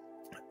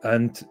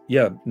 And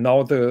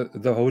now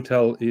the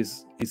hotel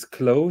is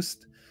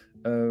closed.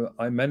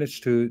 I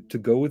managed to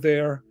go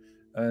there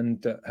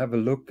and have a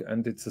look,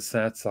 and it's a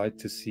sad sight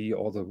to see.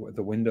 All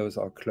the windows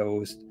are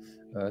closed,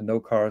 no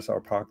cars are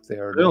parked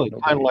there. Really,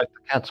 kind of like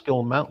the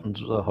Catskill Mountains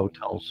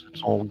hotels.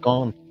 It's all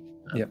gone.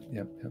 Yeah.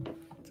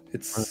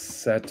 It's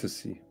sad to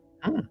see.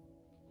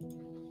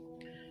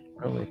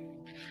 Really,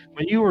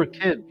 when you were a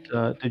kid,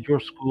 did your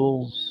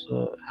schools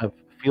have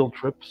field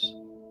trips?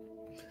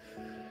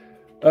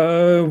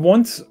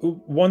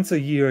 Once a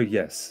year,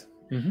 yes.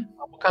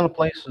 What kind of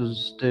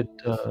places did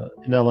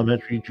in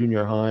elementary,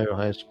 junior high, or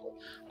high school?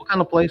 What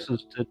kind of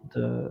places did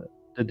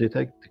they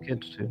take the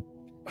kids to?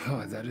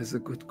 Oh, that is a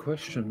good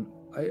question.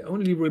 I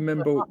only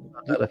remember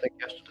that I think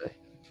yesterday.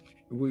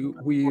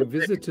 We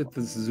visited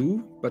the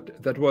zoo,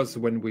 but that was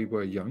when we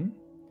were young.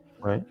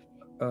 Right.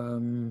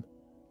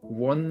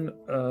 One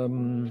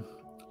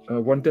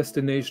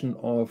destination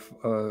of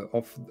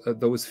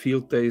those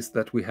field days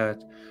that we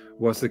had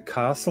was a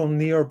castle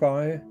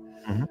nearby.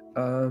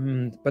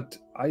 But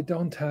I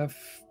don't have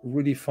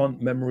really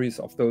fond memories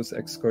of those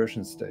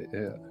excursion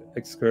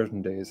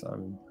days.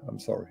 I'm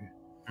sorry.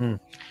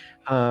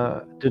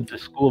 Did the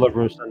school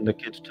ever send the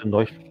kids to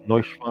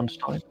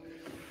Neuschwanstein?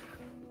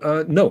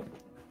 No,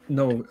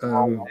 no,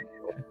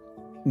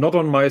 not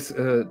on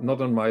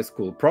my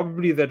school.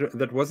 Probably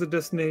that was a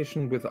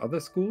destination with other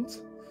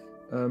schools.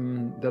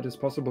 That is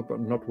possible, but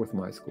not with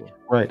my school.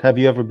 Right. Have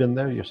you ever been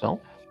there yourself?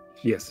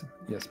 Yes,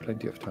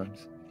 plenty of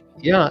times.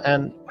 Yeah,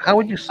 and how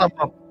would you sum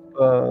up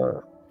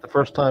the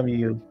first time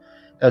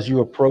as you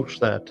approach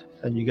that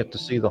and you get to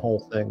see the whole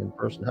thing in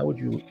person? How would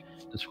you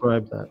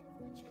describe that?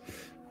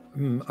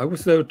 I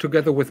was there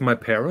together with my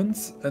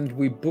parents, and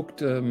we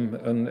booked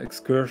an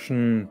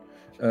excursion.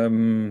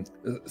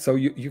 So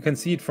you can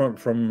see it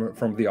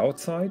from the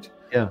outside.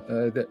 Yeah.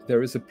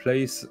 There is a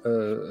place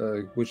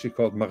which is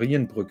called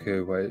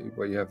Marienbrücke,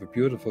 where you have a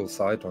beautiful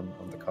sight on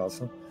the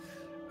castle.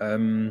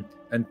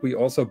 And we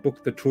also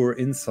booked the tour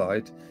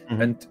inside.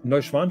 Mhm. And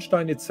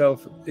Neuschwanstein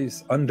itself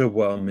is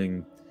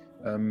underwhelming.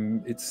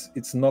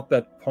 It's not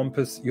that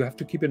pompous. You have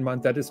to keep in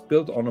mind that it's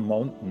built on a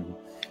mountain.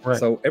 Right.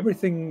 So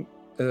everything,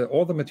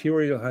 all the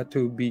material had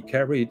to be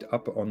carried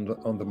up on the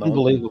mountain.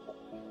 Unbelievable.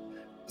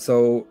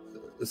 So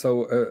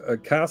a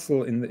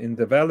castle in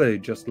the valley,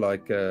 just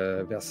like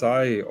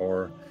Versailles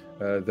or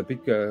the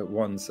bigger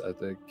ones at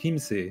the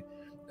Chiemsee,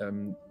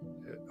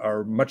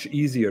 are much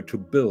easier to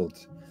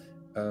build.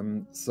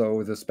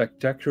 So the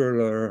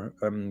spectacular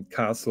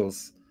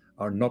castles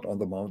are not on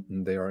the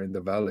mountain; they are in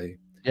the valley.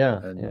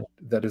 Yeah, and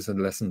that is a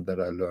lesson that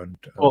I learned.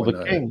 Well,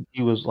 the king,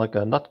 he was like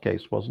a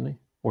nutcase, wasn't he?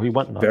 Or he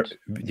went nuts.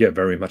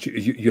 Very much.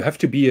 You have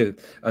to be a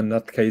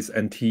nutcase,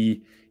 and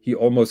he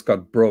almost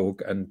got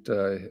broke, and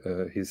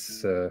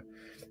his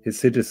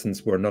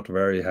citizens were not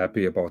very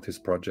happy about his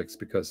projects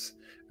because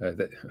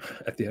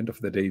at the end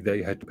of the day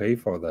they had to pay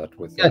for that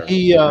with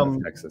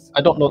taxes.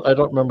 I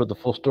don't remember the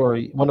full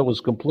story. When it was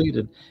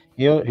completed,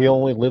 he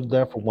only lived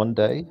there for one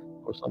day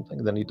or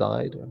something, then he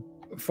died.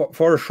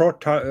 For a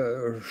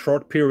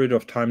short period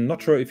of time.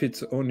 Not sure if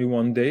it's only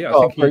one day. I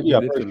think he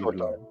lived a little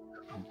long.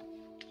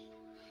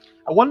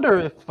 I wonder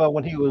if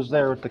when he was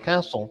there at the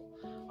castle,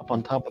 up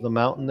on top of the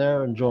mountain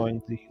there,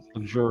 enjoying the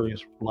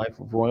luxurious life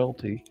of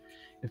royalty,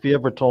 if he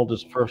ever told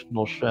his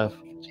personal chef,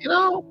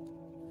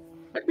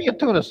 make me a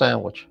tuna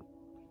sandwich,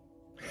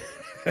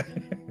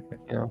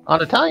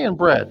 on Italian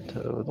bread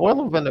with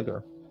oil and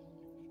vinegar,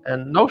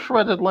 and no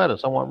shredded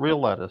lettuce. I want real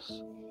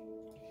lettuce.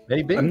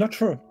 Maybe. I'm not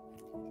sure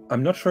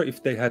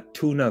if they had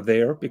tuna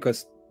there,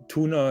 because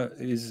tuna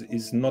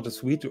is not a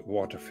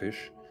sweetwater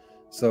fish,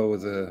 so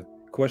the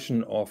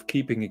question of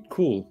keeping it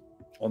cool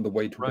on the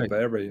way to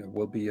Bavaria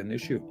will be an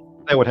issue.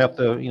 They would have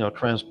to,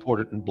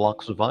 transport it in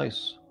blocks of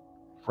ice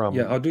from.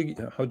 Yeah, how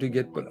do you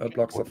get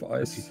blocks of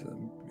ice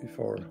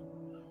before?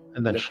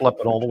 And then schlep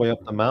it all the way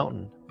up the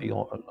mountain. Be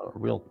a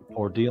real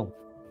ordeal.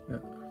 Yeah.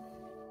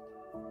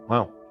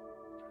 Wow.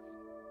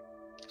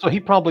 So he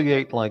probably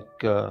ate like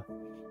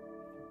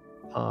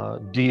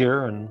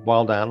deer and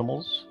wild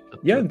animals.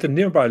 Yeah, and the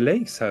nearby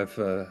lakes have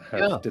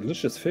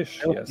delicious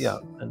fish. Yes. Yeah,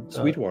 and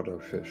sweetwater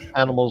fish.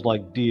 Animals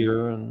like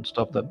deer and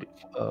stuff that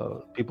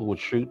people would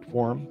shoot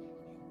for him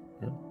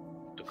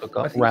to cook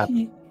up. I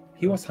think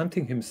he was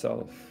hunting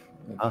himself.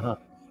 If I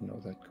know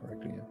that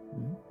correctly. Yeah.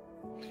 Mm-hmm.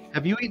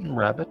 Have you eaten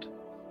rabbit?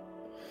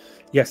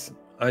 Yes,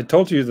 I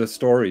told you the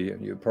story,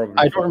 and you probably.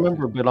 I don't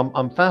remember, but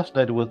I'm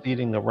fascinated with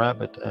eating a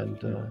rabbit.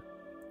 And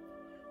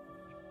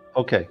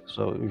okay,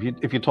 so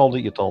if you told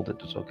it, you told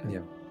it. It's okay. Yeah.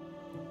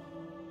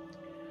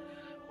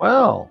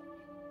 Well,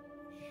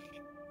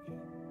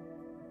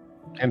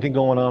 anything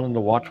going on in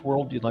the watch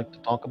world you'd like to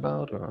talk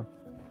about, or?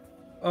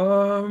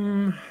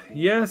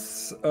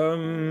 Yes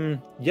and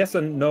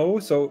no.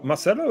 So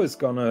Marcelo is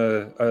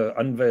gonna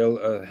unveil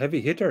a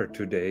heavy hitter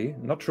today.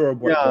 Not sure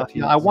what.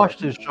 I watched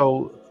his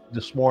show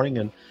this morning,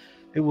 and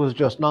it was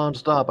just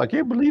nonstop. I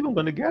can't believe I'm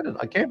going to get it.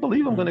 I can't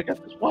believe I'm going to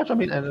get this watch. I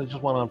mean, and it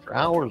just went on for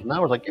hours and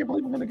hours. I can't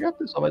believe I'm going to get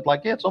this. I'm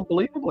like, yeah, it's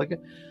unbelievable. Like,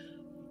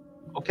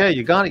 okay,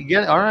 you got it. You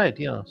get it. All right,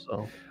 yeah.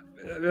 So.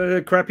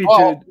 Crappy.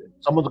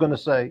 Someone's going to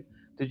say,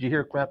 did you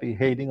hear Crappy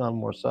hating on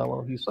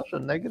Marcelo? He's such a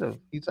negative.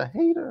 He's a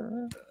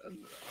hater.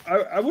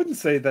 I wouldn't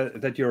say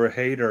that you're a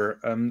hater.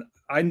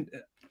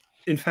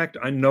 In fact,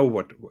 I know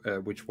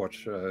which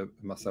watch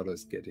Marcelo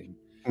is getting,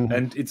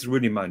 and it's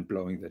really mind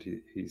blowing that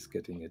he's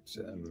getting it.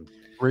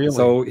 Really?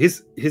 So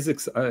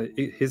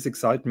his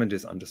excitement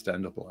is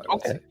understandable. I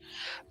would say.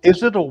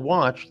 Is it a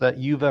watch that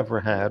you've ever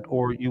had,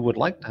 or you would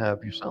like to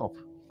have yourself?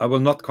 I will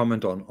not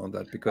comment on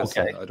that because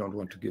I don't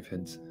want to give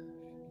hints.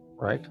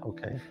 Right.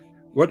 Okay.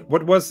 What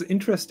was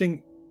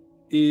interesting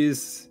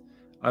is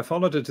I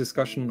followed a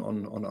discussion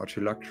on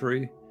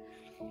Archiluxury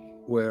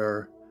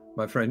where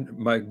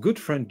my good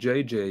friend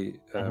JJ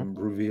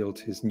revealed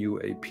his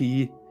new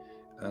AP,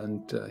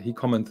 and he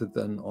commented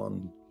then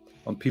on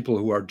people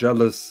who are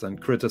jealous and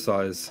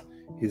criticize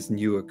his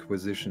new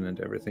acquisition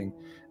and everything.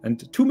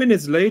 And 2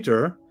 minutes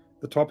later,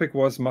 the topic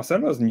was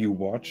Marcelo's new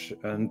watch,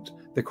 and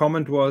the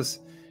comment was,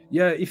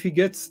 yeah, if he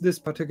gets this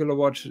particular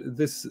watch,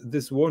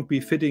 this won't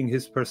be fitting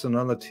his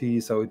personality,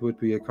 so it would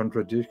be a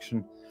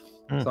contradiction.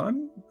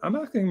 So I'm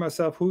asking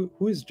myself,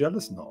 who is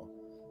jealous now?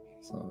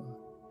 So.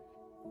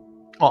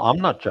 Well, I'm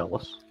not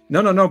jealous.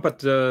 No, but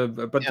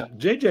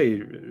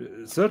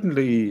JJ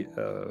certainly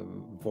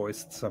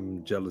voiced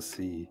some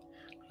jealousy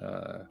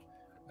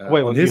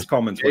Wait, on his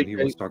comments when he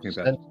was JJ talking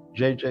about.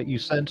 JJ, you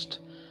sensed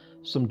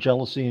some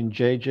jealousy in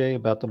JJ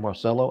about the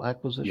Marcelo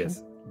acquisition?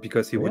 Yes,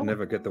 because he would Really?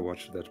 never get the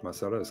watch that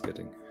Marcelo is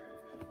getting.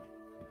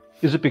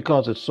 Is it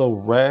because it's so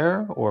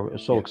rare or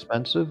so Yeah.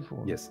 expensive?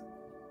 Or? Yes.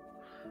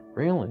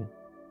 Really?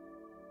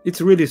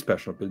 It's really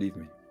special, believe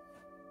me.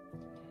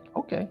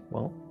 Okay,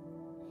 well.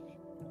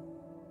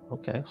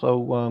 Okay,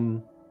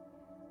 so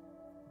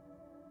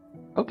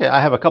okay,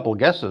 I have a couple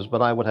guesses,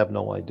 but I would have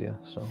no idea.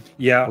 So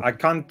yeah, okay.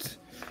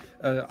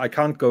 I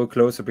can't go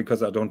closer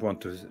because I don't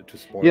want to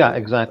spoil. Yeah,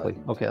 exactly.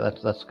 Okay,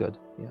 that's good.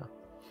 Yeah.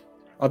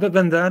 Other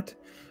than that,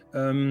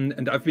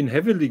 and I've been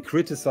heavily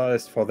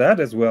criticized for that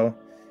as well.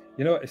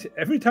 You know,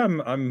 every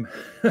time I'm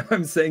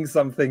I'm saying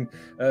something,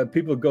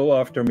 people go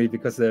after me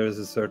because there is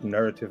a certain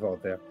narrative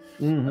out there.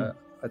 Mm-hmm.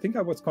 I think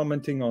I was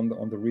commenting on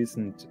the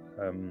recent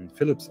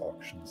Philips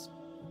auctions.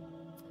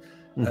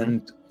 Mm-hmm.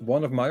 And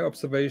one of my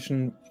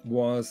observation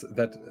was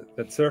that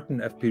certain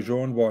FP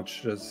Journe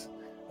watches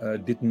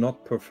did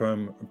not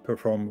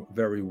perform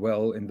very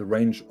well in the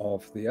range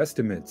of the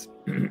estimates.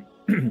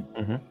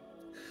 Mm-hmm.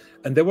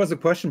 And there was a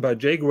question by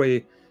Jay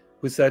Gray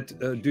who said,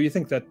 do you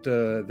think that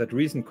that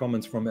recent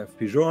comments from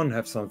FP Journe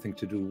have something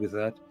to do with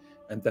that,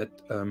 and that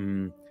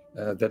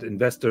that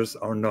investors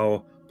are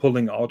now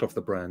pulling out of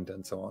the brand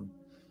and so on?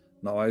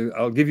 Now,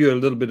 I'll give you a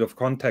little bit of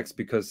context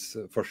because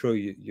for sure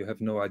you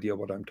have no idea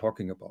what I'm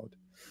talking about.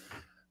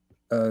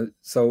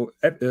 So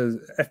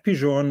FP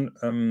Journe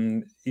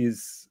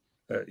is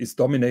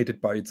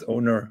dominated by its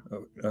owner,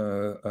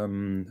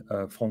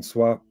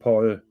 François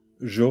Paul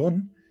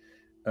Journe,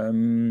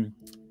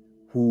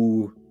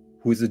 who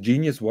is a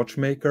genius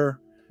watchmaker,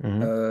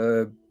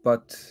 Mm-hmm.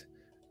 but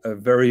a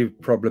very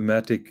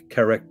problematic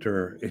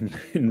character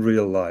in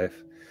real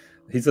life.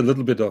 He's a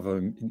little bit of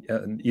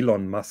an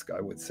Elon Musk,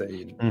 I would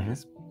say, in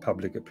his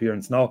public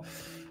appearance. Now,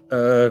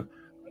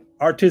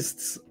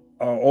 artists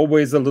are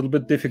always a little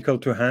bit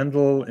difficult to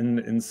handle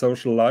in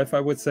social life, I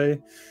would say.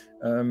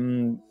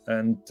 And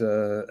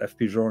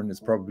FP Journe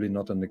is probably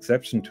not an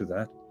exception to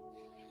that.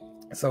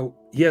 So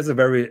he has a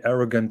very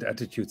arrogant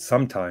attitude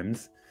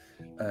sometimes.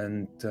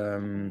 And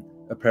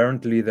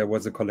apparently there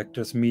was a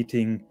collectors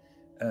meeting,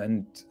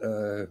 and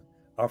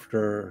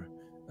after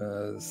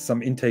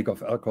some intake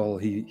of alcohol,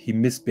 he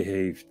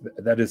misbehaved.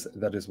 That is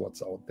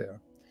what's out there.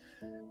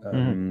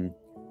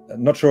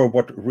 Not sure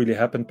what really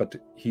happened, but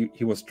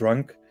he was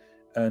drunk,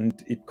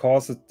 and it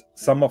caused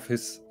some of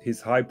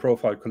his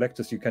high-profile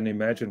collectors. You can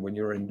imagine when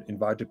you're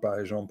invited by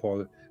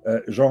François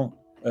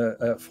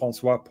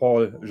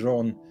Paul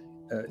Journe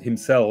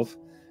himself,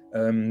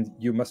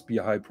 you must be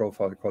a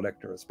high-profile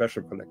collector, a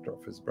special collector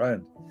of his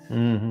brand.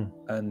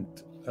 And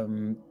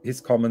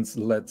his comments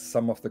led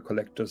some of the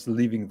collectors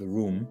leaving the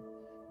room.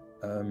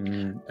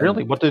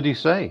 Really? What did he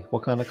say?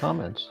 What kind of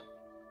comments?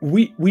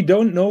 We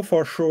don't know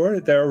for sure.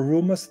 There are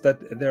rumors that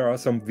there are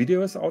some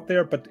videos out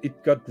there, but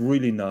it got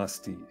really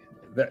nasty.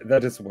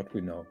 That is what we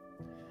know.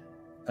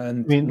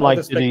 And I mean,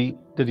 like,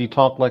 did he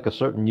talk like a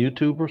certain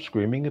YouTuber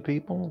screaming at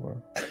people?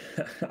 Or?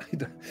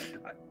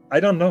 I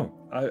don't know.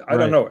 I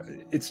don't know.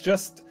 It's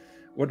just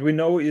what we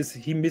know is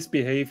he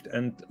misbehaved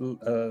and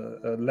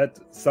let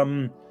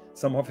some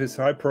of his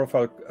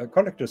high-profile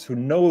collectors who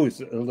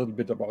knows a little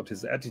bit about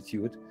his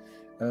attitude,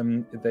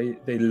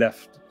 they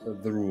left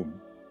the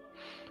room.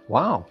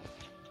 Wow.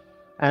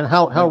 And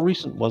how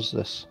recent was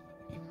this?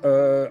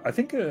 I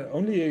think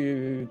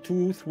only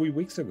 2-3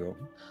 weeks ago.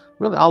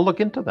 Really? I'll look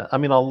into that. I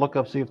mean, I'll look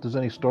up, see if there's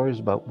any stories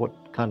about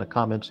what kind of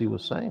comments he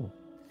was saying.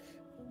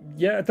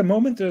 Yeah, at the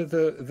moment,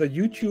 the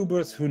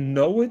YouTubers who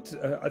know it,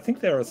 I think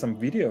there are some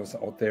videos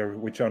out there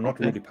which are not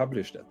really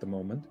published at the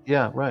moment.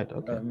 Yeah, right.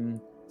 Okay.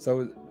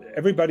 So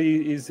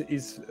everybody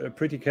is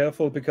pretty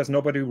careful because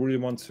nobody really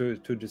wants to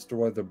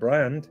destroy the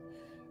brand.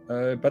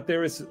 But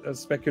there is a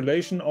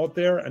speculation out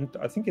there, and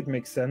I think it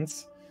makes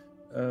sense.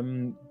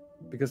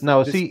 Because now,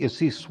 is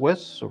he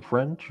Swiss or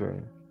French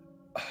or?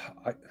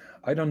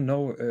 I don't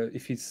know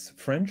if he's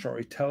French or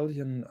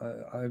Italian.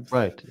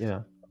 Right.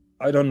 Yeah.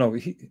 I don't know.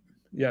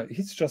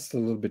 He's just a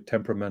little bit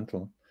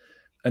temperamental.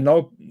 And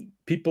now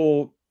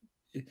people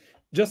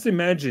just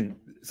imagine.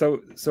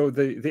 So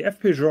the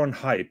FP Journe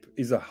hype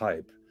is a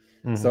hype.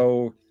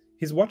 So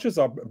his watches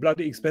are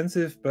bloody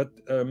expensive, but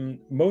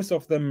most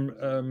of them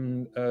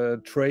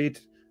trade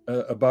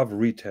above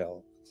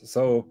retail.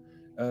 So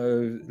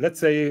let's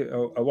say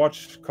a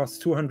watch costs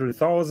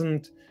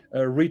 200,000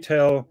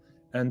 retail,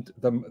 and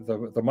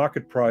the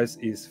market price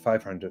is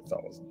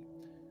 500,000.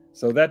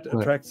 So that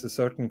attracts a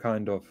certain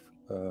kind of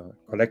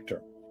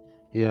collector,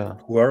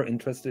 who are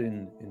interested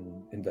in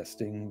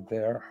investing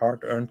their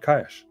hard-earned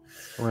cash.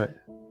 Right.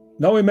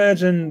 Now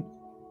imagine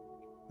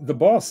the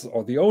boss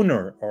or the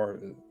owner, or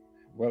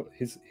well,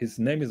 his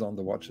name is on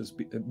the watches,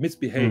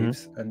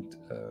 misbehaves, and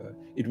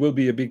it will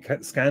be a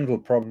big scandal,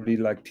 probably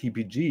like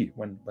TPG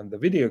when the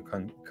video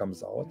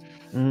comes out.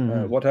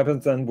 What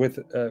happens then with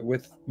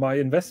my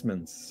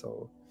investments?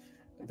 So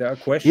there are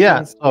questions.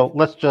 Yeah, so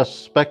let's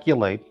just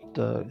speculate.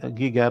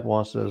 Guy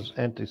Gadouin says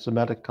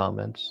anti-Semitic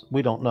comments.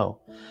 We don't know.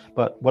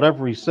 But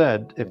whatever he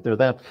said, if they're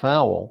that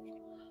foul,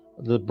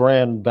 the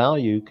brand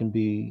value can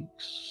be,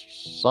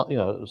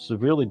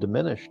 severely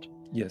diminished.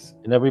 Yes.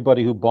 And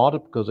everybody who bought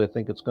it because they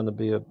think it's going to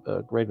be a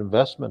great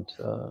investment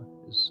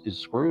is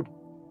screwed.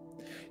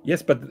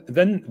 Yes, but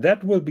then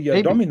that will be a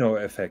Maybe. domino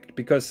effect,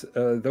 because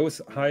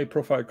those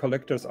high-profile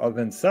collectors are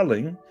then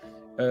selling,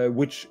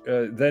 which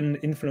then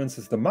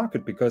influences the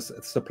market, because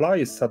supply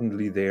is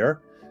suddenly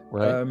there,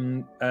 Right.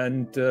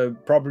 and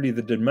probably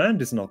the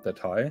demand is not that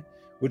high,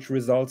 which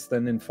results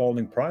then in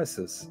falling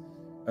prices.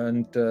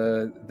 And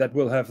that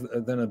will have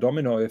then a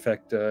domino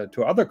effect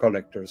to other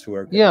collectors who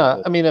are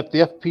getting I mean, if the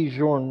FP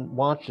Journe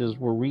watches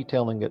were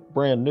retailing it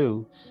brand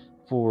new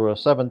for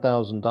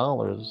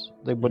 $7,000,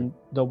 they wouldn't.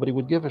 Nobody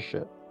would give a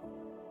shit.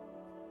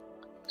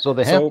 So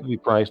they have to be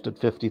priced at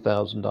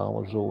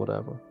 $50,000 or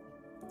whatever.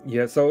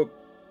 Yeah. So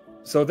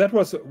that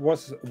was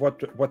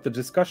what the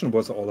discussion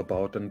was all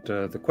about, and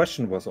the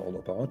question was all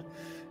about.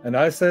 And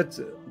I said,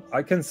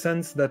 I can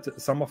sense that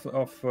some of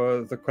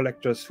the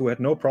collectors who had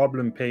no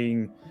problem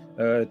paying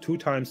 2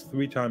 times,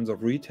 3 times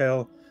of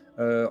retail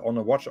on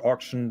a watch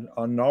auction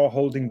are now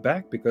holding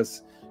back,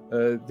 because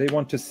they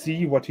want to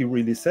see what he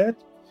really said,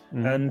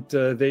 and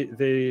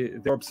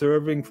they're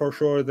observing for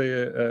sure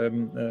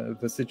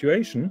the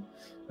situation.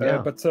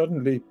 But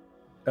certainly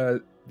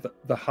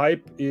the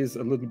hype is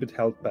a little bit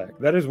held back.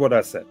 That is what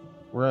I said.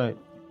 Right.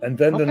 And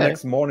then the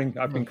next morning,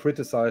 I've been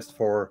criticized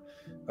for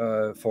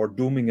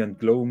dooming and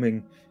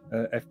gloaming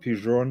FP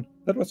Journe.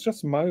 That was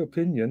just my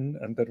opinion,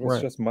 and that was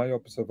just my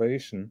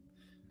observation.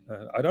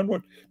 I don't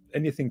want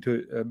anything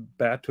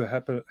bad to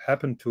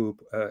happen to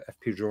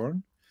FP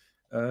Journe.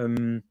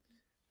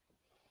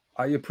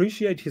 I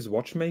appreciate his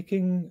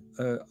watchmaking.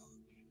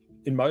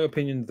 In my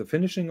opinion, the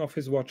finishing of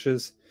his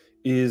watches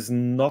is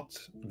not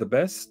the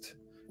best.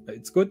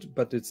 It's good,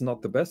 but it's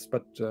not the best.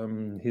 But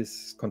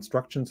his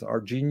constructions are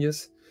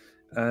genius,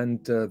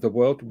 and the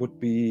world would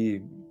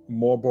be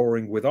more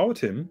boring without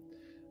him.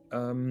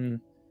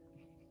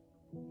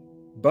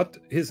 But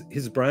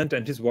his brand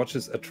and his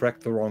watches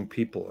attract the wrong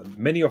people, and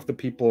many of the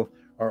people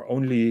are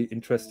only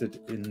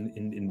interested in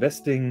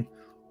investing,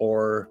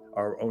 or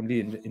are only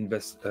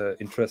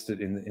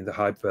interested in the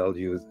hype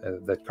value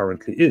that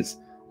currently is.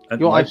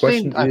 And I've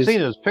seen his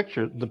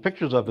the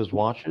pictures of his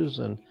watches,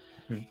 and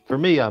for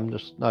me, I'm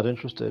just not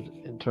interested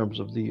in terms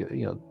of the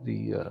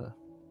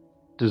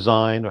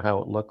design or how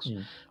it looks.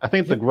 I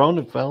think the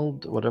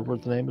Grunefeld, whatever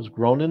the name is,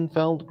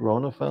 Grunefeld,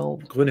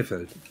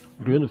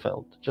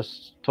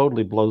 just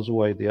totally blows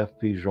away the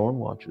FP Journe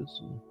watches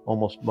and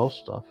almost most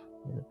stuff.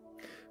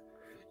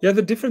 Yeah,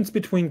 the difference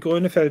between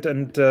Grunefeld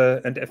and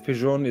FP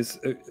Journe is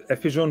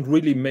FP Journe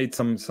really made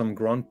some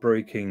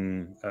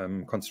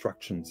groundbreaking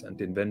constructions and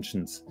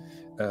inventions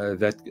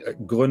that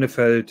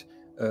Grunefeld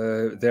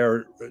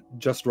they're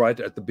just right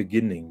at the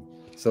beginning.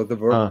 So the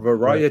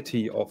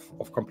variety of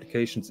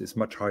complications is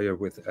much higher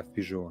with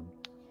FP Journe.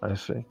 I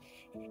see.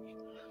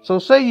 So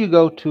say you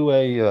go to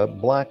a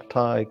black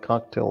tie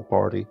cocktail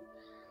party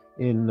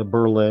in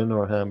Berlin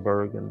or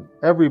Hamburg, and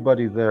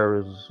everybody there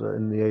is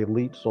in the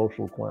elite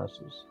social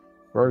classes,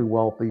 very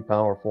wealthy,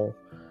 powerful,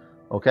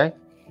 okay?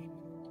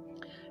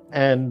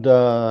 And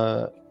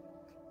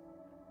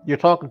you're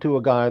talking to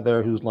a guy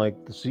there who's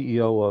like the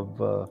CEO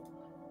of,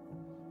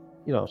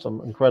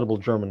 some incredible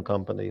German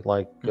company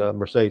like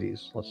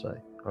Mercedes, let's say,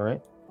 all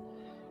right?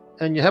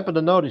 And you happen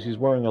to notice he's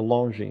wearing a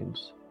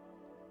Longines,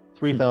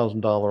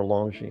 $3,000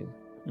 Longines,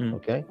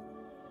 okay?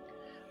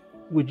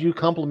 Would you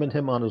compliment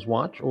him on his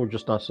watch or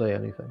just not say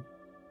anything?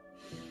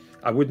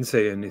 I wouldn't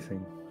say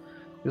anything.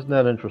 Isn't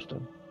that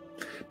interesting?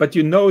 But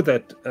you know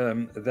that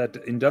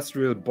that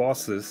industrial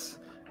bosses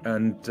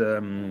and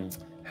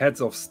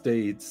heads of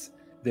states,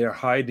 they're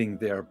hiding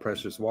their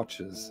precious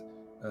watches.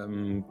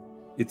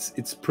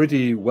 It's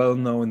pretty well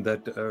known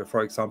that,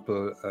 for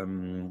example,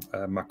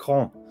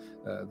 Macron,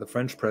 the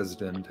French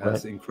president,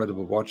 has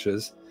incredible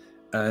watches,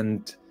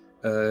 and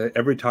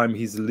every time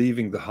he's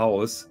leaving the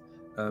house,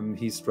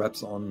 he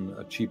straps on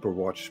a cheaper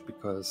watch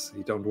because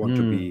he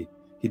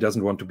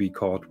doesn't want to be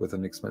caught with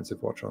an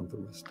expensive watch on the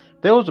wrist.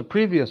 There was a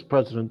previous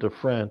president of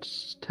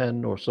France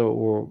 10 or so,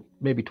 or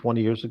maybe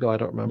 20 years ago, I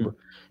don't remember,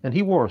 and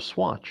he wore a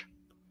swatch.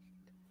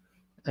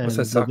 And was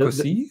that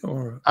Sarkozy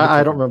or?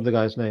 I don't remember the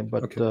guy's name,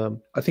 but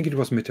I think it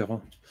was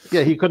Mitterrand.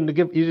 Yeah, he couldn't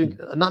give. He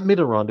didn't, not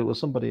Mitterrand. It was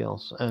somebody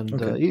else, and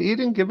he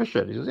didn't give a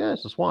shit. He says, "Yeah,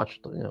 it's a swatch."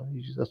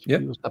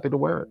 He was happy to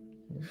wear it,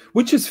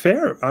 which is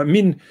fair. I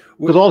mean,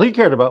 because all he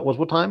cared about was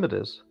what time it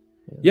is.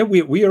 Yeah,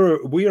 we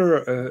are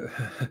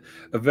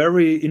a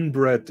very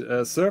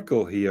inbred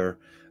circle here.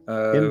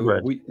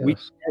 Inbred. We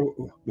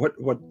know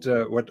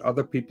what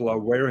other people are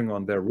wearing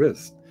on their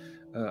wrist.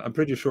 I'm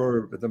pretty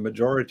sure the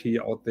majority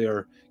out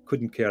there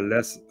couldn't care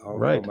less how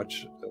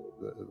much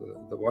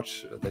the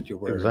watch that you're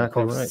wearing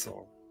costs,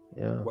 or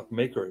what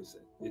maker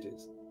it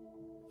is.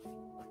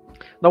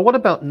 Now, what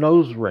about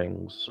nose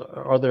rings?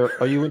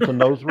 Are you into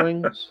nose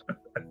rings?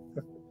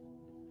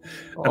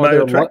 Am I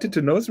attracted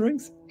to nose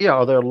rings? Yeah,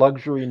 are there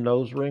luxury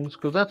nose rings?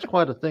 Because that's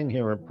quite a thing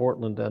here in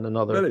Portland and in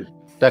other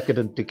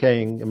decadent,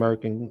 decaying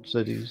American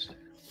cities.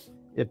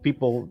 If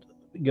people,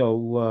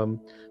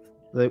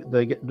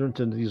 they get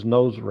into these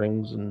nose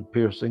rings and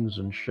piercings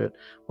and shit.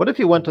 What if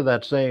you went to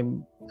that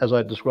same, as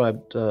I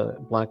described,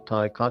 black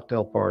tie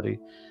cocktail party,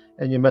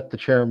 and you met the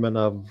chairman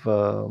of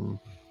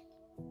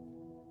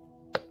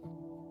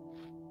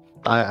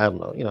I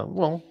don't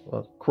know,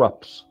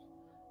 Krups,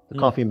 the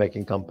coffee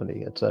making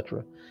company,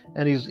 etc.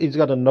 And he's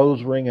got a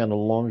nose ring and a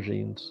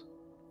Longines.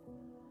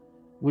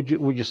 Would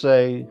you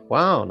say,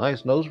 wow,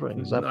 nice nose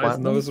ring? Is that nice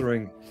platinum? nose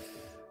ring?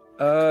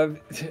 I'm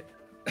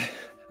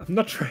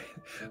not sure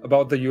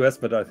about the US,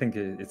 but I think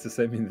it's the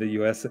same in the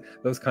US.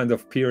 Those kinds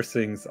of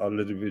piercings are a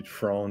little bit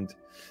frowned.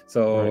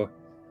 So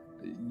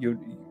right.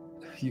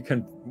 You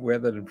can wear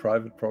that in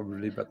private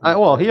probably, but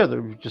well, here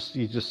you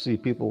just see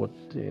people with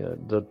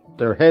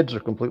their heads are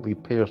completely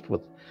pierced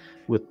with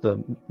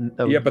the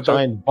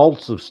giant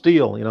bolts of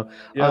steel.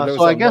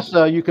 So I guess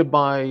you could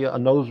buy a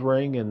nose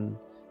ring in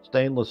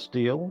stainless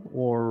steel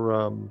or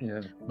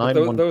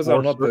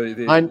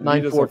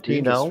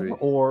 914L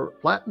or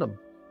platinum,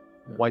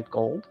 white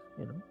gold.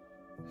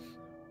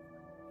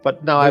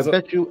 But now I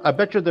bet you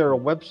there are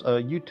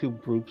YouTube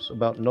groups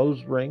about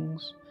nose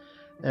rings.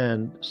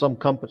 And some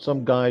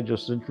guy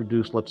just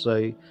introduced, let's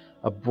say,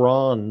 a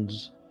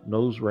bronze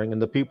nose ring,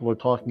 and the people are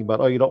talking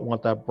about, oh, you don't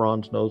want that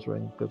bronze nose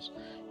ring because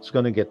it's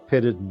going to get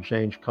pitted and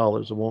change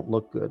colors. It won't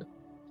look good.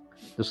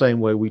 The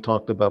same way we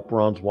talked about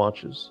bronze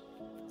watches.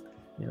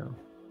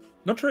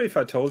 Not sure if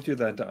I told you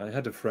that I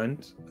had a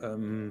friend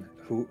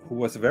who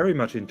was very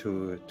much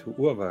into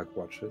Rouargue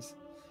watches,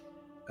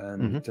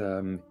 and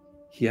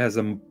he has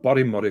a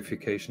body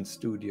modification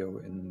studio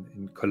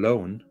in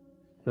Cologne.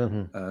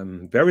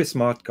 Very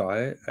smart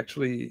guy,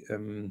 actually.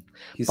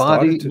 He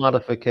body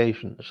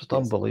modification. It's just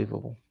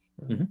unbelievable.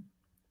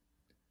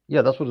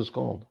 Yeah, that's what it's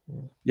called.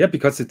 Yeah,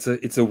 because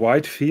it's a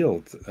wide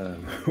field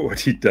what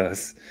he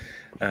does,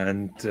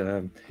 and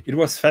it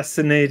was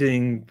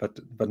fascinating,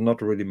 but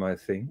not really my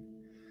thing.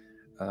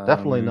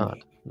 Definitely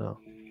not. No.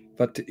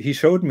 But he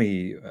showed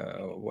me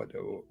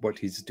what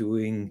he's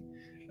doing.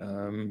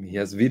 He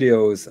has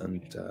videos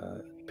and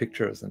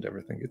pictures and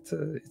everything. It's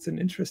an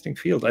interesting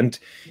field, and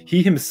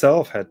he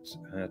himself had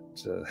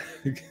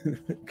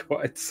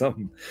quite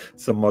some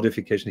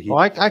modification.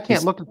 I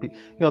can't look at people.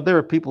 There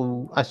are people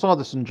who, I saw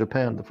this in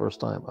Japan the first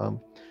time.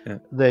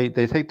 They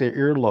take their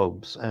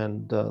earlobes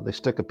and they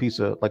stick a piece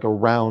of like a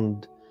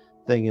round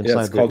thing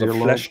inside it's called their a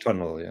earlobe. flesh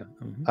tunnel.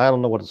 I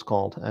don't know what it's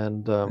called,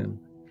 and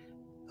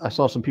I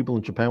saw some people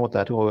in Japan with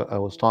that who I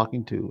was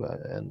talking to,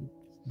 and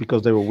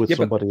because they were with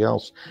somebody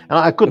else, and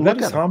I couldn't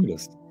look at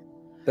harmless.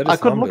 I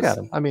couldn't look at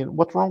him. I mean,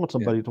 what's wrong with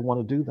somebody to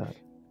want to do that?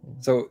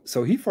 So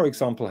he, for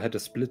example, had a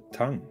split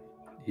tongue.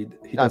 He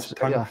does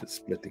tongue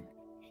splitting.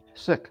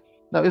 Sick.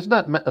 Now, isn't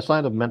that a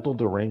sign of mental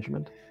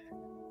derangement?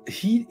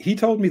 He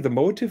told me the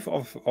motive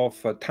of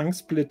tongue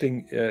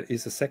splitting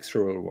is a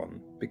sexual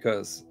one,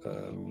 because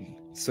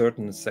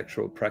certain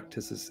sexual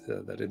practices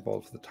that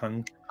involve the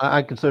tongue.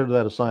 I consider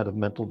that a sign of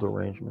mental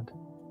derangement.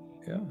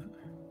 Yeah.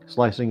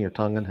 Slicing your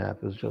tongue in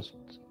half is just...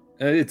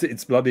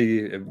 It's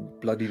bloody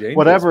dangerous.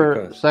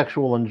 Whatever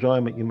sexual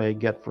enjoyment you may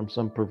get from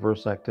some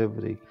perverse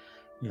activity,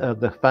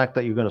 the fact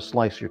that you're going to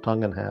slice your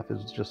tongue in half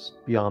is just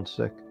beyond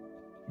sick.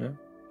 Yeah.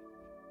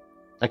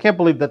 I can't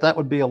believe that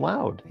would be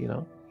allowed,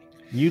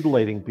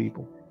 mutilating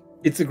people.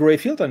 It's a gray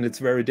field, and it's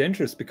very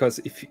dangerous, because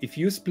if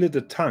you split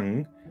a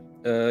tongue,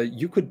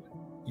 you could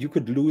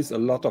lose a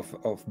lot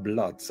of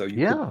blood, so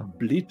you could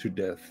bleed to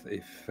death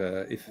if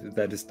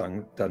that is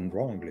done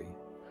wrongly.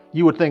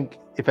 You would think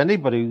if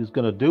anybody was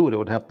going to do it, it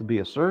would have to be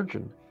a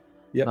surgeon,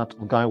 not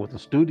some guy with a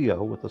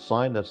studio with a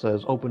sign that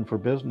says "Open for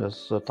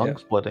business, tongue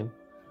splitting."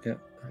 Yeah.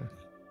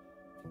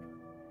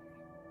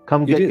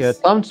 Come get your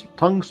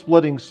tongue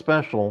splitting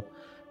special.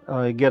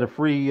 Get a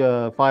free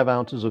 5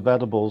 ounces of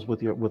edibles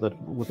with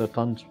a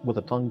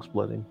tongue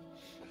splitting.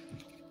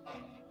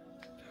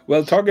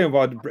 Well, talking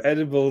about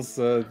edibles,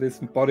 this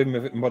body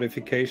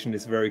modification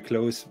is very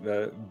close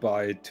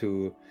by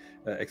to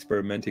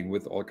experimenting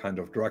with all kinds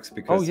of drugs,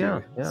 because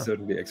you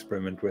certainly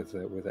experiment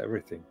with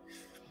everything.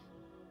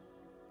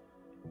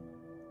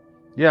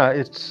 Yeah,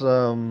 it's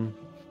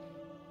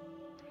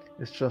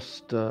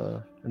just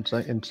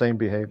insane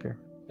behavior.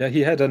 Yeah,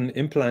 he had an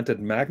implanted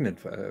magnet,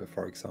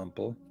 for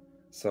example.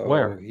 So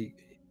where? He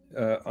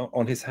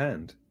on his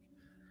hand.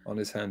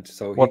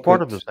 So what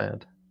part of his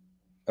hand?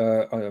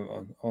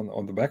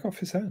 On the back of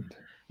his hand.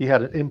 He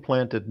had an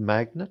implanted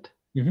magnet.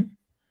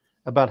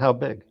 About how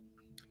big?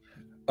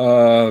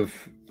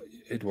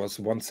 It was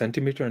 1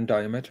 centimeter in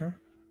diameter.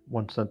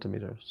 1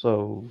 centimeter.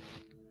 So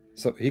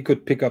he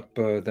could pick up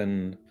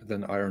then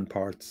iron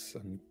parts,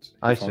 and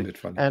I found it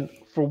funny. And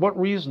for what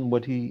reason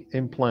would he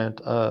implant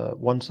a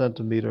 1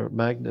 centimeter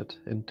magnet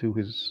into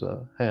his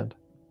hand?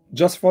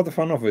 Just for the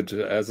fun of it,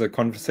 as a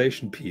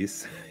conversation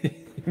piece. He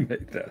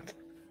made that.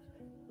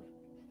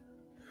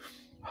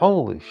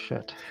 Holy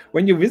shit!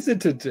 When you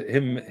visited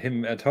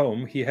him at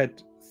home, he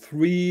had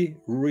 3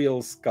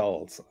 real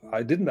skulls.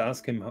 I didn't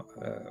ask him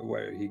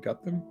where he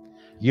got them.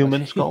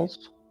 Human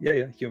skulls?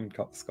 Yeah, human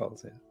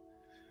skulls. Yeah.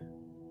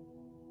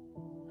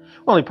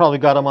 Well, he probably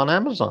got them on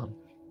Amazon.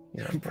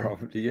 You know,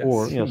 Probably, yes.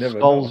 or You never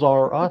Skulls know.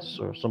 Are Us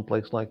or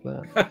someplace like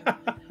that.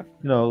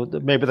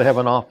 Maybe they have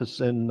an office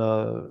in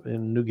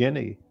New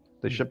Guinea.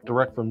 They ship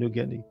direct from New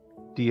Guinea,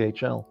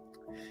 DHL.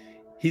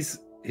 His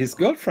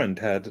girlfriend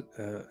had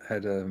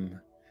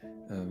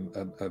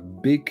a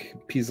big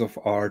piece of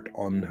art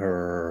on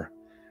her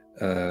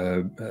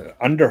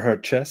under her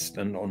chest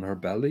and on her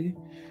belly,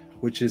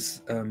 which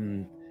is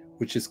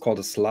called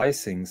a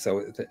slicing.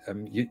 So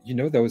you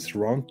know those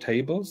round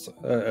tables,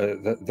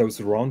 those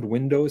round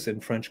windows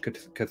in French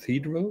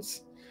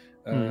cathedrals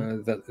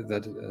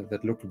that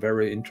look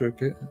very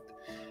intricate,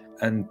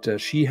 and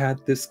she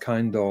had this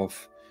kind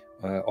of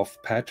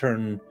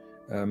pattern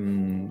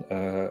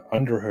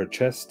under her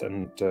chest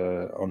and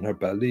on her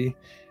belly,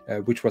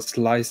 which was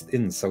sliced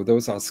in. So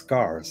those are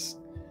scars.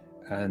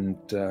 And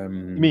you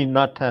mean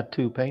not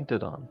tattoo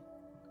painted on?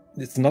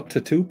 It's not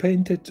tattoo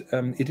painted.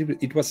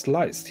 It was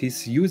sliced.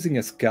 He's using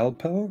a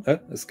scalpel,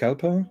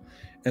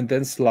 and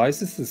then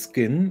slices the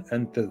skin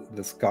and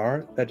the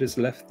scar that is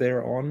left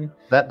there on.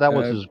 That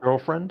was his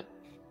girlfriend?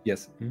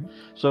 Yes.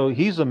 So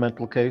he's a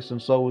mental case, and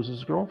so is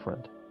his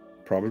girlfriend.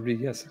 Probably,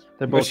 yes.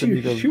 They're both in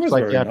need of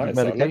psychiatric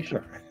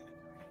medication.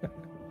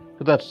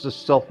 But that's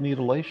just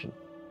self-mutilation.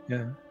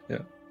 Yeah.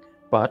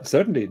 But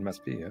certainly it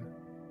must be, yeah.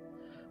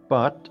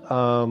 But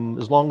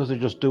as long as they're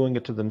just doing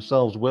it to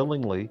themselves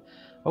willingly,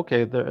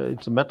 okay,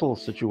 it's a mental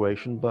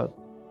situation, but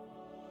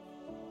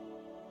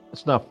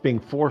it's not being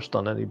forced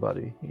on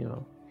anybody,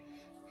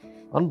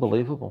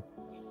 Unbelievable.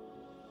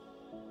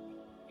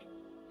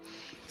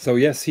 So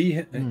yes, he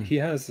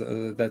has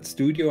that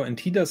studio, and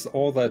he does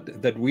all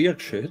that weird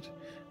shit.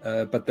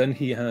 But then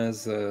he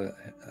has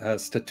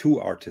tattoo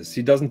artists.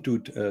 He doesn't do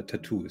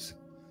tattoos.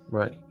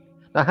 Right.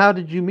 Now, how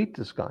did you meet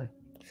this guy?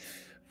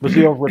 Was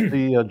he over at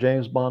the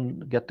James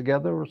Bond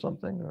get-together or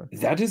something? Or?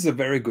 That is a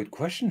very good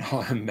question,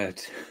 how I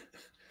met.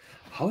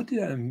 How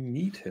did I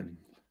meet him?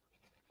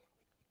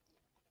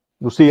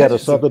 Was he at a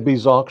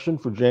Sotheby's auction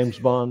for James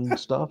Bond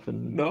stuff?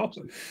 And no.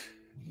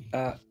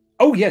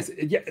 Oh, yes.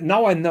 Yeah,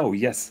 now I know,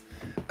 yes.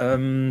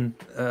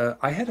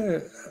 I had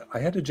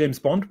a James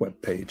Bond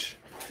webpage.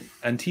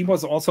 And he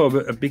was also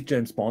a big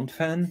James Bond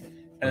fan.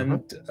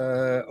 And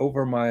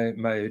over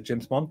my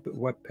James Bond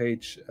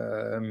webpage,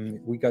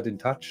 we got in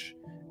touch,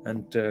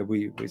 and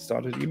we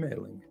started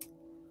emailing.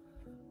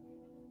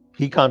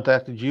 He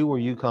contacted you, or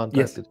you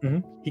contacted him?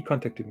 Yes, he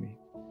contacted me.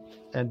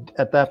 And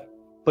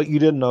but you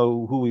didn't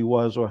know who he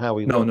was or how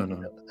he looked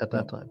at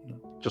that time? No.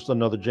 Just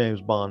another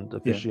James Bond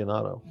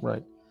aficionado,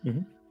 right?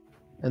 Mm-hmm.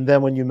 And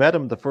then when you met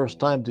him the first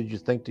time, did you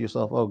think to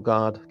yourself, oh,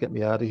 God, get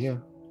me out of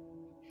here?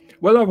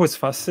 Well, I was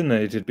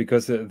fascinated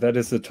because that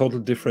is a total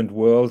different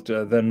world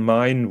than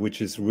mine,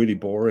 which is really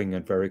boring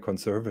and very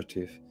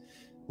conservative.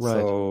 Right.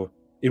 So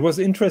it was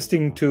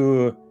interesting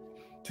to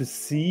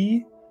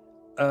see.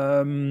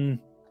 And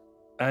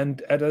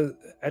at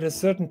a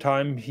certain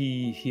time,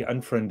 he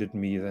unfriended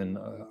me. Then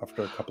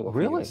after a couple of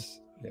years,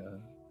 yeah,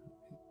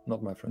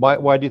 not my friend.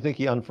 Why do you think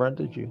he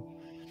unfriended you?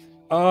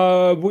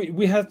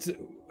 We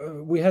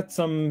had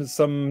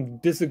some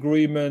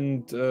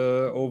disagreement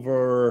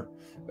over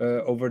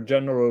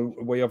general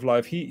way of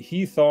life.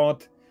 He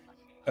thought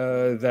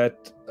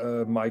that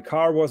my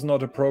car was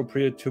not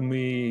appropriate to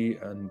me,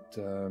 and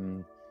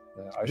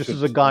this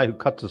is a guy who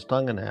cuts his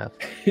tongue in half,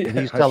 and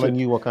he's telling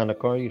you what kind of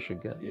car you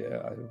should get.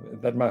 Yeah,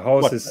 that my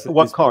house is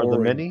what car? boring.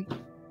 The Mini?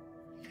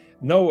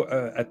 No,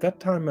 at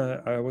that time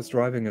I was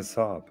driving a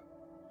Saab.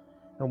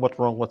 And what's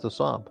wrong with the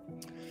Saab?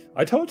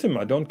 I told him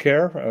I don't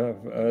care.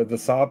 The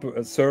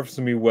Saab serves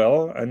me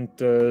well, and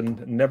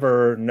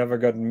never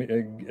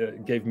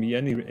gave me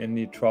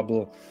any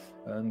trouble.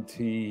 And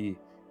he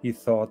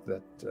thought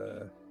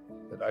that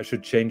I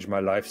should change my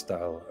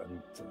lifestyle,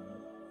 and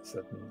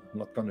said I'm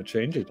not going to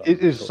change it.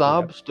 Is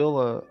Saab still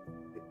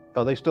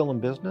are they still in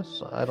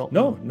business? I don't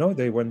know. No,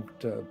 they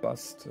went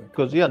bust.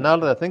 Because now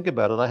that I think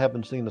about it, I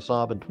haven't seen a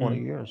Saab in 20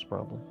 years,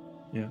 probably.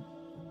 Yeah,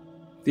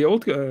 the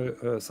old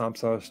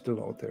Saabs are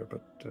still out there,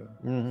 but.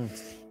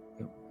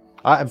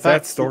 In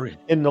fact, story.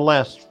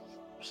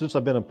 Since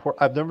I've been in port,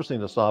 I've never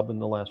seen a Saab in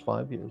the last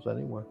 5 years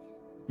anywhere.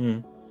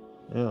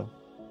 Yeah,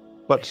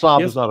 but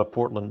Saab is not a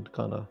Portland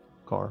kind of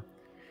car.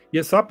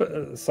 Yes,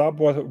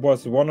 Saab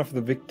was one of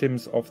the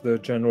victims of the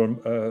general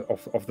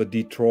of the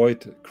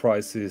Detroit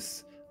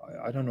crisis.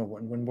 I don't know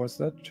when was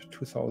that?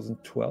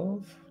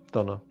 2012?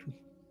 Don't know.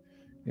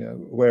 Yeah,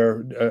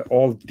 where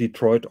all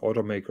Detroit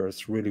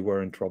automakers really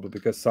were in trouble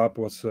because Saab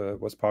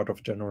was part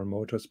of General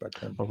Motors back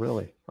then. Oh,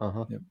 really?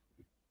 Yeah.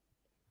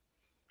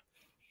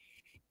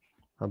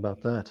 How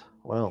about that?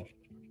 Well.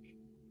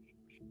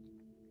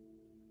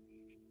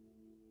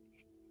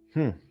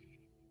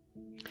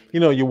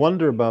 You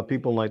wonder about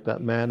people like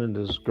that man and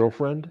his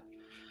girlfriend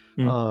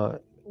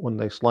when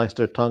they slice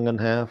their tongue in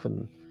half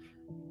and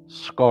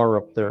scar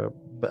up their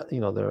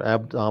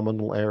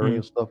abdominal area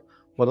and stuff.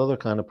 What other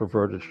kind of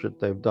perverted shit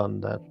they've done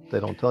that they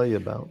don't tell you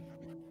about?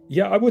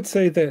 Yeah, I would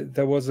say that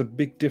there was a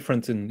big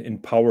difference in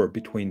power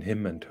between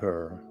him and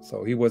her.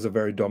 So he was a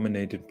very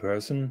dominated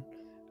person,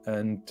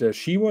 and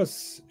she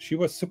was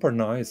super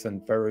nice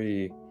and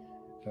very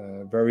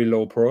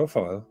low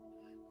profile.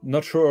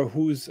 not sure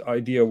whose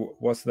idea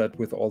was that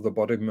with all the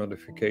body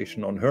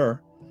modification on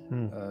her.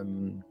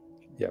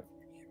 Yeah,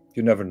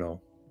 you never know.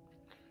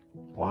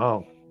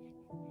 Wow.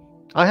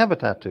 I have a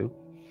tattoo.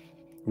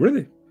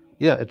 Really?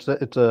 Yeah, it's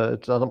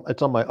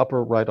on my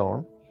upper right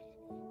arm.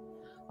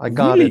 I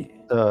got it.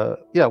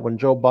 Yeah, when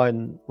Joe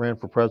Biden ran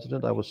for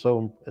president, I was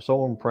so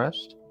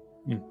impressed.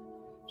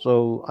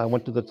 So I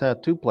went to the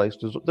tattoo place.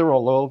 They're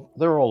all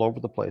over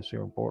the place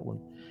here in Portland,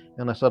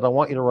 and I said, I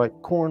want you to write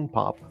corn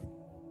pop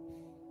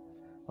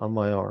on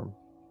my arm.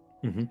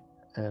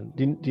 And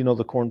do you know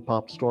the corn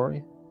pop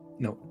story?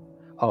 No.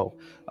 Oh,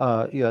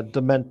 yeah.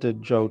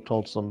 Demented Joe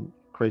told some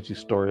crazy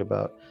story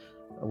about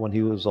when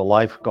he was a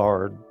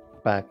lifeguard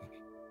back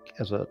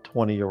as a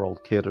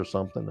 20-year-old kid or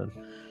something, and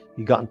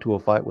he got into a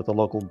fight with a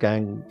local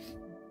gang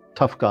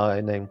tough guy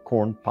named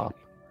Corn Pop,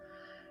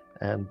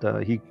 and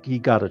he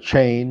got a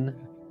chain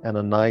and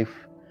a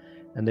knife,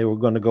 and they were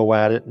going to go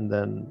at it, and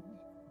then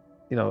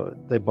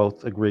they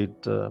both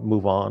agreed to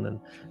move on, and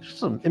it's just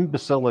some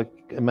imbecilic,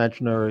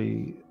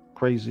 imaginary,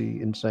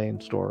 crazy, insane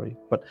story.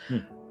 But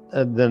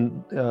and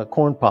then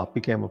Corn Pop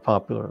became a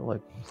popular,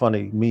 like,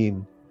 funny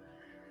meme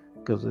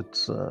because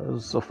it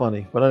was so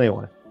funny. But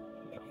anyway.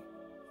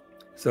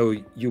 So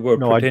you were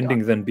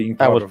pretending then being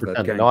part of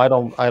that gang? No, I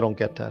don't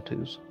get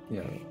tattoos.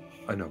 Yeah,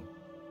 I know.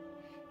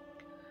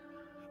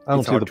 I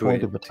don't see the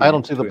point of it. I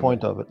don't see the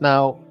point of it.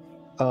 Now,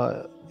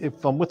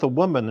 if I'm with a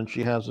woman and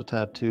she has a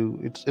tattoo,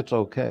 it's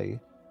okay,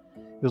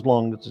 as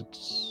long as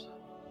it's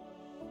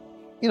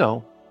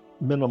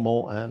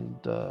minimal and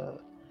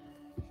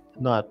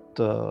not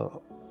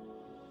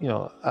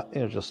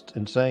just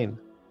insane.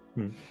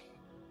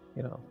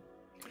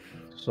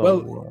 So,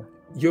 well,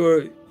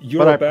 you're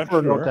but a I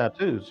bachelor. prefer no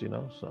tattoos,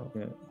 so.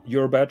 Yeah.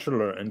 You're a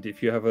bachelor, and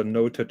if you have a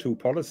no tattoo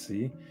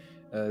policy,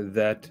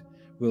 that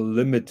will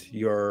limit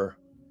your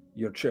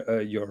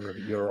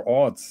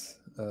odds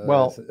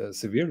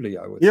severely,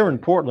 I would say. Here in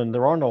Portland,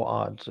 there are no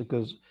odds,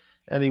 because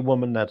any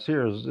woman that's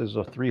here is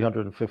a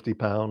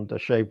 350-pound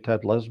shaved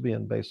head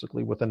lesbian,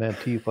 basically, with an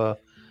Antifa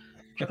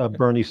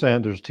Bernie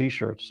Sanders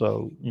T-shirt.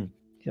 So,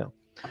 yeah.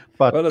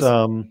 But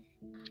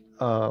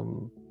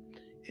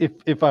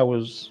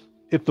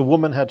if the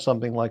woman had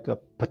something like a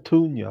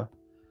petunia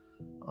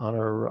on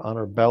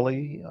her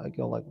belly, I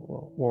go like,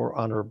 or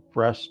on her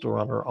breast, or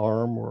on her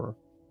arm, or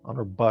on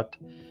her butt,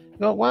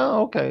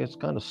 wow, okay, it's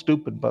kind of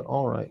stupid, but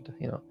all right,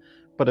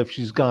 But if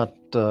she's got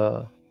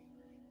a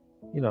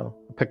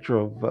picture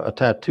of a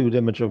tattooed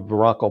image of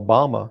Barack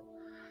Obama,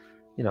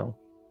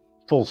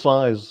 full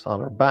size on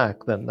her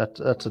back, then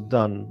that's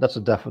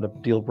a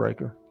definite deal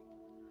breaker.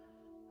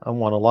 I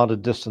want a lot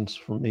of distance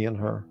from me and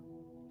her.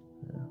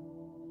 Yeah.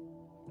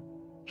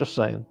 Just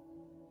saying.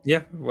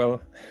 Yeah, well,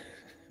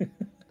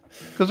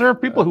 because there are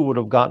people who would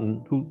have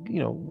gotten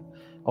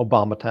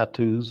Obama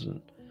tattoos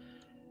and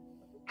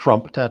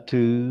Trump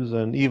tattoos,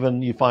 and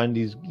even you find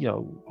these,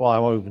 well, I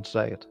won't even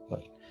say it,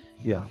 but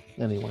yeah,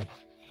 anyway.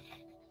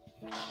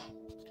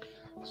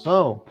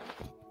 So,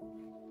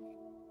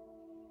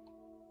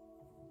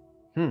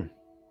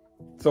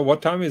 So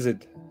what time is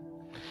it?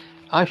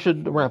 I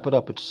should wrap it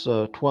up. It's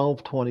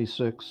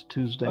 12:26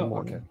 Tuesday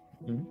morning.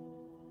 Okay.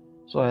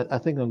 So I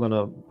think I'm going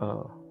to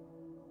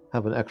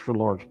have an extra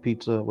large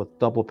pizza with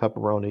double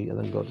pepperoni and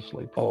then go to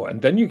sleep. Oh,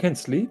 and then you can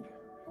sleep?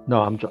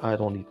 No, I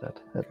don't eat that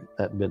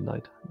at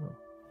midnight. No.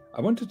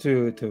 I wanted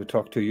to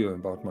talk to you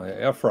about my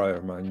air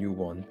fryer, my new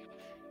one.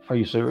 Are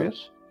you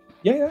serious?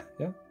 Yeah.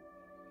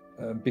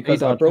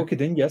 Because I broke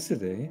it in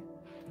yesterday.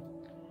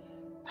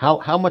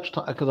 How much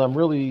time? Because I'm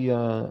really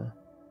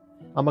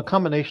I'm a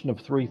combination of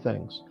three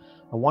things.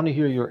 I want to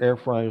hear your air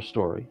fryer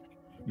story,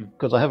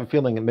 because I have a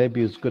feeling it may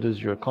be as good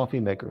as your coffee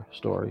maker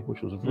story,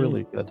 which was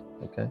really good.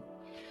 Okay.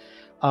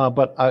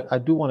 But I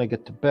do want to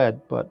get to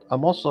bed, but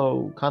I'm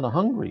also kind of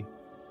hungry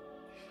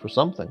for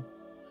something.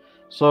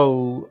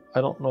 So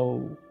I don't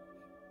know.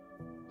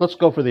 Let's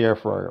go for the air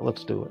fryer.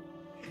 Let's do it.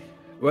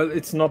 Well,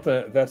 it's not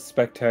that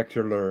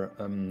spectacular.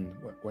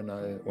 When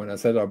I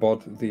said I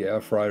bought the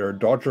air fryer,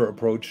 Dodger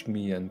approached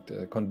me and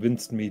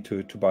convinced me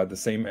to buy the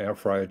same air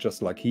fryer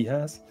just like he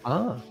has.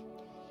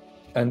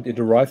 And it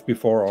arrived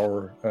before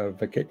our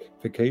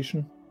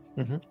vacation.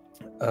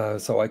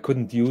 So I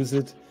couldn't use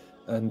it.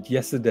 And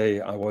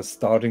yesterday I was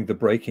starting the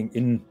breaking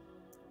in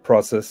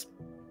process,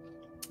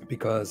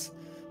 because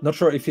not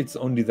sure if it's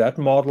only that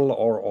model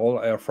or all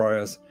air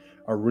fryers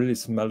are really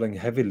smelling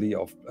heavily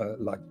of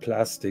like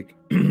plastic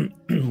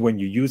when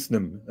you use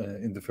them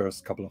in the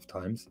first couple of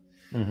times.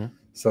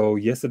 So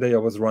yesterday I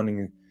was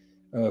running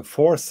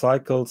 4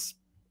 cycles,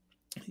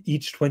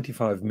 each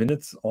 25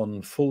 minutes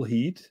on full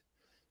heat.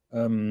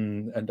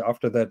 And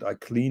after that I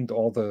cleaned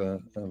all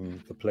the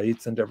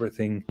plates and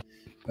everything,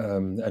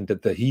 and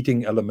did the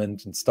heating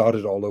element and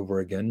started all over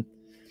again.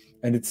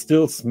 And it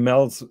still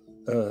smells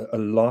a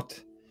lot.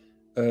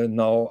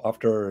 Now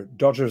after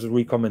Dodger's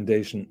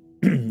recommendation,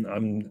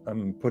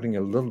 I'm putting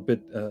a little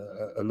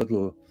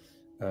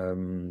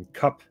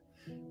cup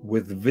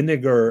with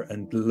vinegar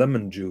and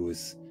lemon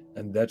juice,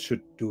 and that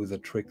should do the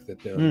trick, that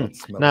they're not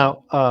smelling.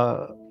 Now,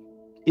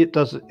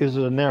 Is it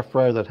an air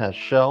fryer that has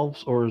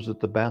shelves, or is it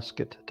the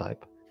basket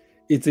type?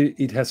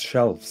 It has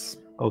shelves.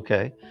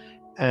 Okay.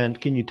 And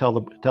can you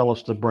tell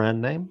us the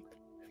brand name?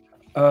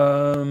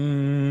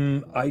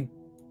 I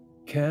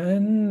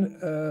can.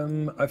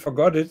 I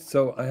forgot it,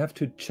 so I have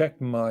to check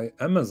my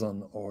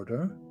Amazon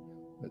order.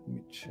 Let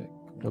me check.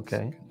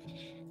 Okay.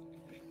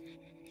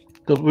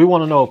 Because we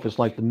want to know if it's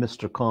like the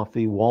Mr.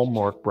 Coffee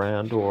Walmart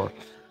brand or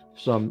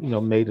some,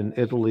 made in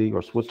Italy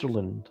or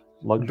Switzerland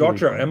luxury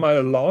Dodger, brand. am I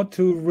allowed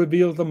to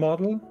reveal the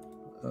model?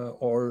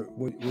 Or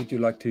would you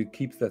like to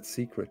keep that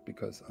secret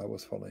because I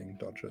was following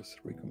Dodger's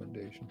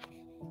recommendation?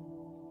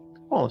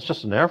 Well, it's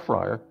just an air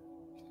fryer.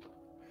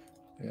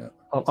 Yeah.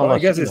 So I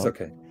guess it's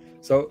okay.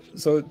 So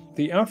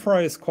the air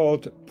fryer is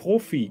called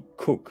Profi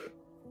Cook.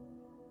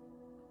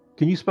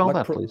 Can you spell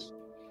that, please?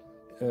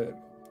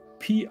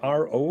 Profi.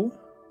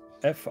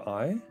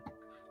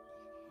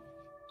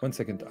 1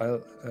 second.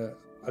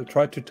 I'll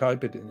try to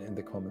type it in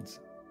the comments.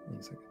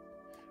 1 second.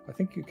 I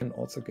think you can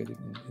also get it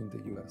in the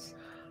US.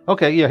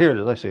 Okay, yeah, here it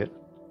is. I see it.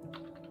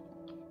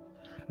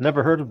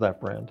 Never heard of that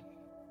brand.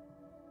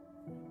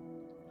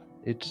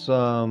 It's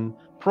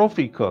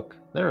Profi Cook.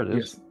 There it is.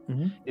 Yes.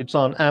 Mm-hmm. It's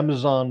on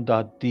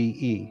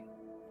Amazon.de.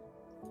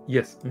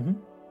 Yes.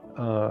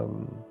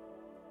 Mm-hmm.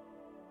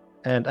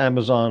 And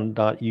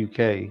Amazon.uk.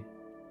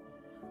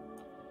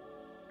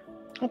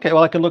 Okay,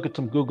 well, I can look at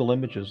some Google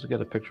images to get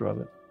a picture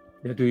of it.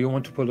 Yeah. Do you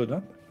want to pull it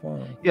up?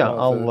 Yeah,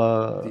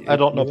 I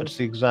don't know if it's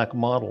the exact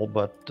model,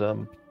 but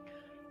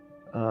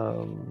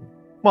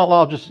well,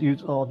 I'll just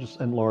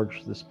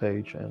enlarge this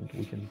page, and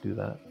we can do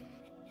that.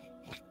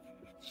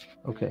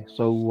 Okay,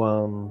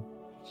 so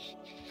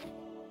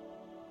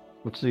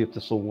let's see if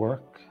this will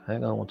work.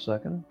 Hang on 1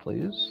 second,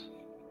 please.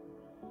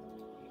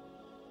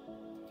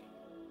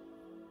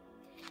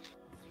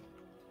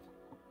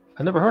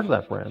 I never heard of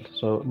that brand,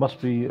 so it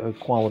must be a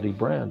quality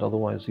brand.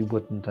 Otherwise, he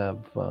wouldn't have.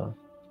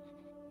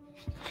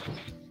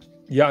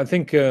 Yeah, I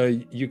think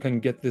you can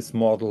get this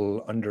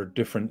model under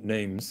different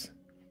names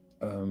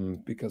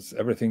because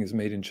everything is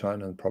made in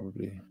China,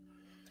 probably.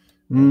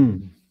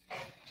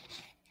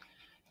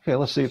 Okay,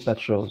 let's see if that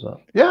shows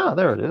up. Yeah,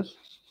 there it is.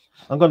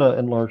 I'm going to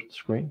enlarge the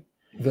screen.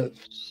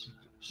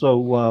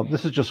 So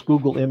this is just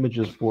Google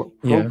images for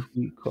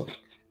Profi Cook.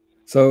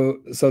 So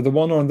the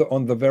one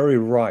on the very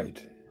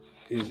right,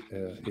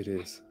 it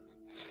is.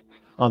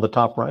 On the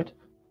top right?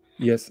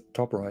 Yes,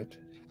 top right.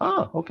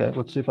 Ah, okay.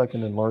 Let's see if I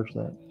can enlarge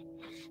that.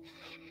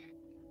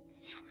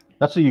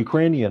 That's a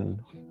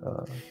Ukrainian.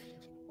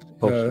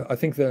 I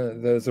think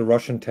there's a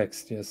Russian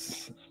text.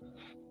 Yes.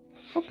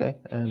 Okay,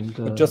 and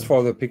but just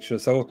for the picture.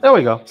 So there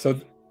we go.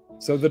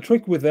 So the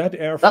trick with that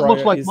air fryer that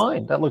looks like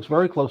mine. That looks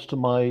very close to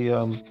my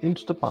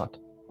Instapot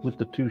with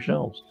the 2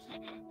 shelves.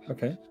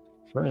 Okay.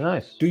 Very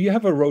nice. Do you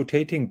have a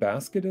rotating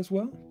basket as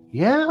well?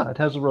 Yeah, it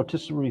has a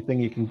rotisserie thing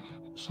you can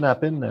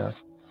snap in there.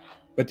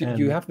 But do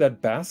you have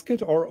that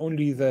basket or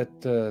only that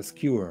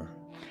skewer?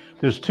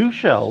 There's 2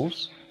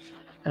 shelves,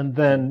 and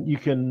then you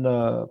can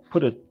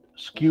put a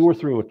skewer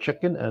through a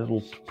chicken and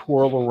it'll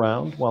twirl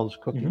around while it's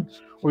cooking.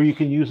 Or you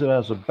can use it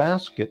as a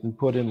basket and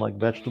put in like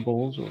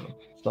vegetables or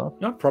stuff.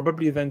 No,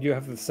 probably then you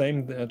have the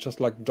same, just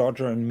like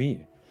Dodger and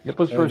me. It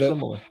was very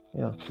similar.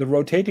 Yeah. The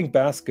rotating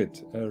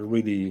basket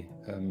really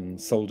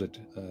sold it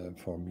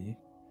for me.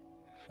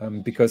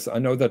 Because I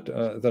know that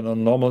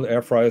on normal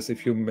air fryers,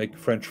 if you make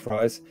French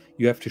fries,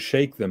 you have to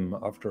shake them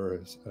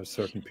after a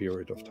certain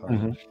period of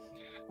time.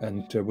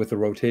 And with a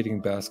rotating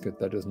basket,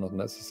 that is not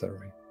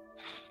necessary.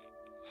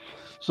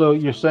 So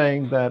you're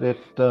saying that it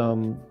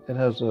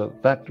has a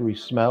factory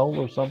smell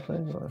or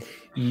something? Or?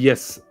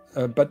 Yes,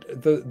 but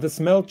the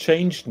smell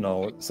changed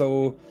now.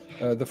 So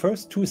the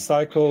first 2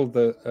 cycles,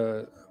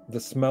 the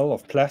smell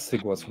of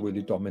plastic was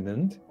really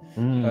dominant,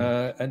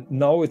 and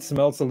now it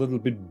smells a little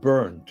bit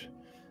burnt.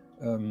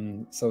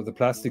 So the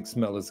plastic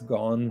smell is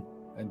gone,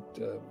 and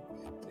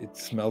it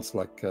smells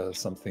like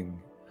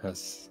something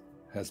has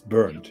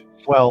burned.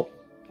 Well,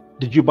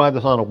 did you buy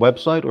this on a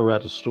website or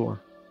at a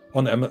store?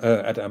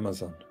 At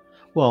Amazon.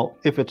 Well,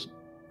 if it's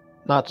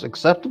not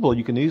acceptable,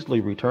 you can easily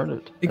return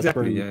it.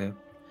 Exactly.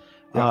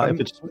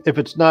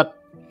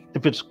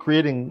 If it's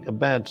creating a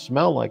bad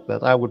smell like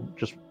that, I would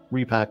just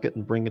repack it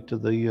and bring it to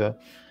the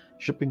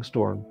shipping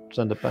store and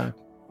send it back.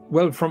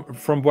 Well,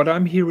 from what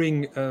I'm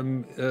hearing,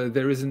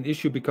 there is an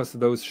issue because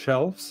those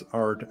shelves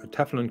are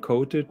Teflon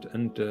coated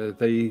and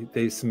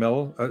they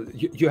smell.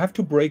 You have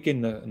to break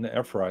in an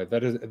air fryer.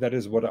 That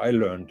is what I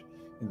learned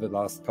in the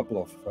last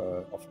couple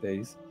of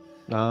days.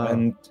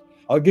 And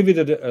I'll give it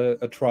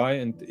a try,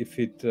 and if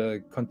it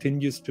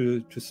continues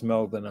to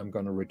smell, then I'm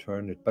going to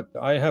return it. But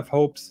I have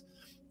hopes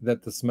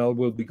that the smell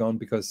will be gone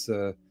because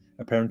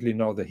apparently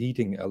now the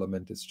heating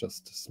element is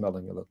just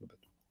smelling a little bit.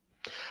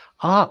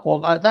 Well,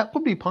 that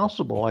would be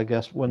possible, I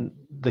guess, when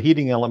the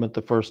heating element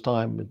the first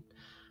time it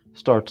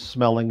starts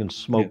smelling and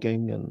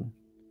smoking, and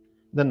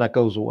then that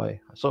goes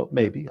away. So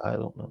maybe, I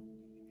don't know.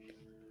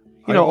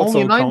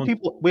 Only 9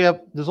 people.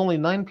 There's only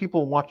 9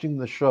 people watching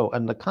the show,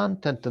 and the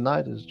content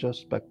tonight is just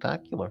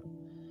spectacular.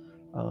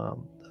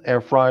 Air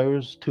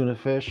fryers, tuna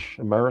fish,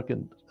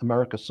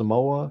 America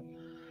Samoa,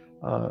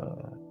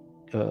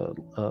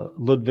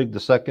 Ludwig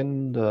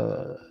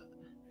II,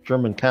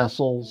 German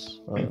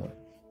castles,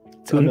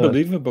 It's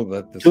unbelievable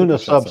that the tuna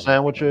super sub chefs are-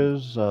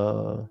 sandwiches.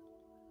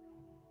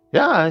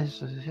 Yeah,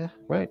 yeah,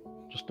 right.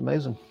 Just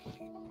amazing.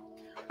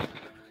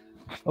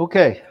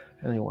 Okay.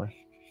 Anyway.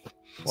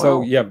 So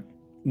Wow. yeah,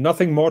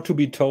 nothing more to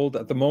be told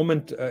at the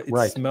moment. It's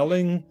Right.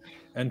 smelling,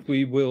 and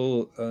we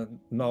will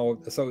now.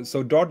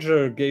 So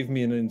Dodger gave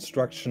me an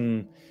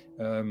instruction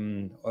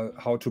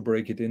how to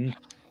break it in,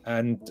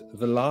 and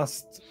the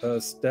last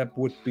step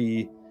would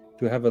be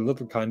to have a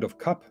little kind of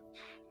cup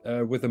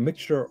with a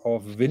mixture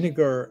of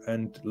vinegar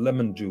and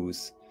lemon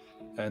juice,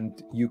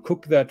 and you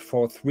cook that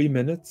for 3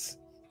 minutes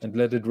and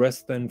let it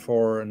rest then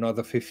for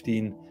another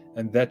 15,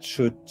 and that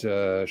should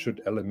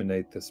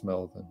eliminate the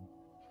smell then.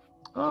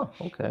 Oh,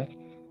 okay.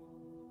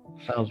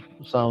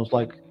 Sounds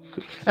like,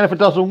 and if it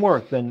doesn't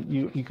work, then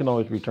you can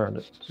always return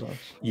it. So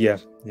Yeah.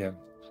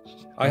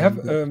 I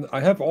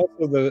have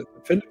also the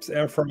Philips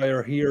air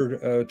fryer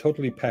here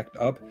totally packed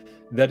up.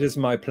 That is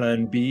my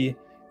plan B.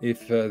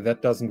 If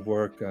that doesn't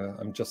work,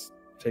 I'm just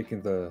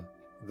taking the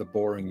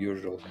boring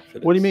usual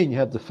Philips. what do you mean you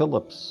have the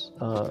Philips?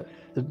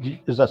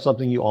 Is that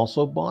something you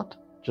also bought?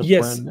 Just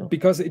Yes, brand new?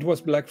 because it was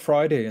Black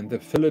Friday and the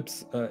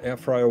Philips air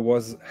fryer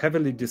was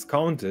heavily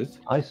discounted.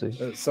 I see.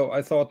 So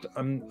I thought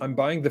I'm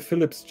buying the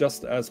Philips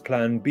just as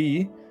plan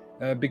B,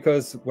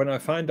 because when I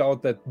find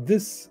out that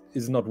this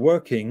is not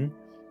working,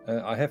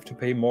 I have to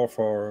pay more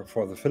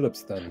for the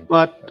Philips then.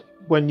 But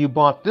when you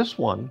bought this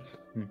one,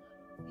 Hmm.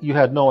 you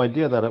had no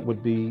idea that it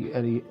would be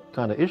any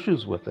kind of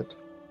issues with it.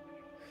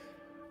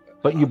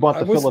 But you bought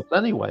the Philips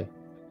anyway.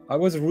 I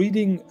was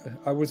reading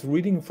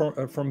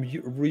from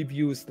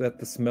reviews that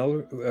the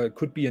smell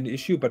could be an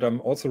issue, but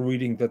I'm also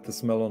reading that the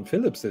smell on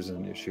Philips is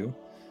an issue.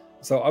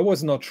 So I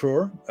was not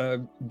sure.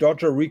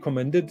 Dodger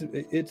recommended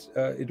it.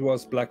 It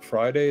was Black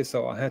Friday,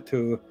 so I had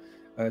to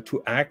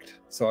act.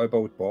 So I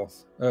bought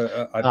both.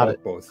 I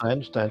bought both. I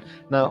understand.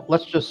 Now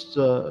let's just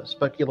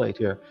speculate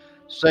here.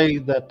 Say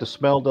that the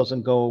smell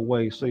doesn't go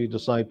away, so you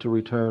decide to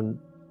return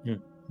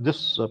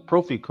this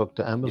Profi cook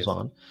to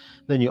Amazon. Yes.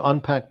 Then you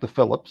unpack the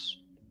Philips,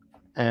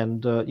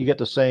 and you get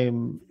the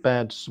same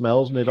bad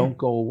smells, and they don't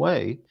go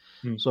away.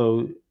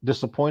 So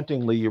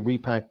disappointingly, you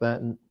repack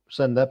that and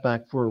send that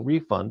back for a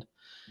refund.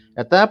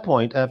 At that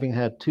point, having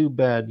had 2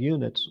 bad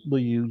units, will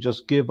you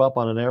just give up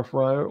on an air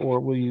fryer, or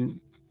will you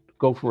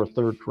go for a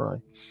third try?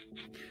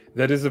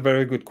 That is a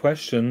very good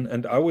question,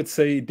 and I would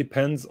say it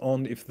depends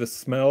on if the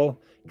smell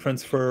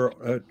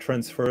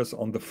transfers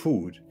on the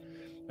food.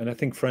 And I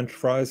think French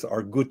fries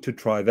are good to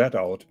try that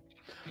out.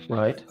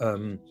 Right.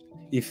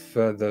 If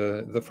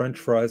the French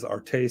fries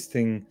are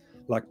tasting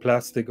like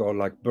plastic or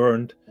like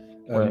burnt,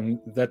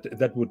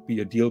 that would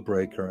be a deal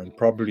breaker, and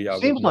probably I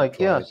would not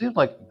try it. It seems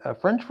like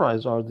French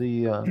fries are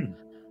the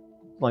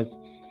like,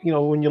 you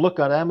know, when you look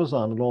on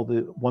Amazon and all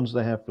the ones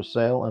they have for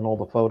sale and all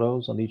the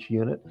photos on each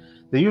unit,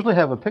 they usually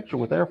have a picture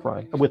with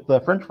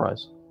French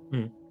fries.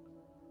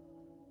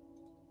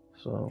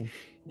 So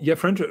yeah,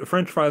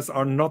 French fries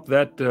are not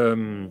that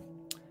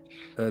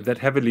that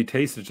heavily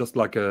tasted, just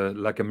like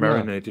a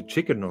marinated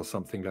chicken or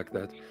something like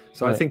that.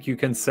 So I think you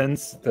can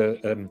sense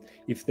the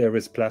if there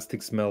is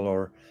plastic smell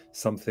or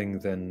something,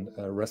 then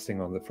resting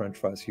on the French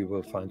fries, you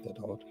will find that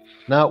out.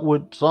 Now,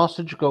 would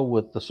sausage go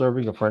with the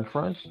serving of French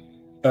fries?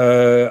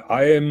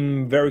 I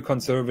am very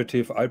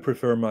conservative. I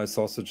prefer my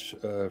sausage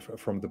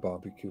from the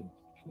barbecue.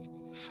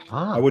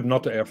 I would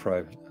not air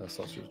fry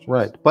sausage.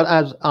 Right, but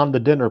as on the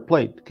dinner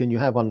plate, can you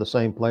have on the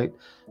same plate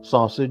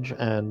sausage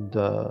and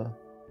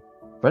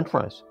French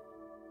fries?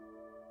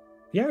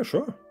 Yeah,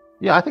 sure.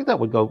 Yeah, I think that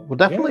would go. Well,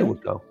 definitely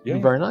would go. Yeah.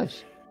 Be very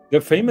nice.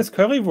 The famous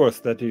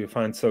currywurst that you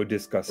find so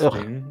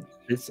disgusting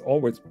is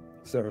always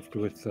served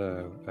with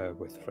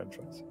French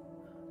fries.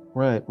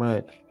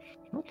 Right.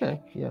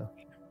 Okay, yeah.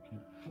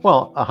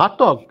 Well, a hot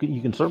dog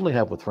you can certainly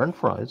have with French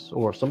fries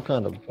or some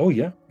kind of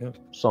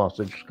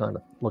sausage kind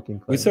of looking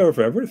thing. We serve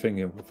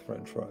everything with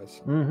French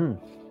fries. Mm-hmm.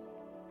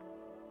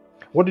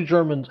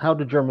 How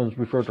do Germans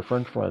refer to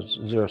French fries?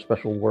 Is there a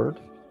special word?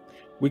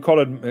 We call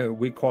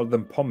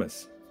them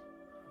pommes.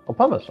 Oh,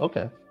 pommes.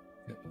 Okay.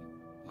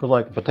 Because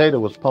like potato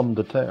was pomme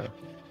de terre.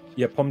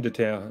 Yeah, pomme de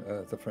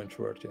terre, the French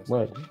word. Yes.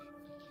 Right.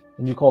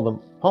 And you call them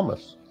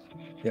pommes.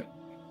 Yeah.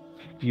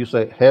 Do you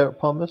say Herr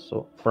Pommes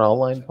or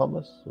Fraulein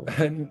Pommes?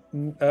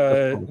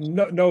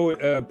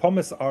 No.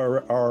 Pommes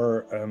are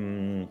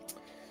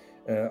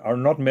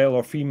not male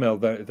or female.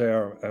 They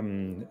are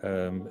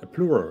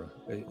plural.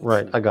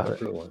 Right. I got it.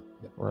 Plural.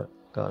 Yeah. Right.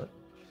 Got it.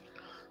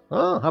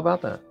 Oh, how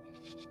about that?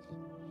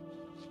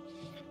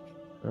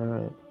 All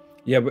right.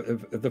 Yeah,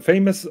 but the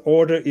famous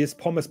order is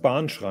Pommes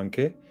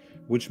Bahnschranke,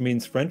 which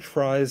means French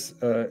fries,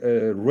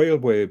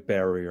 railway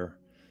barrier,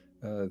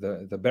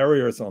 the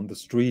barriers on the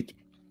street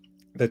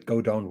that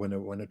go down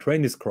when a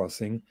train is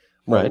crossing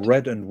are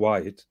red and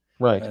white.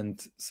 Right.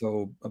 And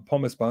so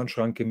Pommes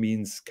Bahnschranke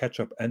means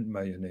ketchup and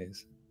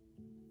mayonnaise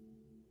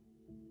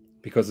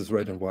because it's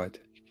red and white.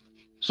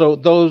 So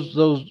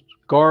those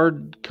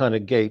guard kind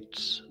of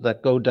gates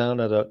that go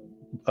down at a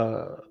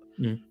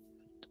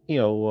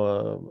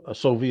a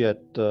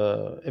Soviet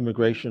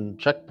immigration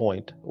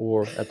checkpoint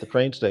or at the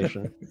train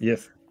station.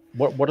 Yes.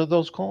 What are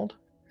those called?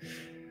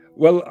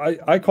 Well,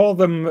 I call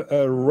them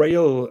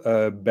rail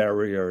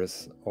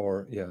barriers,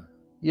 or yeah.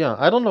 Yeah,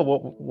 I don't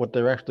know what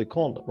they're actually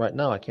called right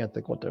now. I can't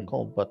think what they're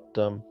called, but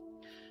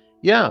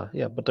yeah,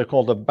 but they're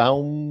called a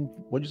Baum.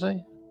 What'd you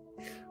say?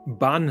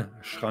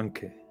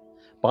 Bahnschranke.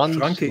 Bahnschranke.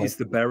 Schranke is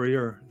the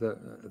barrier. That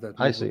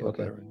I see.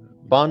 Okay. barrier.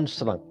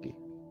 Bahnschranke.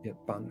 Yeah,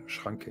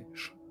 Bahnschranke.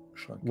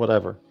 Schranke.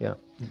 Whatever. Yeah.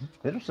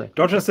 Interesting.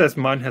 Dodger says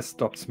mine has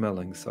stopped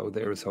smelling, so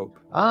there is hope.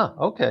 Ah,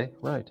 okay,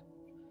 right.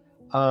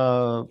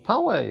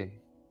 Pawe,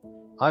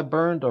 I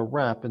burned a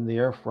wrap in the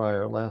air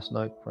fryer last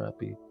night,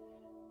 Crappy.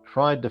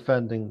 Tried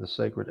defending the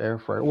sacred air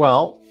fryer.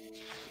 Well,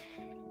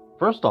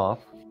 first off,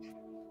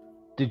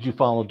 did you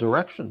follow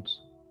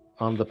directions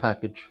on the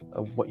package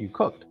of what you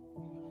cooked?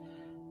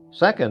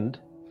 Second,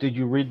 did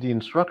you read the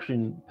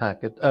instruction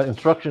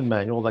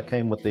manual that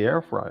came with the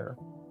air fryer?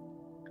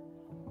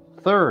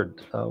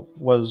 Third,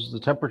 was the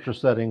temperature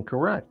setting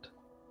correct?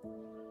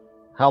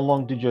 How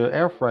long did you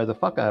air fry the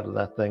fuck out of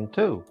that thing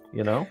too,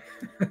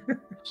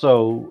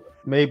 So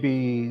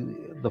maybe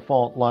the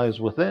fault lies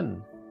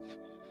within.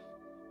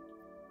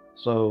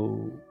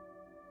 So,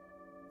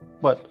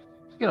 but,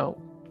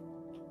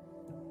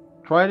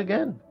 try it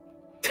again.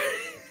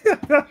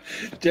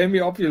 Jamie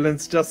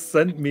Opulence just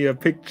sent me a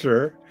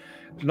picture.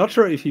 Not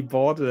sure if he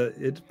bought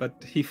it,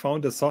 but he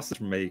found a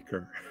sausage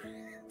maker.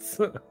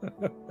 So,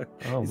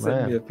 he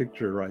sent me a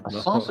picture right now.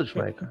 A sausage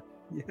maker?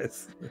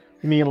 Yes.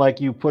 You mean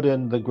like you put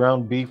in the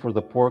ground beef or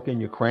the pork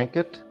and you crank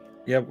it?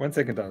 Yeah, 1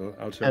 second,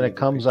 I'll show you. And it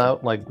comes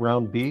out like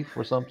ground beef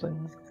or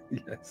something?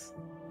 Yes.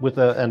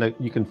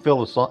 You can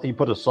fill you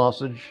put a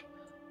sausage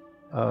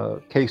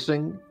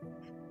casing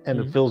and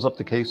it fills up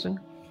the casing?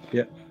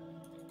 Yeah.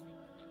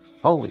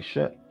 Holy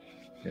shit.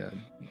 Yeah.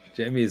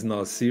 Jamie is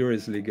now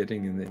seriously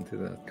getting into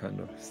that kind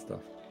of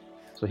stuff.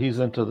 So he's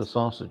into the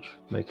sausage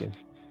making.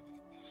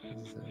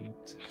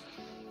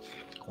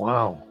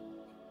 Wow.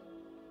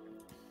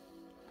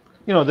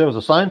 There was a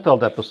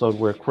Seinfeld episode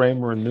where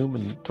Kramer and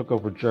Newman took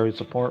over Jerry's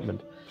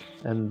apartment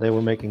and they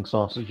were making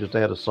sausages.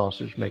 They had a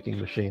sausage making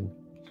machine.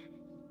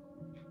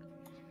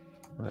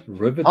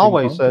 Right.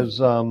 Always says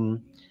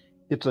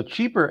it's a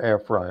cheaper air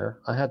fryer.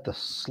 I had to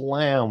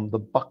slam the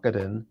bucket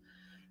in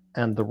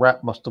and the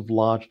wrap must have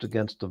lodged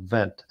against a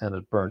vent and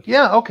it burned.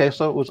 Yeah, okay,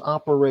 so it was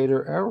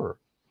operator error.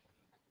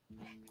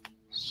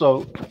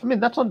 So, I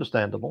mean, that's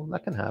understandable.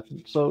 That can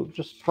happen. So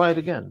just try it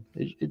again.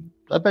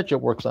 I bet you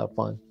it works out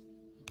fine.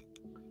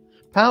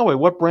 Poway,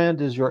 what brand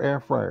is your air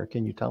fryer?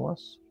 Can you tell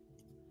us?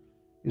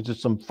 Is it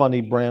some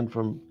funny brand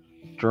from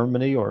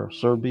Germany or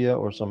Serbia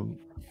or some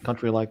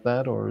country like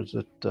that? Or is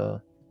it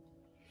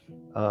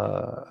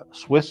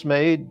Swiss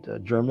made,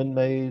 German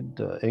made,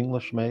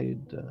 English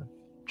made,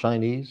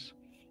 Chinese?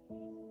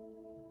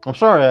 I'm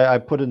sorry I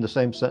put in the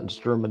same sentence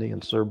Germany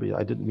and Serbia.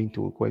 I didn't mean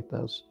to equate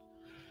those.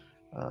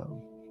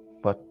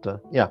 But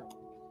yeah,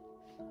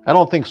 I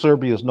don't think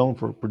Serbia is known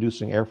for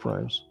producing air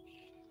fryers.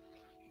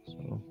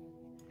 So.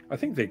 I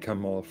think they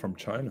come all from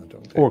China,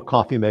 don't they? Or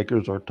coffee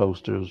makers or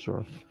toasters.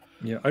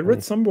 Yeah, I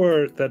read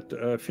somewhere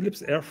that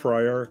Philips air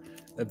fryer,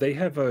 they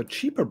have a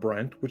cheaper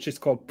brand, which is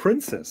called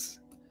Princess.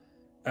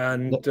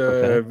 And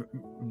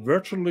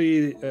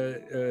virtually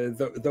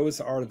those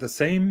are the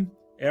same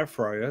air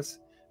fryers,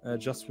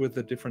 just with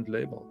a different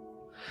label.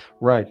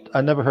 Right.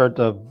 I never heard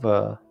of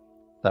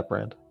that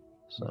brand.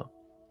 So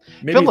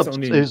maybe Philips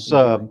is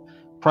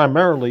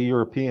primarily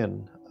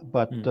European,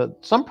 but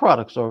some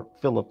products are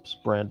Philips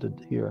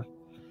branded here.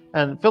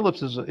 And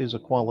Philips is a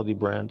quality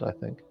brand, I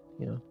think.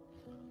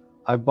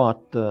 I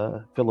bought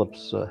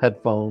Philips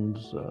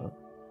headphones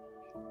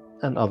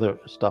and other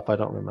stuff. I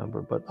don't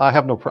remember, but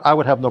I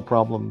would have no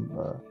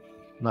problem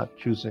not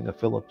choosing a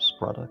Philips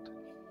product.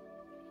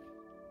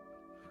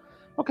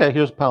 Okay,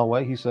 here's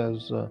Palway. He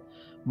says,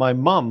 "My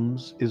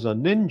mom's is a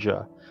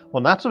Ninja."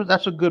 Well,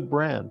 that's a good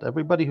brand.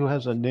 Everybody who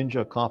has a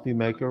Ninja coffee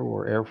maker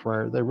or air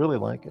fryer, they really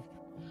like it.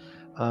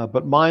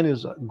 But mine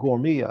is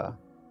Gourmia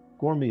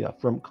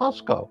from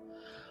Costco.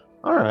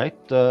 All right,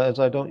 as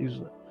I don't use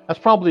it. It's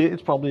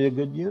probably a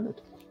good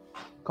unit.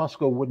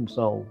 Costco wouldn't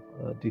sell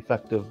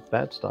defective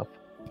bad stuff.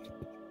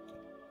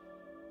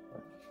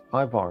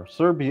 Ivar,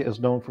 Serbia is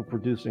known for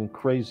producing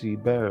crazy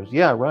bears.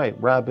 Yeah, right.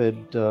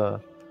 Rabid,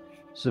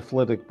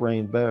 syphilitic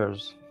brain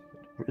bears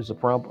is a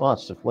problem.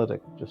 Not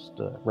syphilitic, just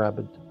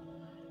rabid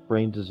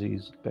brain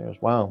disease bears.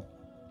 Wow.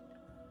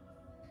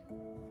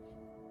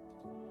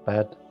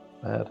 Bad.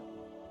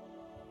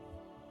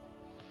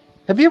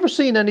 Have you ever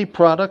seen any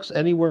products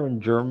anywhere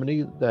in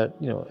Germany that,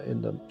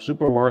 in the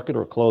supermarket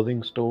or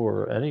clothing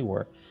store or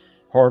anywhere,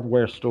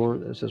 hardware store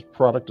that says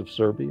product of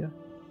Serbia?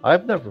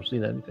 I've never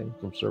seen anything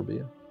from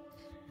Serbia.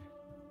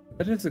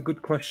 That is a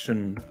good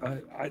question.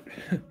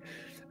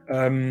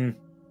 Not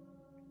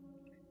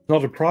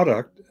a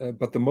product,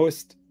 but the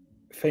most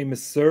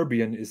famous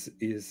Serbian is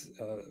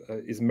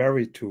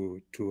married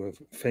to a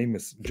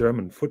famous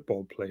German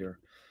football player,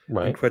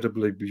 right.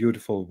 Incredibly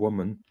beautiful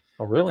woman.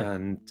 Oh, really?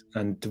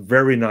 And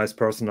very nice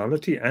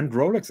personality and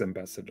Rolex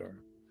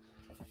ambassador.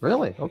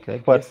 Really?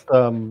 Okay. But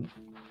Yes.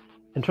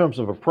 in terms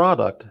of a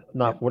product,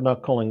 Yeah. we're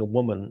not calling a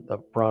woman a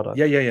product.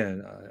 Yeah.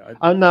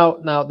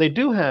 Now they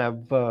do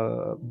have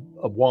a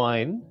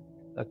wine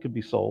that could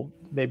be sold.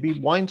 Maybe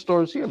wine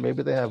stores here.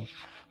 Maybe they have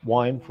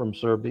wine from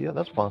Serbia.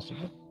 That's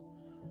possible.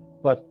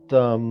 But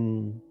uh,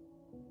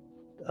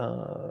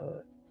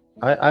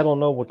 I don't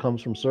know what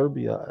comes from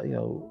Serbia. You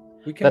know,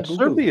 We can that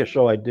Google Serbia that.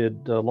 show I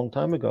did a long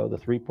time ago, the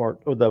three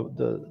part or the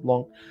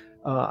long.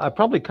 I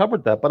probably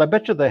covered that, but I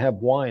bet you they have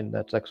wine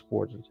that's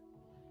exported,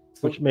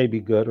 So, which may be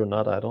good or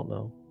not. I don't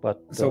know.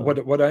 But so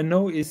what I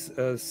know is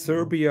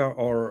Serbia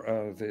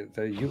or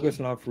the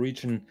Yugoslav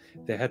region,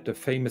 they had the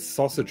famous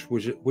sausage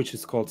which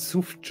is called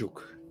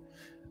sufjuk.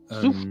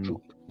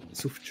 Sufjuk.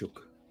 Sufjuk.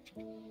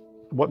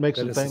 What makes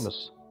That it is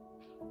famous?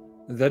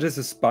 that is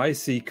a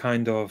spicy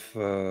kind of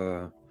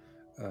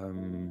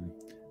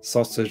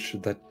sausage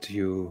that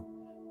you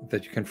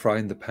can fry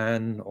in the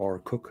pan or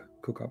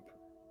cook up.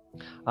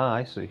 Ah,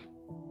 I see.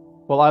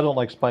 Well, I don't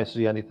like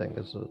spicy anything,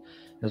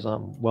 as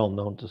I'm well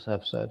known to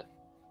have said,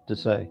 to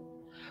say.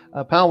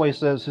 Poway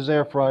says his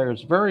air fryer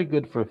is very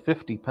good for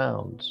 50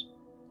 pounds.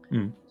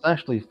 Mm. It's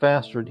actually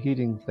faster at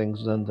heating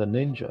things than the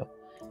Ninja,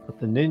 but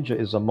the Ninja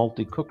is a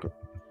multi-cooker.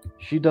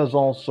 She does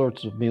all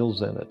sorts of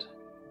meals in it.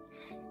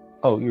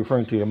 Oh, you're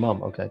referring to your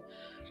mom, okay.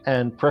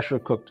 And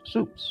pressure-cooked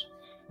soups.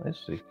 I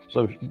see.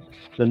 So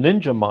the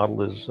Ninja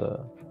model is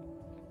a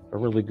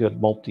really good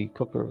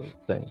multi-cooker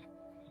thing.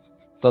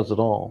 Does it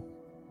all.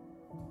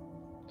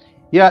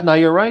 Yeah, now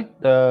you're right.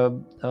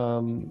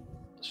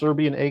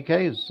 Serbian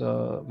AKs,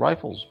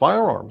 rifles,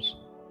 firearms,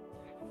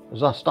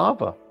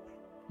 Zastava.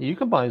 You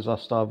can buy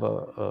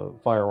Zastava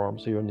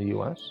firearms here in the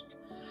U.S.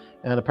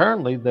 And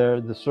apparently,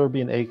 the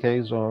Serbian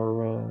AKs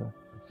are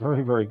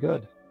very, very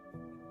good.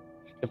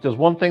 If there's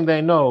one thing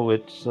they know,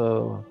 it's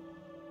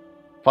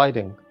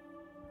fighting.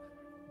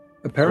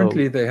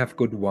 Apparently, they have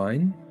good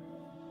wine.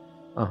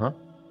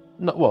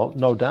 No, well,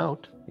 no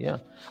doubt. Yeah,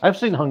 I've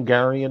seen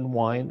Hungarian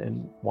wine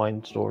in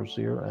wine stores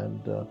here and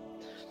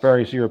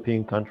various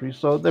European countries.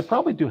 So they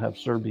probably do have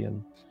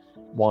Serbian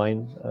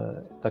wine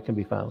that can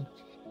be found.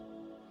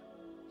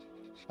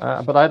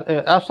 But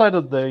outside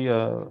of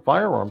the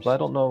firearms, I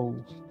don't know,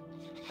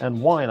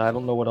 and wine, I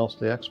don't know what else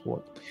they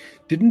export.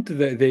 Didn't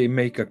they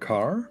make a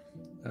car,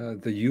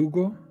 the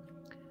Yugo?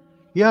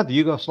 Yeah, the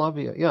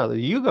Yugoslavia. Yeah, the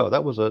Yugo.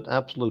 That was an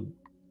absolute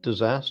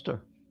disaster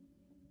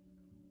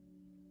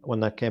when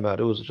that came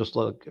out. It was just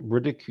like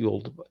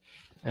ridiculed,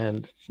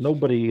 and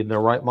nobody in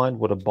their right mind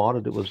would have bought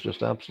it. It was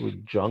just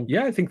absolute junk.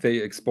 Yeah, I think they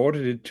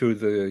exported it to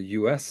the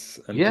US,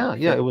 and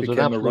it was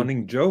became a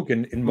running joke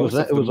in most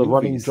of the movies. It was a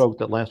running joke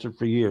that lasted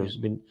for years. Yeah.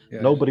 I mean,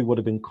 nobody would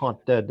have been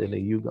caught dead in a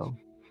Yugo.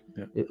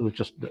 Yeah. It was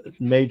just a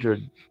major,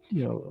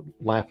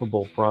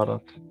 laughable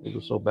product. It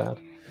was so bad.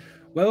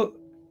 Well,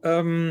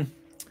 the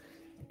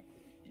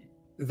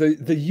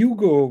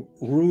Yugo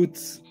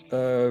roots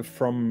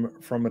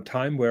from a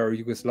time where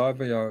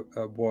Yugoslavia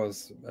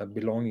was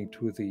belonging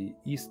to the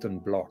Eastern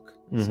Bloc,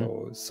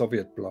 so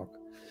Soviet bloc,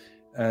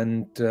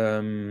 and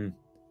to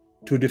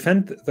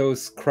defend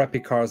those crappy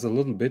cars a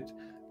little bit,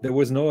 there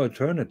was no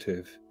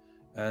alternative,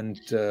 and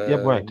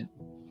right.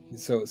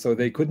 So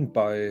they couldn't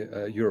buy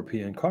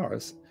European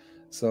cars.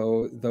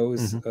 So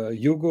those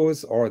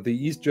Yugos or the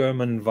East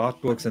German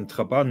Wartburgs and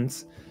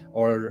Trabants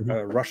or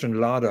Russian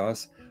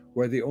Ladas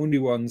were the only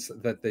ones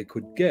that they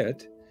could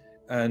get,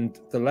 and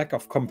the lack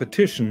of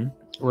competition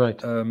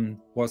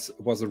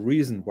was a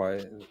reason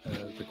why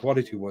the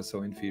quality was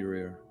so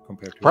inferior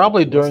compared to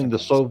probably during the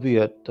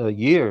Soviet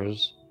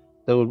years.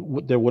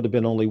 There would have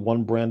been only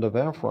one brand of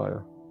air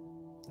fryer,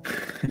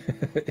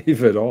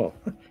 if at all.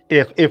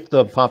 If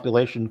the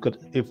population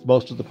if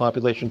most of the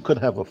population could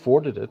have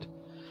afforded it,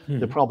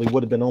 there probably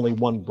would have been only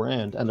one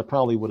brand, and it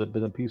probably would have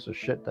been a piece of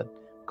shit that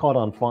caught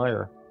on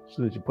fire as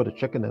soon as you put a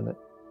chicken in it.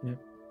 Yeah.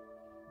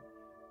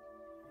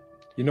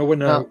 You know,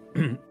 when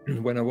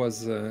I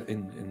was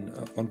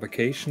on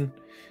vacation,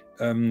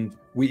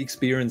 we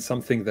experienced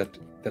something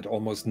that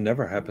almost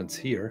never happens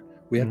here.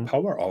 We had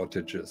power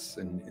outages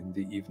in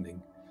the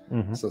evening.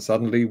 So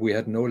suddenly we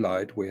had no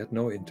light, we had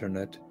no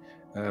internet,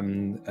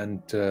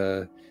 and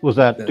was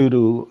that due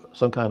to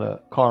some kind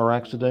of car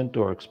accident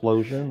or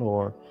explosion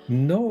or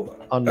no?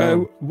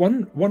 Unknown?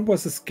 One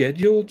was a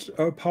scheduled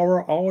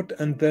power out,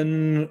 and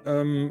then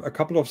a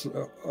couple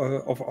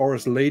of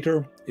hours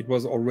later, it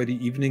was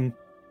already evening.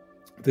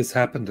 This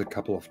happened a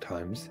couple of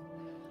times,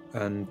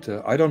 and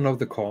I don't know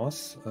the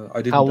cause.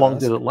 I didn't. How long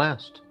ask. did it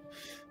last?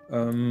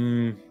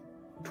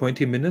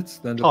 20 minutes.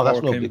 Then the that's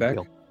power no came big back.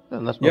 Deal.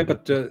 That's no yeah,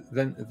 but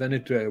then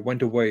it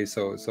went away.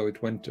 So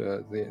it went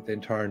the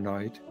entire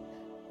night.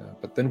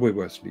 But then we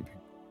were sleeping.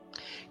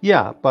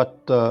 Yeah, but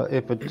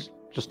if it's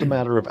just a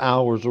matter of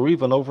hours or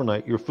even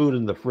overnight, your food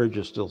in the fridge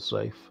is still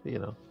safe.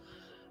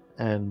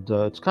 And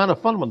it's kind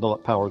of fun when the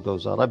power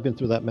goes out. I've been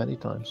through that many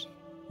times.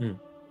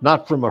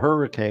 Not from a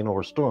hurricane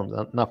or a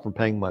storm, not from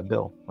paying my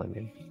bill. I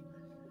mean,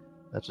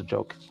 that's a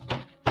joke.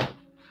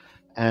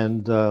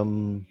 And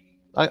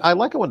I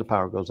like it when the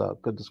power goes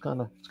out because it's kind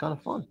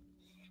of fun.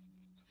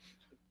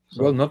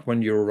 So, well, not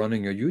when you're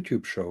running a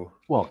YouTube show.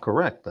 well,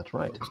 correct. That's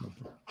right.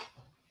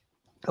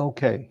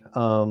 Okay.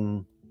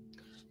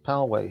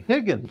 Palway.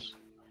 Higgins.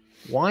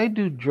 Why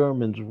do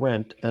Germans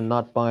rent and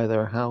not buy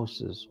their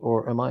houses?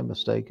 Or am I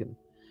mistaken?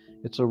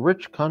 It's a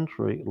rich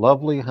country,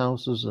 lovely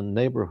houses and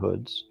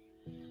neighborhoods.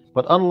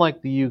 But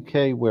unlike the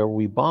UK where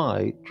we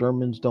buy,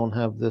 Germans don't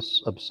have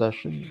this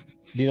obsession.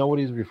 Do you know what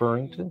he's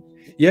referring to?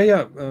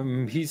 Yeah.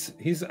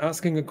 He's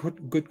asking a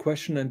good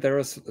question, and there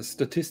are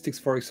statistics,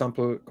 for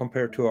example,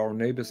 compared to our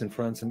neighbors in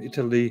France and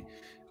Italy,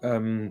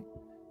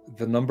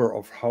 the number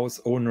of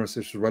house owners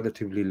is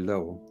relatively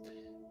low.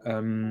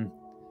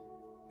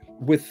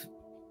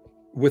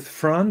 With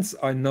France,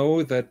 I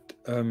know that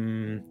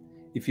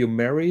if you're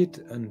married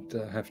and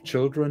have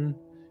children,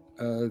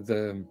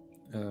 the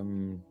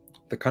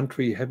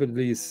country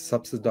heavily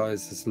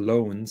subsidizes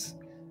loans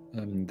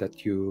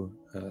that you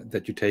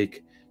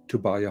take to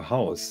buy a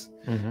house.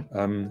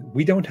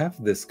 We don't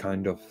have this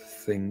kind of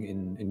thing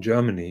in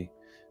Germany,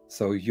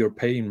 so you're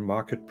paying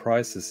market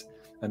prices,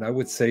 and I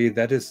would say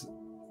that is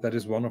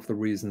one of the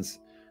reasons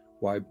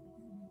why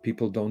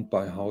people don't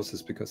buy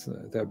houses, because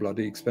they're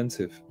bloody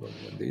expensive when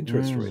the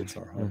interest rates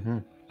are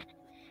high.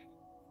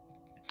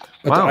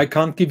 But I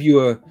can't give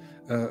you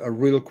a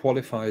real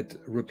qualified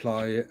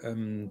reply.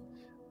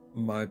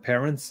 My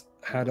parents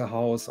had a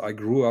house. I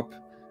grew up.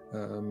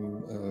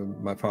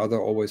 My father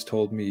always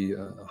told me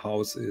a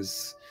house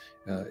is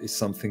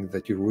something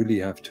that you really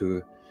have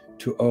to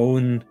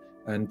own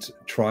and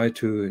try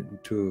to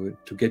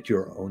get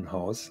your own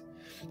house.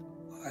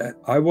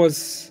 I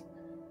was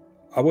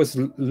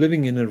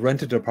living in a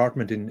rented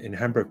apartment in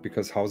Hamburg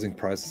because housing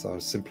prices are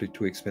simply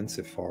too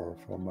expensive for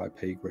my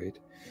pay grade.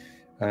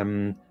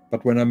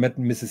 But when I met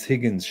Mrs.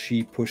 Higgins,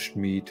 she pushed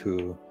me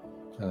to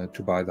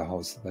buy the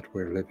house that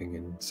we're living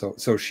in.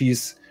 So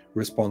she's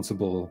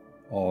responsible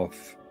of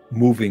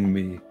moving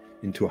me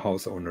into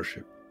house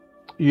ownership.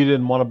 You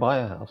didn't want to buy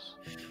a house?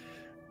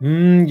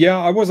 Yeah,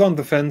 I was on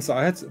the fence.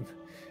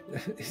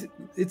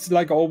 It's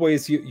like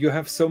always, you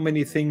have so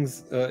many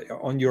things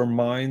on your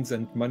minds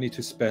and money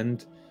to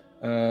spend,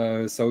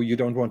 so you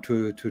don't want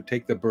to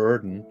take the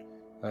burden.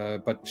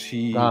 But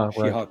she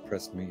hard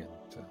pressed me,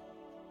 and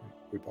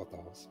we bought the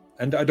house,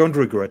 and I don't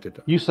regret it.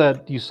 You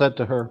said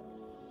to her,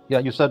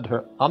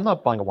 I'm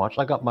not buying a watch.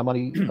 I got my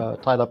money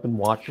tied up in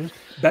watches,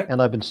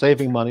 and I've been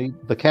saving money.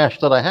 The cash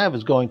that I have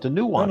is going to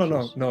new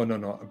watches. No.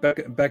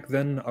 Back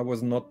then, I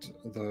was not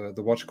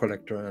the watch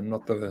collector and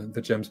not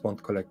the James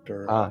Bond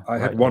collector. I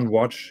had one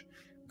watch,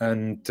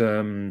 and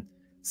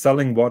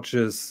selling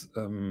watches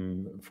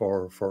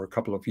for a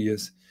couple of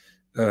years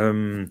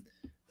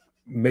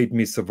made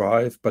me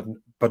survive,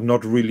 but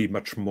not really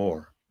much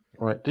more.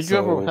 Right. Did you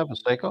ever have a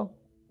Seiko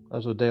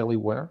as a daily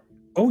wear?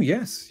 Oh,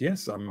 yes.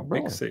 I'm a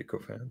big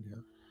Seiko fan,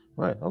 yeah.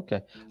 Right,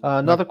 okay.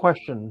 Another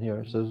question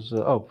here says,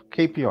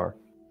 KPR.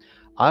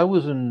 I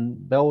was in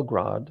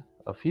Belgrade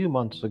a few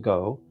months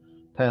ago,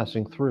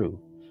 passing through.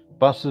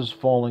 Buses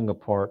falling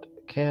apart.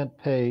 Can't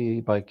pay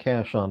by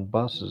cash on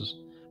buses.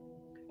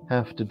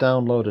 Have to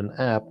download an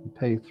app and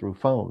pay through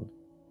phone.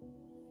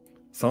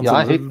 Sounds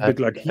a little bit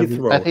like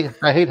Heathrow.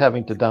 I hate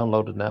having to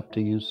download an app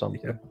to use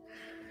something. Yeah.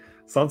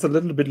 Sounds a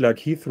little bit like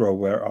Heathrow,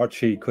 where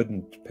Archie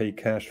couldn't pay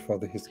cash for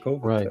his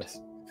COVID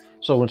test.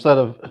 So instead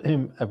of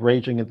him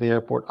raging at the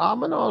airport,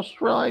 I'm an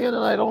Australian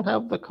and I don't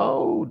have the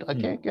code. I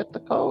can't get the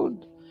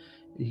code.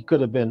 He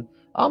could have been,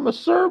 I'm a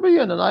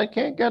Serbian and I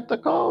can't get the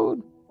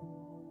code.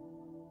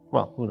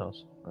 Well, who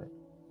knows? Right.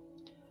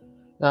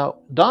 Now,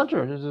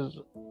 Dodger,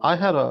 I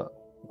had a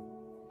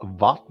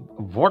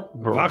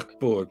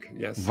Wartburg,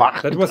 yes.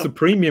 That was a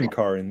premium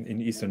car in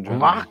Eastern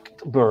Germany.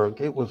 Wartburg.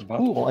 It was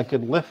cool. I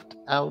could lift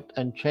out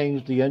and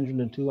change the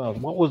engine in 2 hours.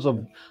 Was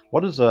a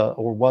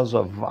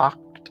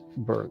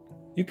Wartburg?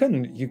 You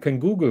can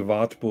Google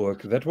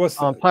Wartburg. That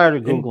was. I'm tired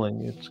of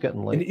Googling. It's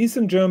getting late. In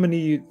Eastern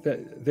Germany,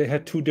 they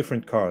had two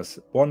different cars.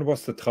 One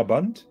was the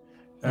Trabant,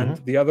 and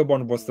the other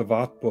one was the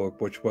Wartburg,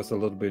 which was a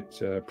little bit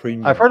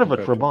premium. I've heard of a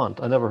Trabant.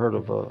 I never heard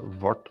of a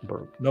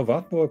Wartburg. No,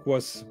 Wartburg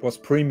was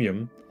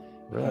premium.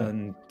 Really?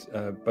 And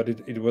but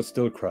it was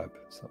still crap.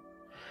 So.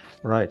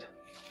 Right.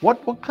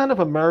 What kind of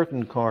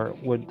American car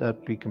would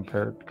that be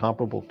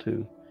comparable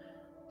to?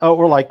 Oh,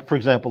 or like, for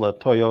example, a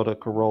Toyota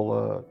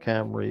Corolla,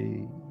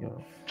 Camry,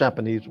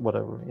 Japanese,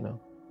 whatever,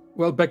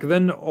 Well, back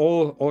then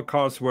all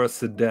cars were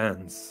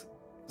sedans,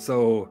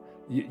 so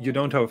you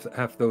don't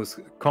have those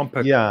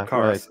compact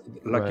cars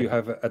like you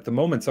have at the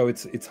moment. So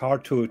it's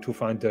hard to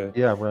find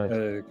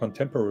a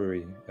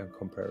contemporary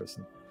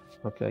comparison.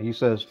 Okay, he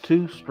says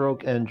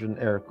 2-stroke engine,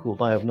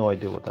 air-cooled. I have no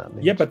idea what that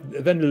means. Yeah,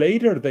 but then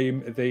later they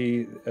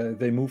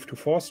moved to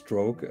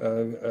 4-stroke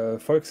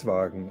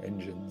Volkswagen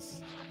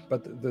engines,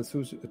 but the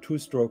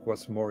 2-stroke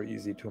was more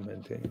easy to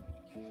maintain.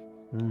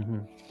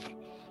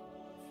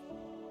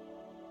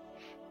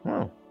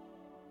 Oh.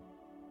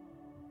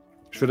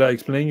 Should I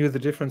explain you the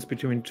difference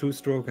between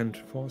 2-stroke and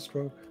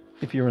 4-stroke?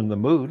 If you're in the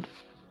mood.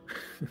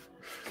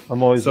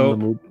 I'm always in the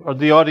mood. Or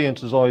the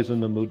audience is always in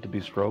the mood to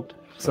be stroked.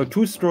 So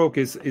 2-stroke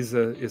is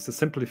a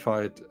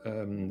simplified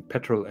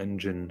petrol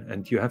engine,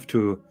 and you have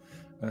to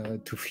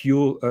to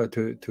fuel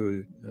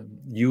to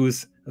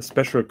use a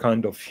special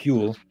kind of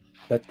fuel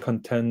that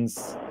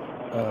contains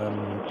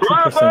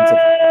 2% of.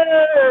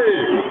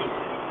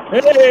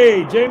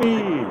 Hey,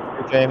 Jamie!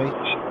 Jamie.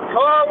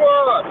 Car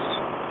wash!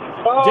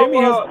 Car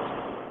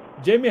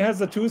Jamie has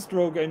a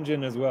 2-stroke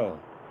engine as well.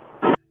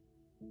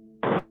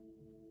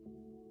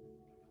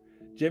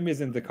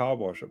 Jamie's in the car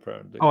wash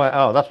apparently.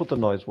 Oh, that's what the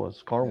noise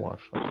was. Car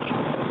wash.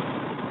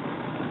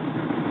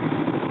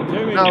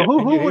 Jamie, now,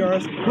 who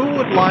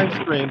would live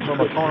stream from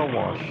a car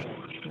wash?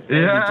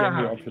 Yeah.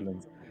 Jamie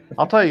Opulence.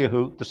 I'll tell you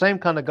who. The same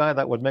kind of guy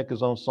that would make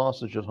his own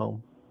sausage at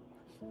home.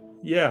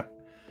 Yeah.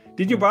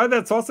 Did you buy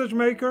that sausage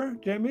maker,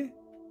 Jamie?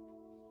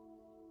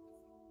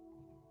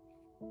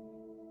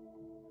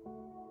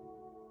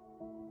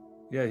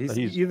 Yeah, he's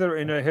either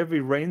in a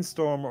heavy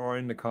rainstorm or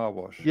in the car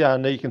wash. Yeah,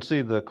 and you can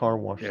see the car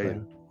wash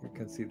thing. Yeah. You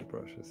can see the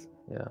brushes.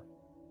 Yeah.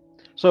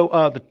 So,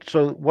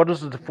 so what is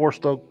the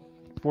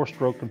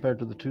four-stroke compared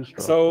to the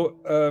 2-stroke?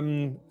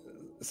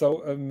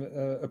 So,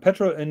 a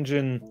petrol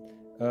engine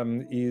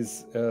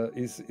is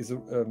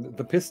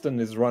the piston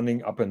is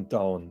running up and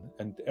down,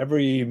 and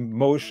every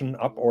motion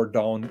up or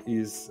down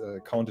is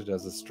counted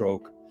as a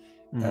stroke.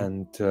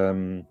 And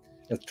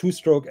a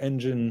 2-stroke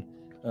engine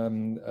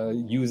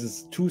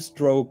uses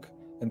 2-stroke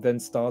and then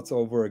starts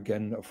over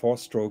again. A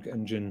 4-stroke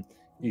engine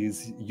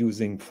is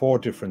using 4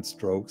 different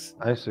strokes.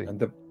 I see. And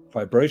the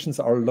vibrations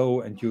are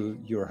low, and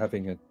you're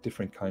having a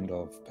different kind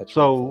of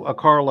petrol. So a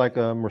car like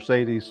a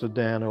Mercedes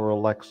sedan or a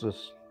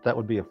Lexus, that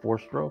would be a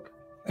 4-stroke?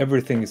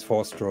 Everything is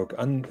 4-stroke,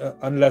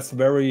 unless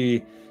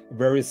very,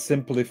 very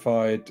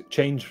simplified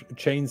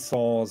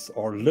chainsaws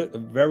or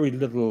very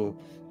little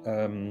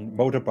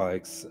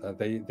motorbikes.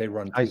 They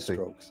run 2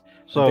 strokes.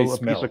 So a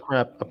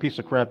piece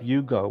of crap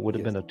Yugo would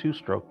have been a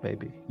 2-stroke,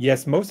 maybe.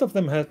 Yes, most of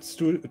them had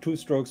 2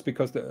 strokes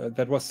because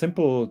that was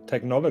simple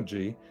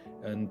technology,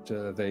 and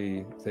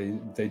they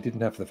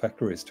didn't have the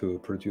factories to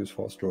produce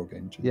 4-stroke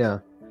engines. Yeah.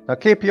 Now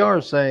KPR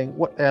is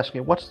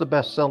asking what's the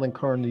best-selling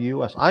car in the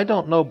U.S. I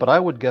don't know, but I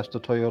would guess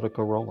the Toyota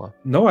Corolla.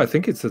 No, I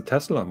think it's a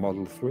Tesla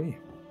Model 3.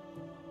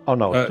 Oh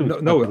no, I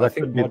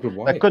think Model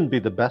Y. That couldn't be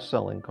the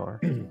best-selling car.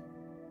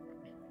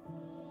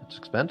 It's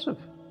expensive.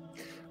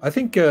 I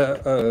think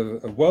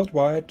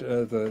worldwide,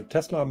 the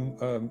Tesla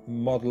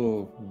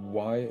Model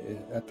Y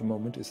at the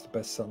moment is the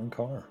best-selling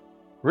car.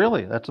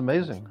 Really? That's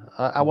amazing.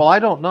 Well, I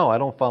don't know. I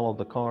don't follow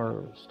the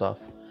car stuff.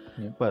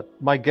 Yeah. But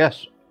my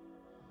guess,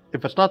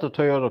 if it's not the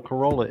Toyota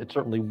Corolla, it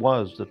certainly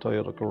was the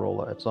Toyota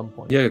Corolla at some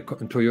point. Yeah,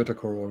 Toyota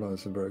Corolla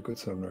is a very good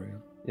seller.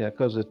 Yeah,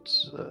 because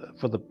it's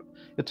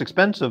it's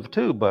expensive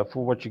too, but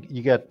for what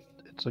you get,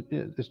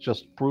 it's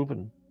just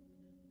proven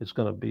it's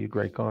going to be a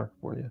great car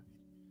for you.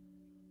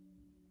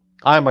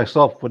 I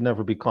myself would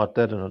never be caught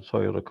dead in a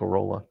Toyota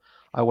Corolla.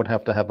 I would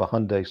have to have a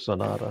Hyundai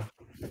Sonata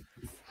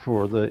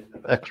for the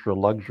extra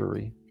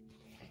luxury.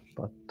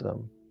 But,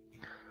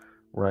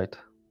 right.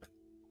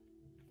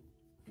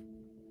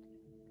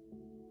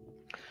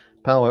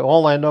 Pally,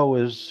 all I know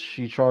is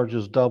she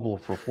charges double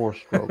for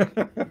 4-stroke.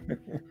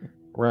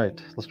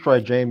 Right. Let's try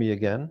Jamie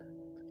again.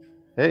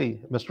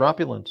 Hey, Mr.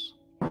 Opulence.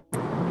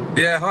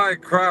 Yeah, hi,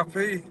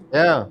 Crappy.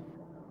 Yeah.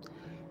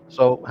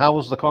 So, how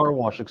was the car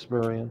wash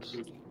experience?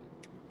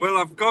 Well,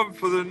 I've gone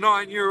for the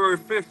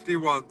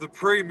 €9.50 one, the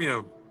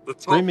premium, the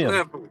top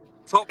level.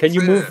 Can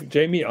you move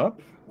Jamie up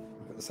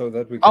so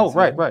that we can Oh, see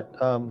right, him? right.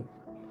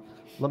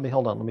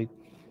 Hold on.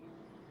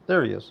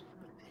 There he is.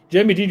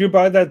 Jamie, did you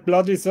buy that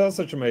bloody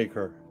sausage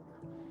maker?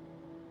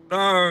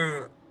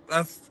 No,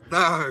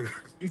 no,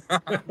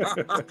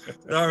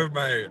 no,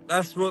 mate.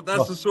 That's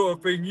the sort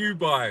of thing you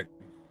buy.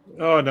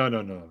 Oh, no.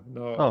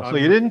 Oh, so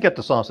you didn't get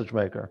the sausage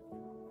maker?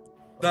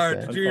 No,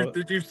 okay.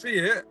 Did you see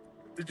it?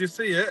 Did you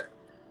see it?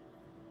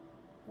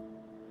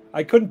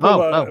 I couldn't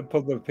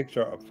pull the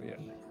picture up yet.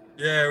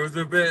 Yeah, it was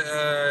a bit,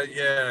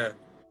 yeah.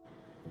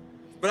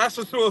 But that's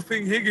the sort of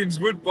thing Higgins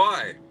would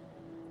buy.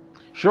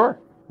 Sure,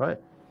 right.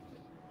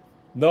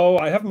 No,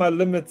 I have my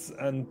limits,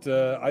 and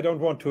I don't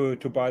want to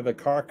buy the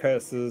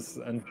carcasses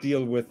and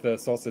deal with the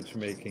sausage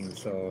making.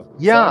 So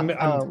yeah,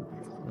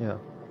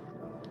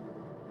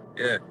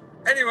 yeah.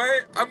 Anyway,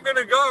 I'm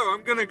gonna go.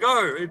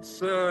 It's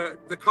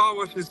the car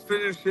wash is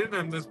finishing,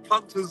 and there's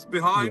punters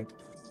behind,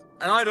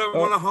 and I don't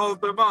want to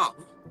hold them up.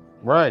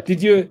 Right.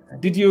 Did you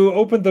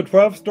open the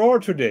 12th door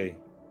today?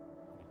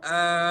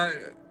 No,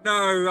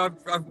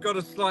 I've got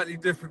a slightly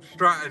different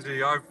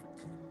strategy.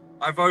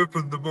 I've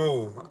opened them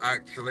all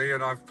actually,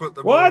 and I've put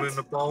them all in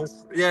the bowl.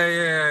 Yeah.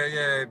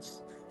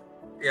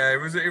 It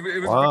was.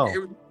 Wow.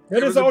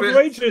 That is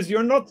outrageous.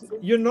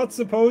 You're not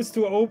supposed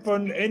to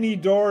open any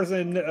doors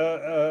in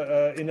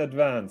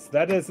advance.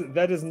 That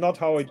is not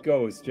how it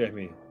goes,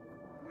 Jamie.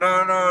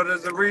 No.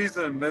 There's a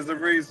reason.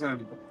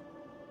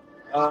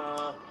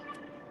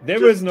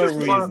 There is no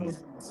reason.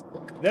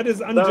 That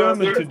is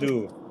un-German to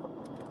do.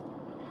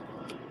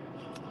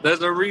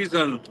 There's a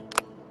reason.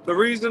 The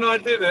reason I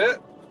did it,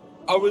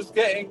 I was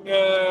getting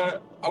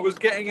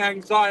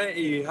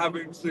anxiety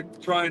having to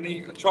try and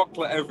eat a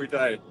chocolate every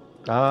day.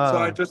 So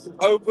I just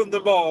open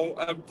them all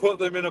and put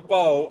them in a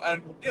bowl,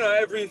 and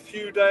every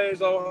few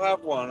days I'll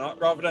have one,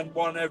 rather than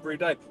one every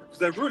day, because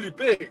they're really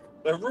big.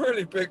 They're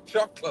really big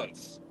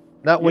chocolates.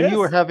 Now, when you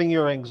were having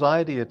your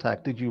anxiety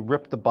attack, did you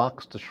rip the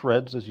box to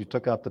shreds as you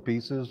took out the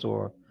pieces,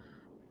 or?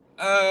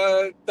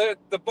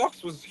 The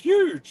box was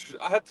huge.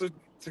 I had to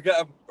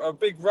get a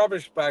big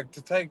rubbish bag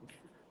to take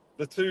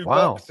the two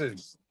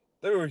boxes.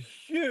 They were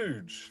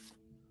huge.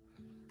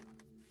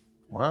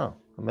 Wow,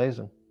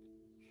 amazing.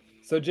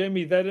 So,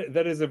 Jamie,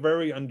 that is a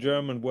very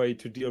un-German way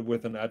to deal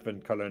with an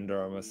advent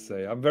calendar, I must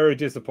say. I'm very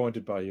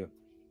disappointed by you.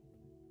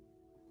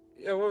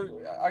 Yeah, well,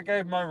 I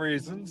gave my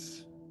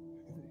reasons.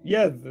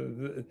 Yeah,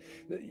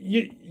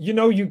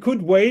 you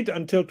could wait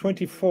until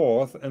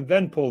 24th and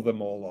then pull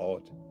them all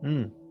out.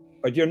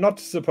 But you're not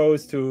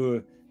supposed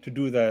to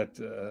do that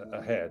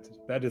ahead.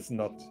 That is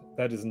not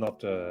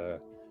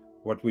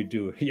what we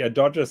do. Yeah,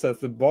 Dodger says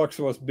the box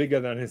was bigger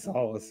than his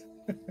house.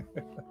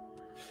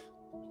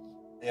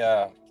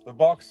 Yeah, the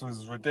box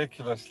was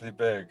ridiculously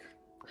big.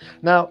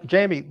 Now,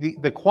 Jamie,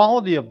 the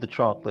quality of the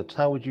chocolates,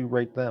 how would you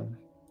rate them?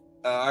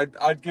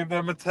 I'd give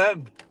them a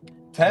 10.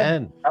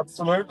 10,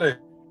 absolutely.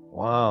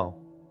 Wow.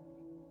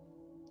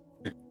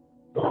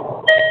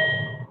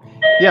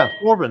 Yeah,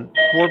 Corbin,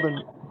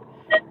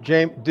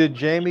 did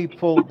Jamie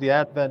pull the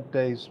Advent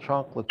Days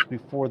chocolates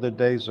before the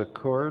days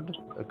occurred?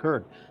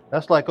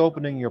 That's like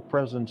opening your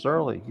presents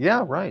early.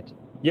 Yeah, right.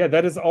 Yeah,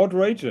 that is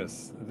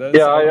outrageous.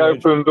 I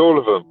opened all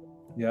of them.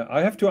 Yeah,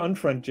 I have to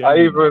unfriend Jamie. I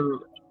even,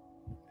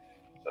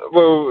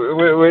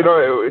 we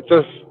don't,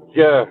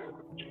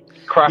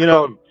 crack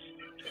on.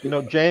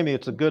 Jamie,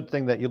 it's a good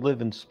thing that you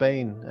live in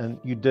Spain and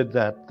you did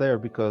that there,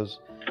 because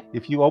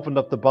if you opened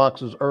up the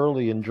boxes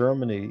early in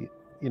Germany,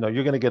 you're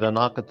going to get a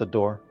knock at the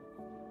door.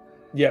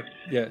 Yeah.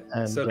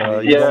 And you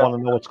don't want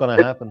to know what's going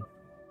to happen.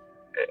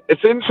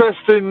 It's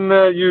interesting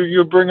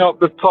you bring up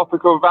the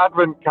topic of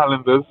advent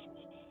calendars.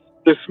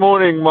 This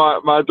morning,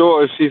 my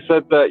daughter, she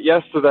said that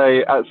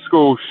yesterday at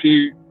school,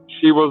 she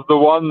was the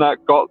one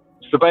that got,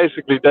 so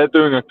basically they're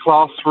doing a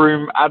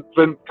classroom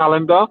advent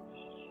calendar,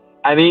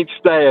 and each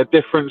day a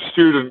different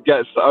student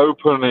gets to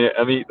open it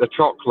and eat the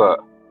chocolate.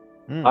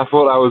 I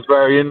thought that was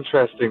very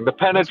interesting. The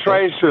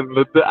penetration,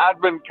 the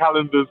advent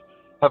calendars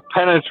have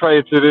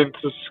penetrated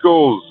into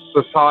schools,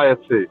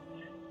 society.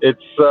 It's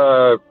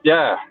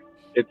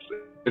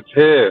it's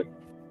here.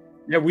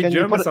 Yeah, we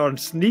Germans are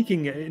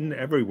sneaking in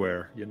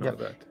everywhere. You know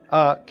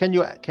that. Can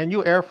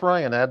you air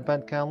fry an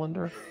advent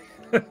calendar?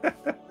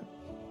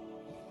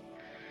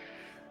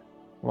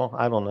 Well,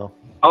 I don't know.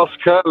 Ask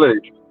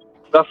Curly.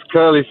 That's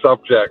Curly's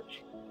subject.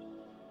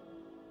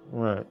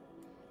 Right.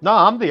 No,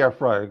 I'm the air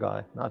fryer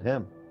guy, not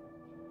him.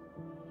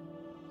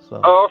 So.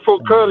 Oh, I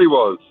thought Curly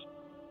was.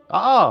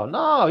 Oh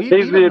no,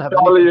 he's the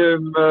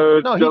Italian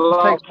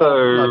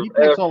gelato. He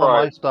takes all of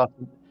my stuff.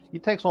 He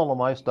takes all of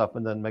my stuff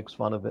and then makes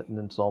fun of it and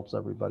insults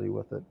everybody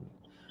with it,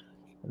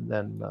 and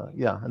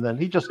then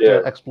he just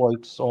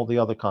exploits all the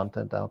other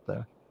content out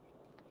there.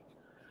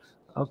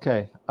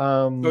 Okay.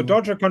 So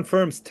Dodger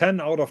confirms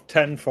 10 out of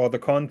 10 for the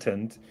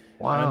content.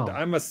 Wow. And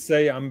I must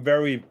say I'm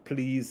very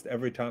pleased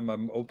every time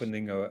I'm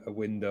opening a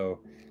window.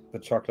 The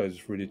chocolate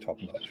is really top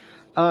notch.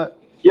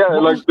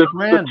 Like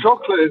the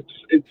chocolate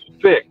is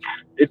thick.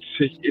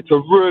 It's a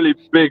really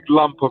big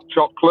lump of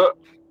chocolate.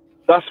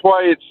 That's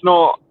why it's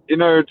not,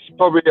 it's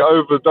probably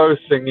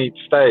overdosing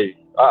each day.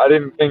 I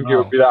didn't think it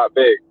would be that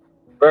big.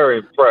 Very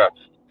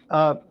impressed.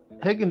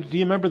 Higgins, do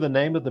you remember the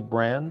name of the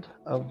brand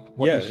of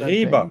what you said?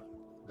 Reba.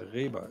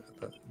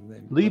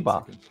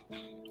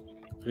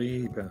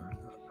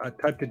 I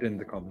typed it in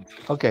the comments.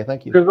 Okay,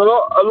 thank you. Because a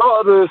lot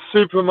of the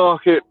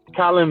supermarket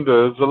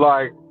calendars are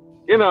like,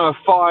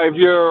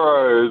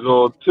 €5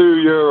 or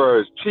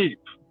 €2, cheap,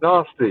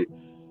 nasty.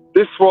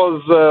 This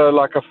was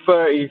like a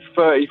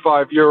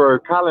 35 euro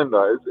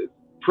calendar. It's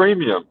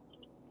premium.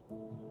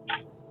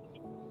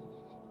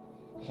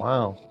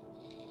 Wow.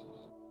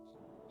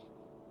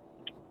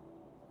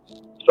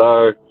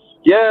 So,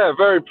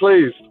 very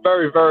pleased.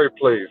 Very, very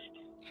pleased.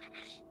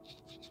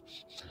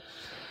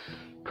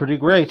 Pretty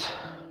great.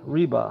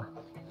 Reba.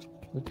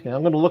 Okay,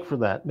 I'm going to look for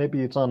that.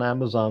 Maybe it's on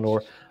Amazon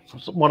or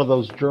one of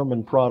those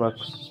German product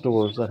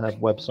stores that have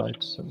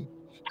websites, and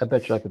I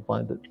bet you I could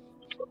find it.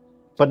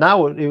 But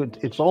now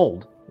it's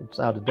old. It's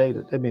out of date.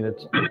 I mean,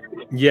 it's...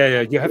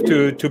 Yeah. You have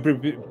to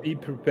be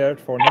prepared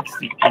for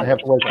next year. I have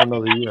to wait for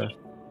another year.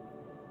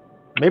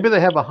 Maybe they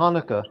have a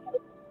Hanukkah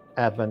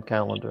advent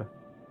calendar.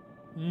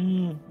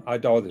 I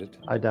doubt it.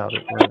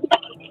 Right.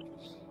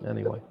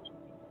 Anyway.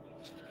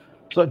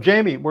 So,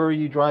 Jamie, where are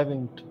you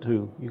driving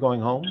to? You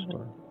going home?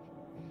 Or?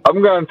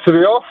 I'm going to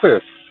the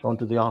office. Going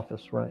to the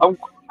office, right. I'm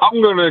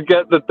going to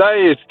get the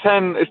day. It's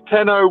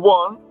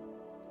 10:01.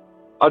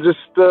 I'm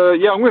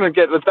going to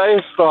get the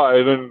day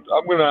started, and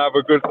I'm going to have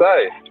a good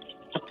day.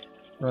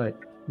 Right.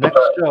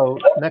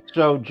 Next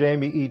show,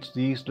 Jamie eats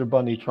the Easter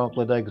Bunny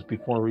chocolate eggs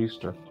before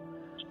Easter.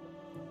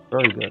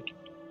 Very good.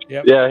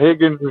 Yep. Yeah,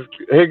 Higgins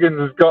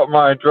has got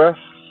my address.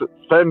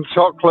 Send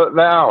chocolate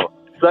now.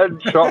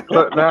 Send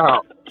chocolate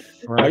now.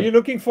 Are you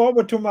looking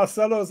forward to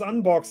Marcelo's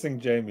unboxing,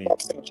 Jamie?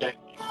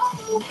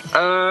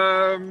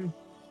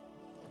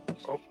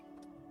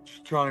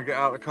 Just trying to get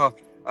out of the car.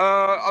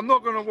 I'm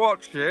not going to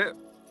watch it,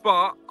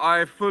 but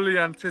I fully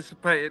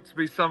anticipate it to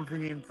be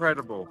something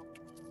incredible.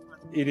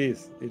 It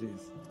is. It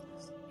is.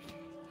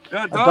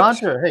 Yeah,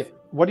 Dodger, hey,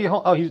 what do you?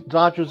 Oh,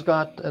 Dodger's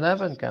got an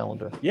advent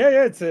calendar. Yeah,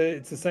 yeah, it's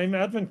the same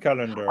advent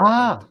calendar.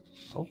 Ah,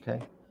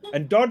 okay.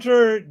 And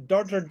Dodger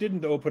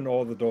didn't open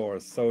all the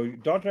doors, so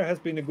Dodger has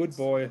been a good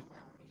boy.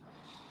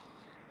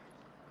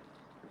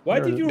 Why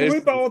did you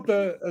rip out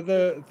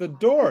the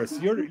doors?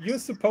 You're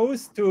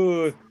supposed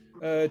to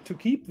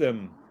keep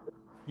them.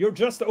 You're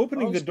just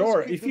opening the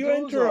door. If you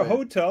enter a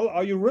hotel,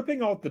 are you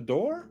ripping out the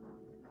door?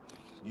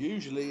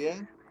 Usually, yeah.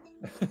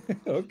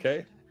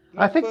 Okay.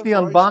 I think the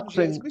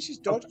unboxing.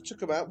 Mrs. Dodger took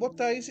them out. What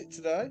day is it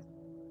today?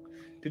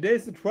 Today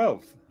is the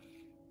 12th.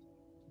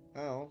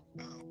 Oh.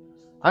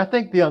 I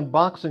think the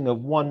unboxing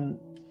of one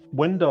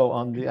window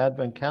on the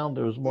advent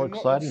calendar is more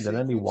exciting than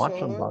any watch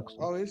unboxing.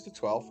 Oh, here's the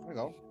 12th. Hang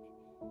on.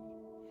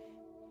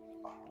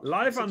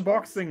 Live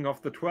unboxing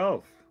of the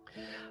 12th.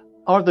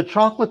 Are the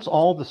chocolates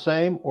all the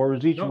same, or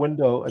is each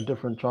window a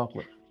different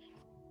chocolate?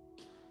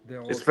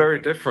 It's very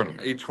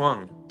different, each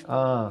one.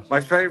 Ah.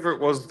 My favorite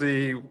was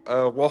the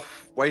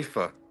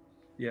wafer.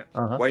 Yeah.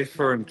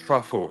 Wafer and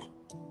truffle.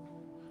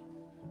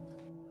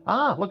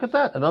 Ah, look at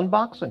that, an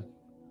unboxing.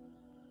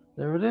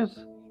 There it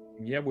is.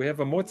 Yeah, we have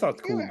a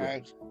Mozart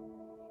kugel.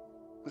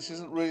 This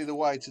isn't really the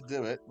way to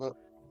do it, but...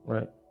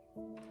 Right.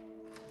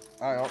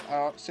 Hang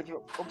on, stick it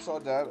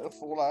upside down, it'll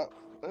fall out.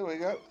 There we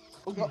go.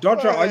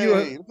 Dodger, are you...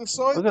 Look at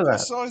the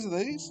size of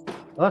these. Oh,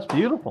 that's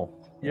beautiful.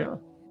 Yeah.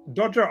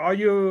 Dodger, are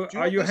you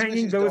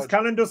hanging those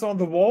calendars on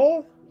the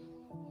wall?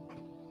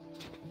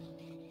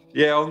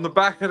 Yeah, on the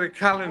back of the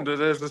calendar,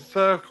 there's a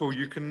circle.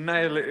 You can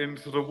nail it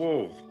into the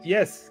wall.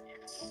 Yes.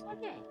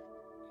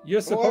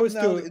 You're supposed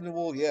to nail to it in the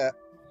wall. Yeah.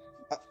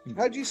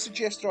 How do you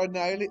suggest I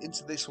nail it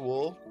into this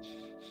wall?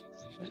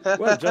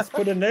 Well, just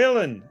put a nail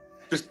in.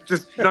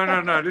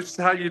 No. This is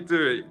how you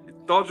do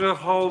it. Dodger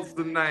holds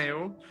the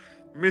nail.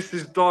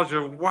 Mrs.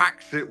 Dodger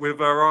whacks it with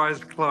her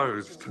eyes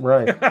closed.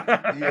 Right.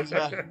 Yes,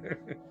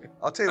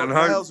 I'll tell you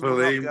what, nails will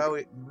not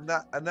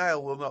go. A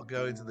nail will not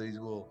go into these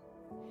walls.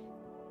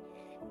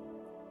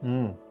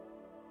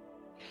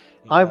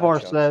 Ivar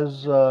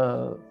says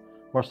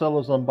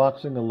Marcelo's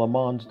unboxing a Le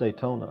Mans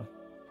Daytona.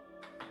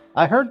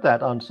 I heard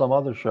that on some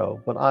other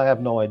show, but I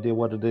have no idea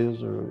what it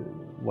is or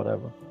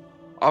whatever.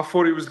 I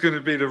thought it was going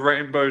to be the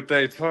Rainbow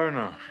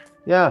Daytona.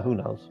 Yeah, who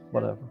knows?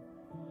 Whatever.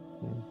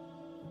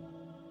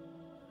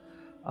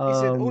 He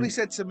said, all he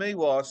said to me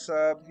was,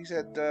 he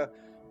said,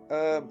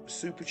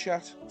 super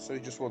chat. So he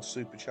just wants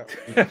super chat.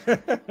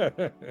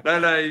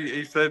 No,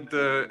 he said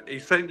he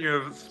sent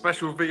you a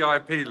special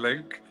VIP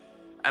link,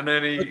 and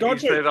then he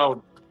said,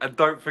 "Oh, and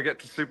don't forget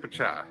to super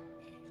chat."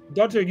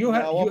 Dodger, you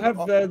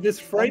have this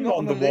frame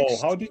on the wall.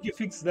 How did you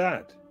fix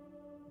that?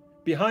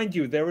 Behind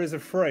you, there is a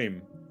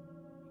frame.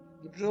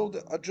 I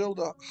drilled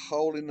a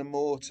hole in the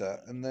mortar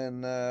and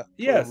then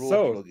put a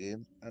raw plug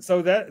in.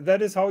 So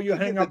that is how you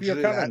hang up your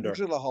calendar.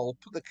 Drill a hole,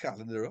 put the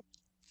calendar up.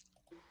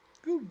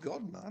 Good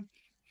God, man!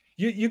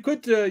 You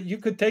could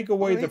take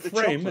away the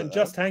frame and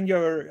just hang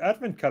your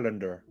advent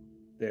calendar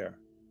there.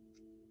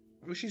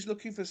 Well, she's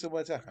looking for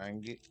somewhere to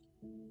hang it.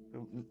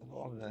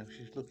 Oh no,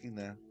 she's looking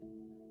now.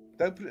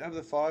 Don't put it over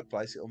the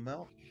fireplace; it'll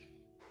melt.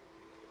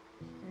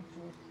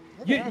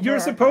 You're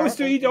supposed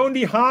to eat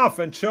only half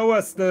and show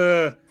us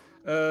the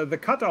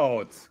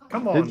cutouts.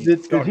 Come on.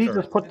 Did he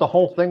just put the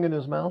whole thing in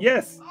his mouth?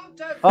 Yes.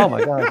 Oh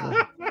my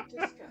God.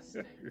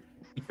 Disgusting.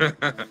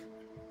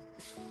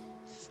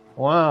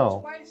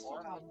 Wow.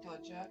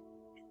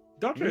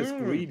 Dodger is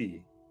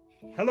greedy.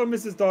 Hello,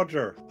 Mrs.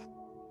 Dodger.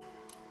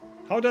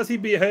 How does he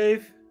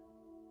behave?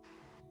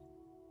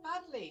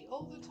 Badly,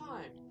 all the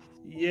time.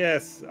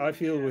 Yes, I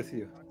feel with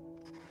you.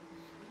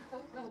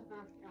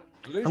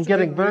 I'm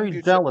getting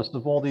very jealous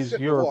of all these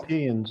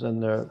Europeans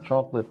and their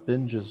chocolate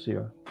binges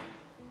here.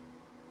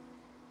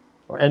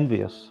 Or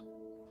envious.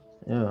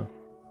 Yeah.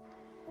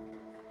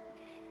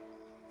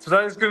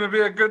 Today's going to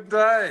be a good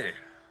day.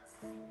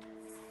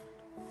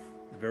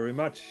 Very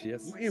much,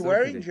 yes. What are you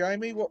wearing,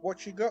 Jamie?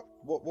 What you got?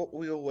 What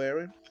were you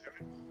wearing?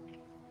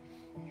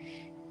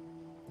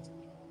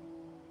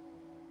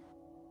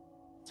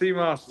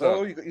 Seamaster.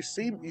 Oh, you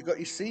got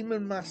your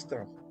Seaman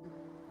Master.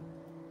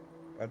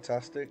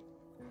 Fantastic.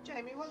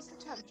 Jamie, what's the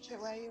temperature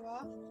where you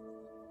are?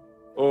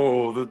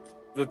 Oh,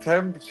 the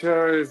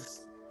temperature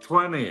is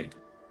 20.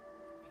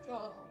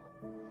 Oh.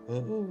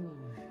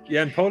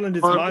 Yeah, in Poland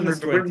it's minus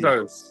 20.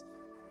 Windows.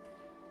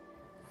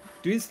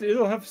 Do you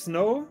still have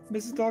snow,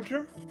 Mrs.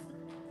 Dodger?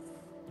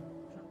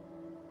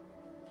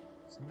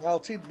 It's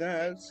melted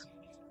now.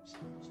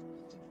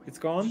 It's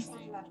gone?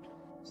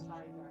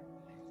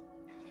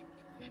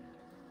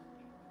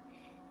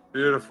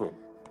 Beautiful.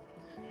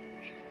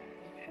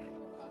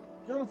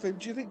 Jonathan,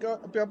 do you think I'll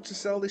be able to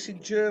sell this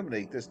in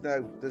Germany? There's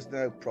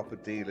no proper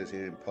dealers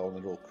here in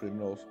Poland, all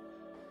criminals.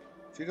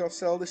 Do you got to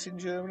sell this in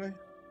Germany?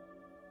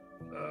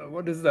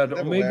 What is that?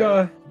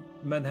 Omega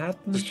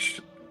Manhattan?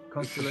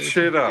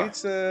 constellation?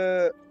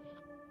 Shitter.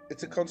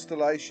 It's a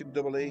constellation,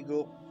 double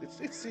eagle.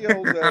 It's the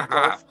old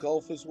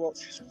golfer's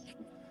watch.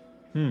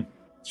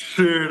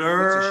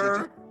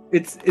 Shitter.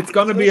 It's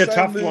gonna got be the a same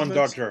tough one,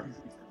 movements. Dodger.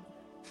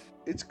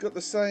 It's got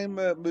the same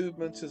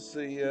movement as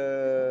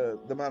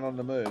the man on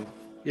the moon.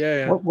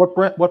 Yeah.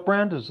 What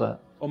brand is that?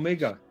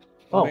 Omega.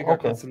 Oh, Omega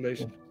okay.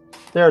 constellation.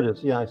 There it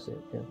is. Yeah, I see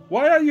it. Yeah.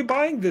 Why are you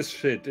buying this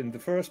shit in the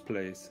first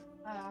place?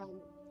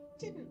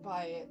 Didn't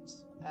buy it.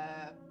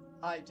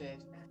 I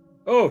did.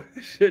 Oh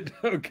shit.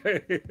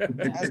 Okay.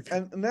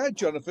 And now,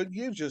 Jonathan,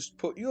 you've just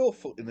put your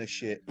foot in the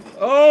shit.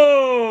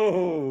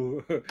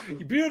 Oh,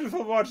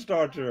 beautiful watch,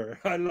 Dodger.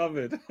 I love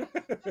it.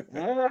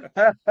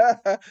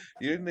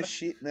 You're in the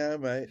shit now,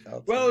 mate.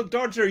 Well,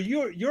 Dodger,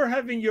 you're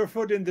having your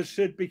foot in the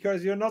shit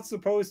because you're not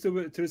supposed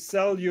to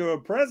sell your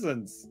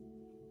presents.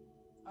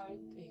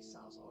 He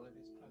sells all of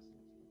his presents.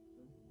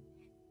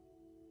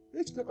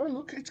 It's got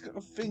it's got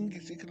a thing.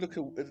 You can look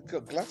at. It's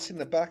got glass in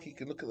the back. You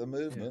can look at the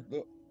movement. Yeah.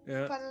 Look.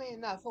 Yeah. Funnily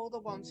enough, all the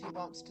ones he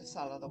wants to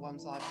sell are the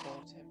ones I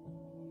bought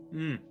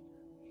him.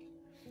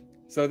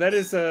 So that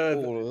is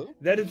All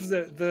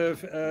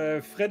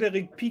the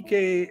Frederick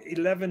Piquet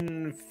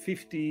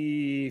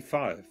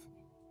 1155.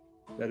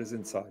 That is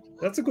inside.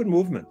 That's a good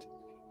movement.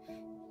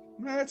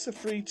 No, it's a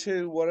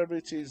 3-2, whatever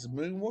it is,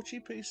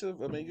 moonwatchy piece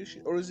of Amiga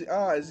shit. Or is it?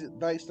 Is it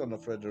based on the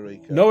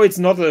Frederica? No, it's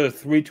not a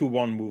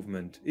 3-2-1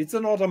 movement. It's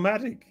an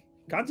automatic.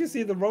 Can't you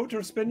see the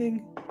rotor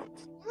spinning?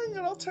 Hang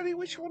on, I'll tell you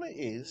which one it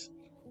is.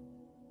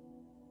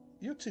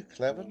 You're too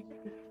clever.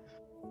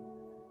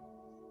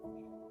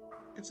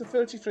 It's a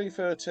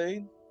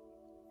 3313.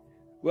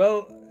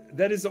 Well,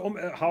 that is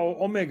how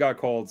Omega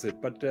calls it,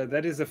 but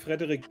that is a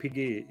Frederick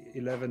Piquet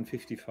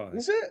 1155.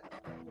 Is it?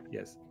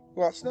 Yes.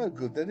 Well, it's no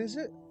good then, is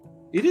it?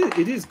 It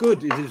is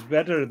good. It is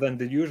better than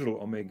the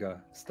usual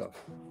Omega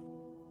stuff.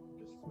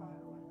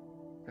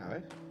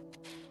 No.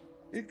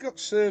 It got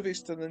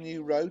serviced on a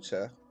new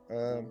rotor.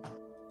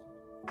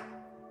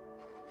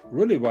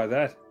 Really? Why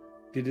that?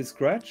 Did it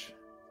scratch?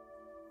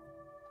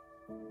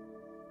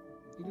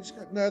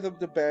 No,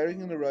 the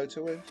bearing and the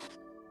rotor went.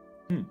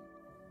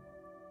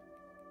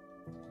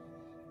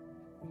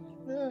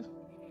 Yeah.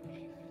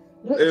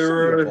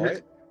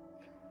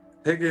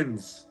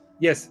 Higgins.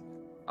 Yes.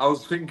 I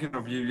was thinking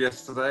of you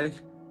yesterday.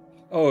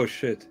 Oh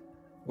shit!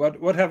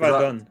 What have I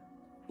done?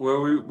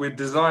 Well, we're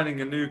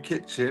designing a new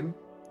kitchen,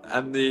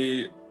 and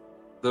the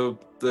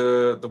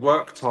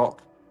worktop,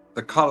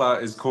 the color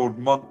is called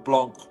Mont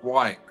Blanc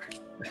white.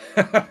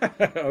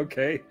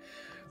 Okay,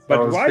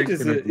 but white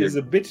is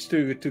a bitch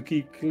to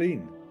keep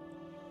clean.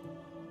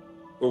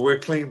 Well, we're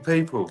clean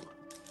people,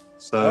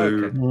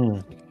 so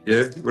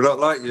yeah, we're not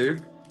like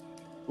you.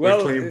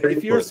 Well,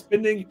 if you're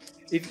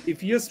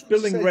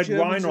spilling red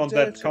wine on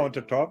that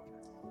countertop.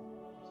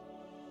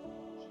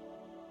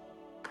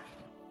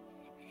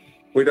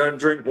 We don't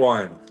drink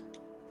wine.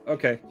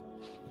 Okay.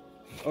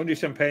 Only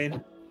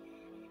champagne.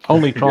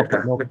 Only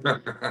chocolate milk.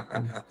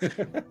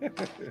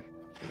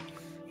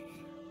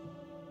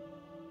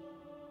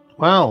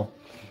 Wow.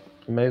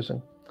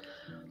 Amazing.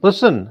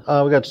 Listen,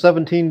 we got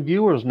 17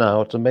 viewers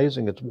now. It's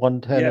amazing. It's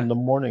 1:10 in the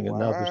morning, and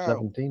now there's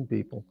 17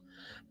 people.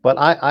 But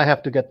I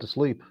have to get to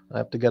sleep. I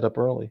have to get up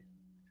early.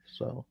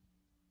 So.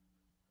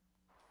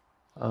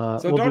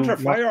 So Dodger,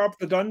 fire up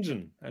the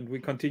dungeon, and we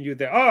continue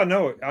there. Oh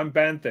no, I'm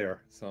banned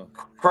there. So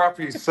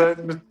crappy.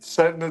 Send the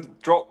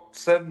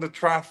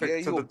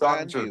traffic to the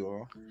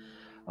dungeon.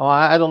 Oh,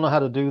 I don't know how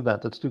to do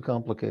that. That's too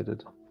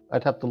complicated.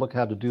 I'd have to look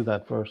how to do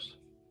that first.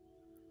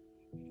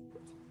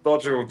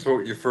 Dodger will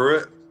talk you through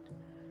it.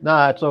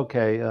 Nah, it's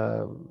okay.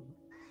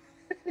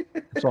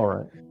 It's all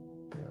right. Yeah.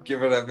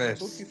 Give it a miss.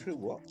 Talk you through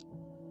what?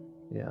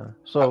 Yeah.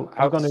 So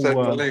I'm going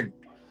to.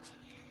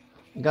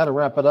 Got to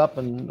wrap it up,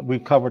 and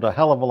we've covered a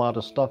hell of a lot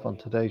of stuff on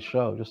today's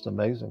show. Just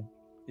amazing.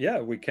 Yeah,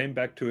 we came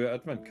back to an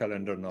advent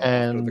calendar now.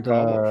 And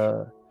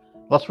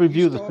let's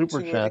review the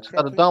super chats.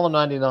 At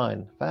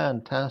 $1.99.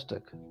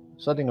 Fantastic.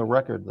 Setting a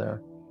record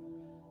there.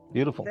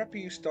 Beautiful. Crappy,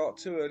 you start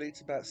too early.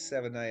 It's about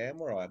 7 a.m.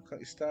 where I am. Can't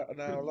you start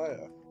an hour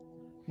later?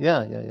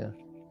 Yeah.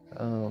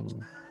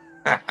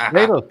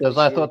 NATO says,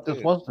 I thought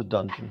this was the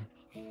dungeon.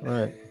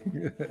 Right.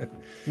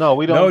 No,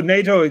 we don't.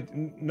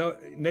 No,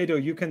 NATO.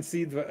 You can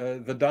see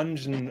the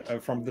dungeon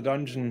from the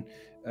dungeon.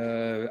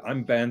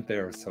 I'm banned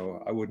there,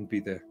 so I wouldn't be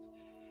there.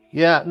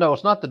 Yeah, no,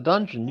 it's not the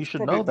dungeon. You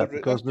should know that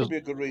because there's probably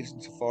a good reason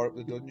to fire up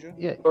the dungeon.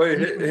 Yeah. Oh,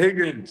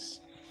 Higgins.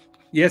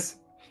 Yes.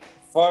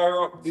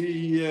 Fire up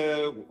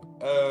the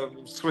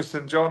Swiss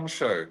and John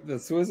show. The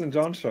Swiss and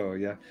John show,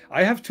 yeah.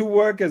 I have to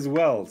work as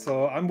well,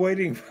 so I'm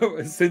waiting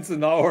for since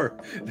an hour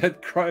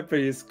that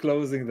Crappy is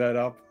closing that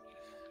up.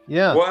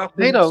 Yeah,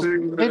 NATO,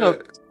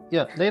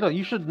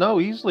 you should know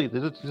easily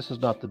that this is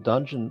not the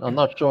dungeon. I'm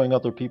not showing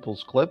other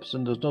people's clips,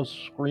 and there's no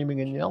screaming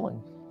and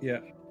yelling. Yeah.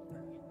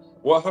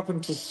 What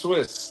happened to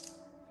Swiss?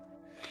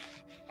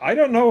 I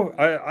don't know.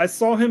 I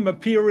saw him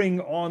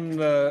appearing on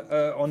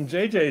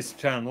JJ's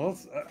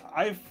channels.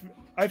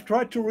 I've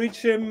tried to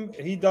reach him.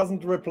 He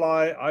doesn't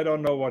reply. I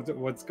don't know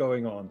what's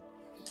going on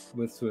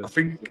with Swiss. I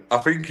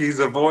think he's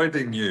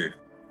avoiding you.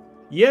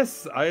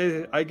 Yes,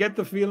 I get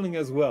the feeling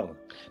as well.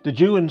 Did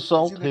you He's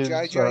insult in the his?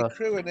 JJ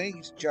crew, and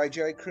he's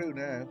JJ crew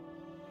now.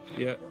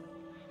 Yeah.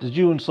 Did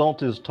you insult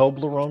his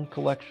Toblerone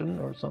collection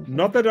or something?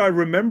 Not that I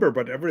remember,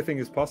 but everything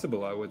is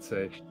possible, I would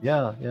say.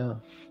 Yeah, yeah.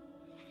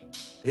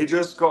 He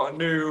just got a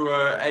new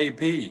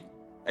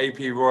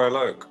AP Royal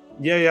Oak.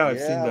 Yeah, I've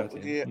seen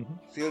that. Yeah.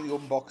 The early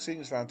unboxing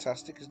is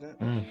fantastic, isn't it?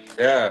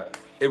 Yeah,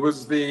 it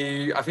was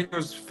I think it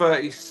was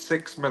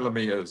 36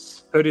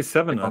 millimeters.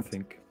 37, I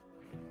think.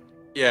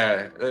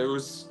 Yeah, it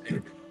was.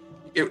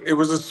 It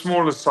was a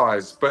smaller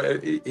size,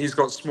 but he's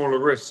got smaller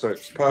wrists, so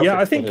it's perfect. Yeah,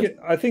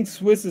 I think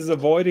Swiss is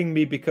avoiding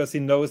me because he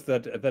knows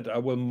that I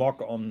will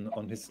mock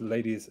on his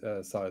ladies'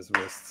 size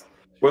wrists.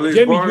 Well,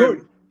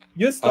 Jamie,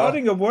 you're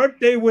starting a work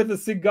day with a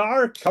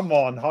cigar. Come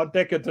on, how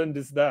decadent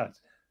is that?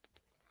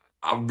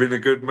 I'm in a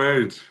good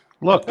mood.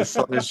 Look, The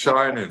sun is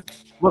shining.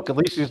 Look, at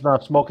least he's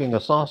not smoking a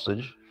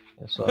sausage.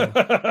 So.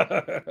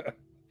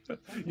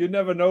 You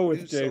never know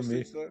with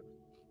Jamie.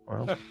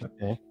 Well,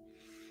 okay.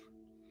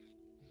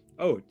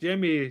 Oh,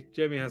 Jamie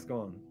has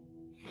gone.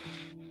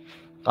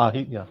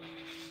 Yeah.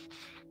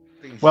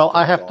 Well,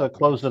 I have to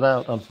close it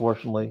out,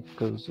 unfortunately,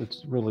 because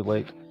it's really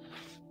late.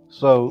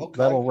 So Okay,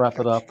 that'll wrap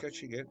it up.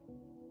 Catch you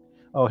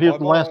Oh, here's the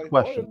Bye, last bye,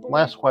 question. bye,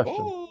 Last bye,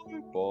 question.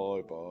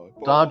 Bye.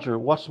 Dodger,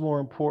 what's more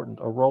important,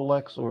 a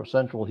Rolex or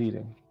central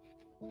heating?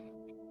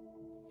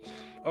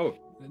 Oh,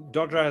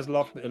 Dodger has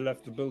left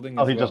the building.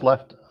 Oh, he just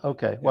left?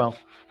 Okay, well,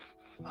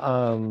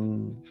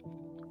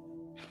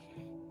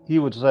 he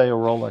would say a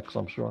Rolex,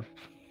 I'm sure.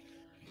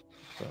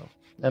 So,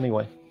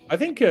 anyway. I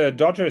think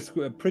Dodger is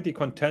pretty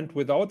content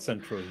without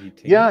central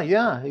heating. Yeah,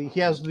 he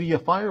has the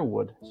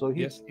firewood, so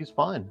he's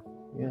fine.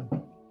 Yeah.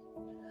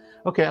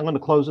 Okay, I'm going to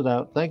close it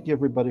out. Thank you,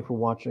 everybody, for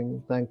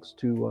watching. Thanks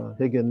to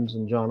Higgins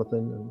and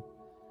Jonathan,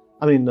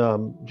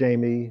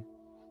 Jamie,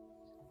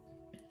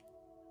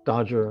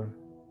 Dodger.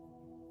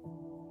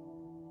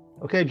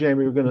 Okay,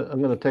 Jamie,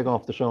 I'm gonna take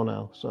off the show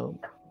now. So,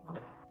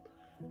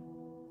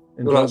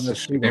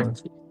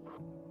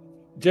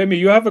 Jamie,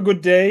 you have a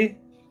good day.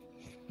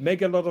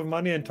 Make a lot of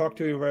money and talk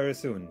to you very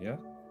soon. Yeah.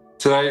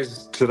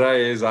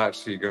 Today is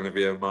actually going to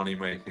be a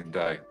money-making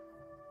day.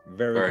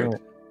 Very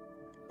good.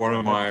 One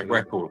of my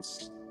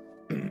records.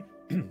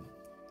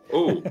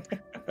 Oh.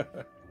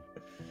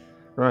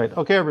 Right.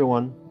 Okay,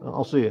 everyone.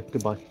 I'll see you.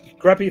 Goodbye.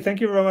 Crappy, thank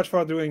you very much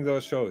for doing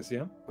those shows.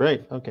 Yeah.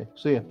 Great. Okay.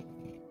 See you.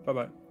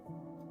 Bye-bye.